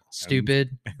it out.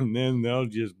 stupid, And then they'll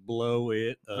just blow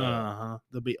it up.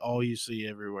 They'll be all you see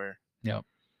everywhere.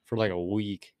 for like a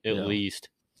week at Yeah. least.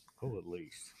 Oh, at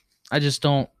least. I just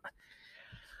don't.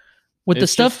 With the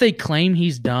It's stuff just- they claim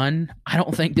he's done, I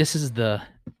don't think this is the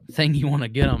thing you want to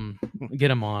get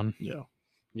him on. Yeah.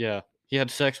 Yeah, he had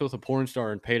sex with a porn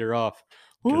star and paid her off.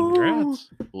 Congrats.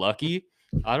 Woo! Lucky.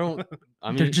 I don't. I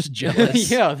mean, They're just jealous.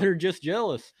 Yeah, they're just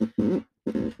jealous.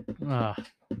 I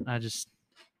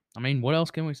mean, what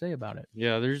else can we say about it?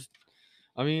 Yeah,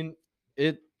 I mean,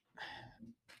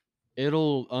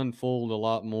 it'll unfold a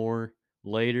lot more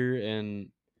later, and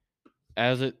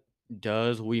as it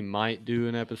does, we might do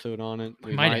an episode on it.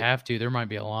 We might have to. There might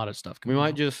be a lot of stuff. We coming might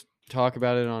up. just talk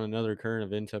about it on another current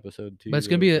events episode too. But it's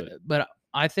gonna be though, But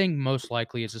I think most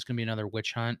likely it's just gonna be another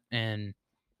witch hunt, and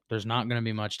there's not gonna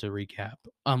be much to recap,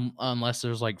 unless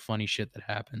there's like funny shit that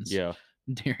happens. yeah.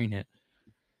 During it.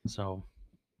 So,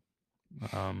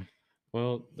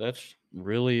 Well, that's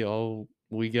really all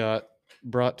we got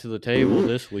brought to the table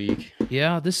this week.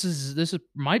 yeah, this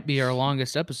might be our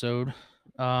longest episode.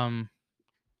 Well,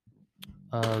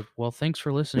 thanks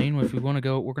for listening. If we want to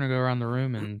go, we're gonna go around the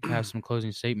room and have some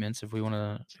closing statements. Who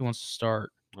wants to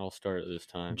start? I'll start this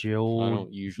time. Jill. I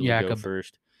don't usually go Jacob.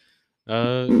 first.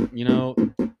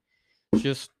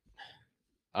 Just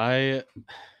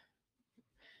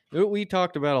we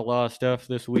talked about a lot of stuff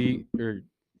this week or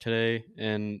today,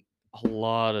 and a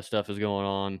lot of stuff is going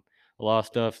on. A lot of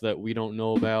stuff that we don't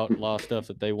know about, a lot of stuff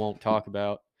that they won't talk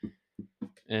about.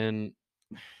 And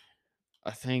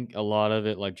I think a lot of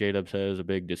it, like J-Dub said, is a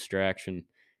big distraction.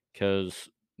 because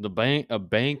a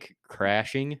bank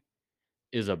crashing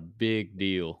is a big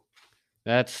deal.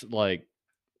 That's like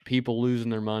people losing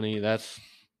their money. That's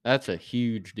a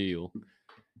huge deal,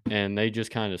 and they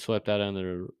just kind of swept that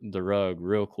under the rug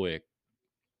real quick.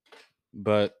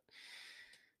 But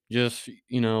just,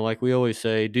 like we always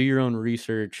say, do your own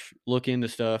research, look into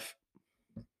stuff,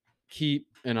 keep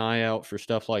an eye out for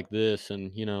stuff like this,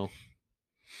 and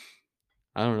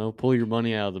I don't know, pull your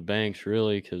money out of the banks,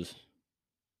 really, because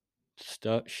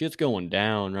shit's going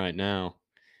down right now.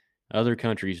 Other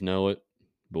countries know it,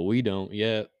 but we don't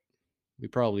yet. We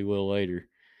probably will later,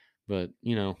 but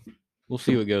we'll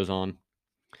see what goes on.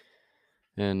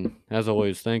 And as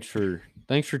always, thanks for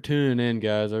tuning in,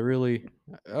 guys. I really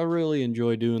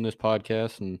enjoy doing this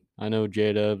podcast, and I know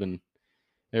J-Dub and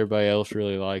everybody else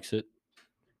really likes it.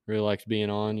 Really likes being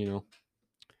on.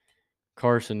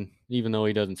 Carson, even though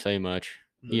he doesn't say much,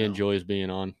 he No. enjoys being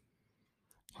on.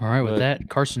 All right, with But- that,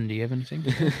 Carson, do you have anything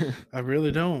to say? I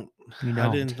really don't. You I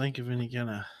don't. didn't think of any kind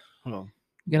of,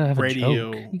 You gotta have radio, a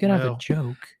joke. You gotta have well, a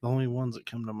joke. the only ones that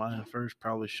come to mind first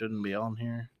probably shouldn't be on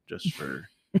here just for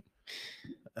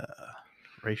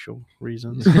racial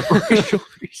reasons. Racial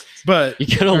reasons. But You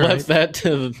gotta All left right. that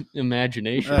to the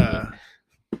imagination.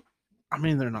 I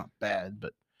mean, they're not bad,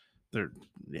 but they're,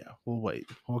 we'll wait.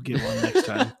 We'll get one next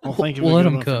time. We'll think of We'll a let good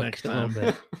them one for cook next a little time.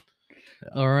 bit.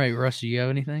 All right, Russ, do you have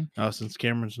anything? Since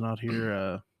Cameron's not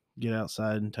here, get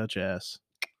outside and touch ass.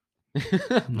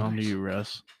 On to you,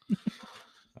 Russ.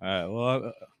 Well,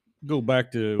 I'll go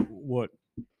back to what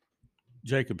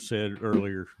Jacob said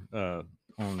earlier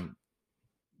on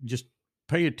just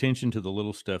pay attention to the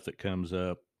little stuff that comes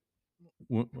up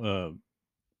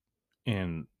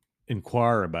and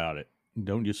inquire about it.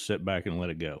 Don't just sit back and let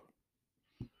it go.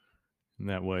 And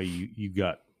that way you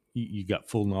got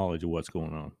full knowledge of what's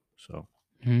going on. So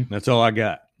that's all I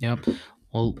got. Yep.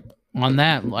 Well, on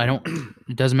that,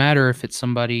 it doesn't matter if it's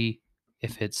somebody,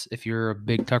 if you're a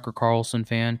big Tucker Carlson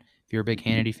fan, if you're a big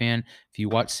Hannity fan, if you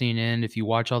watch CNN, if you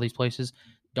watch all these places,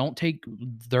 don't take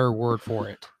their word for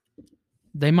it.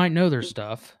 They might know their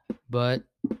stuff, but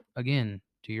again,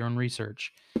 do your own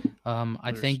research. I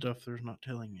There's think stuff they're not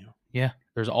telling you. Yeah,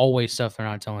 there's always stuff they're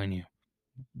not telling you.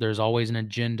 There's always an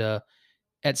agenda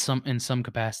in some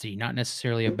capacity, not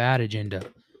necessarily a bad agenda.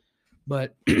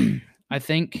 But I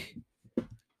think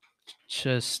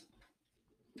just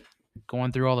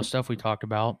going through all the stuff we talked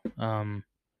about,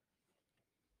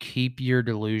 keep your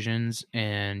delusions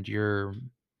and your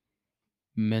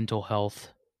mental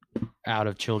health out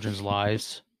of children's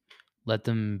lives. Let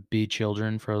them be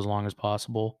children for as long as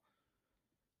possible.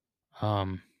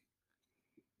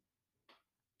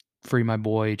 Free my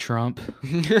boy Trump.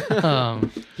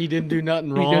 He didn't do nothing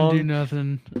He wrong. didn't do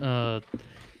nothing.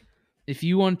 If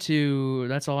you want to,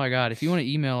 that's all I got. If you want to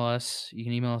email us, you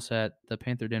can email us at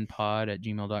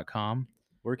thepantherdenpod@gmail.com.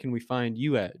 Where can we find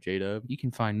you at, J-Dub? You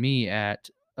can find me at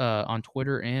on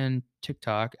Twitter and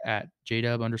TikTok at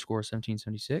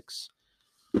jdub_1776.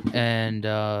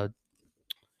 And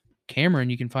Cameron,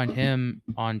 you can find him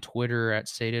on Twitter at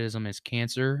Sadism is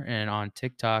Cancer, and on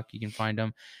TikTok you can find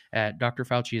him at Dr.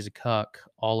 Fauci is a cuck,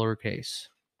 all lowercase.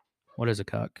 What is a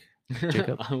cuck?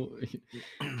 Jacob? I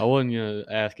wasn't gonna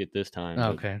ask it this time.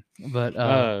 but, Okay,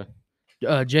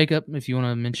 but Jacob, if you want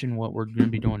to mention what we're going to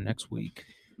be doing next week.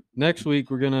 next week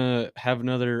we're gonna have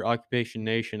another Occupation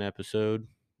Nation episode.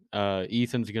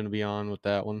 Ethan's gonna be on with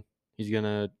that one. He's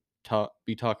gonna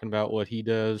be talking about what he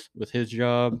does with his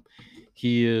job.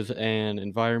 He is an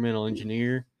environmental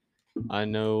engineer. I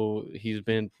know he's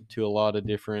been to a lot of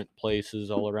different places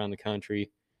all around the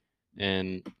country,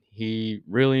 and he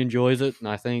really enjoys it. And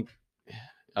I think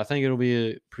it'll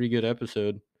be a pretty good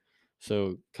episode.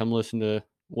 So come listen to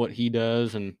what he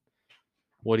does and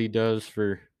what he does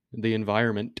for the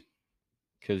environment,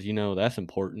 because that's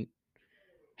important.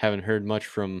 Haven't heard much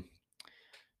from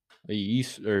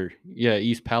East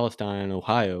Palestine,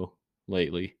 Ohio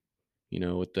lately,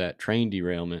 with that train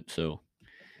derailment. So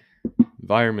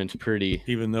environment's pretty,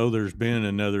 Even though there's been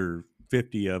another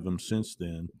 50 of them since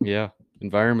then.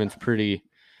 environment's pretty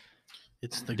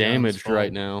It's the damaged gun's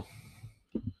right fault. now.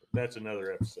 That's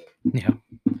another episode. Yeah.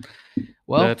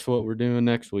 Well, That's what we're doing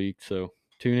next week. So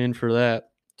tune in for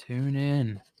that. tune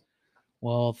in.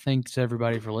 Well, thanks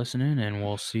everybody for listening, and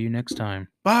we'll see you next time.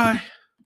 Bye.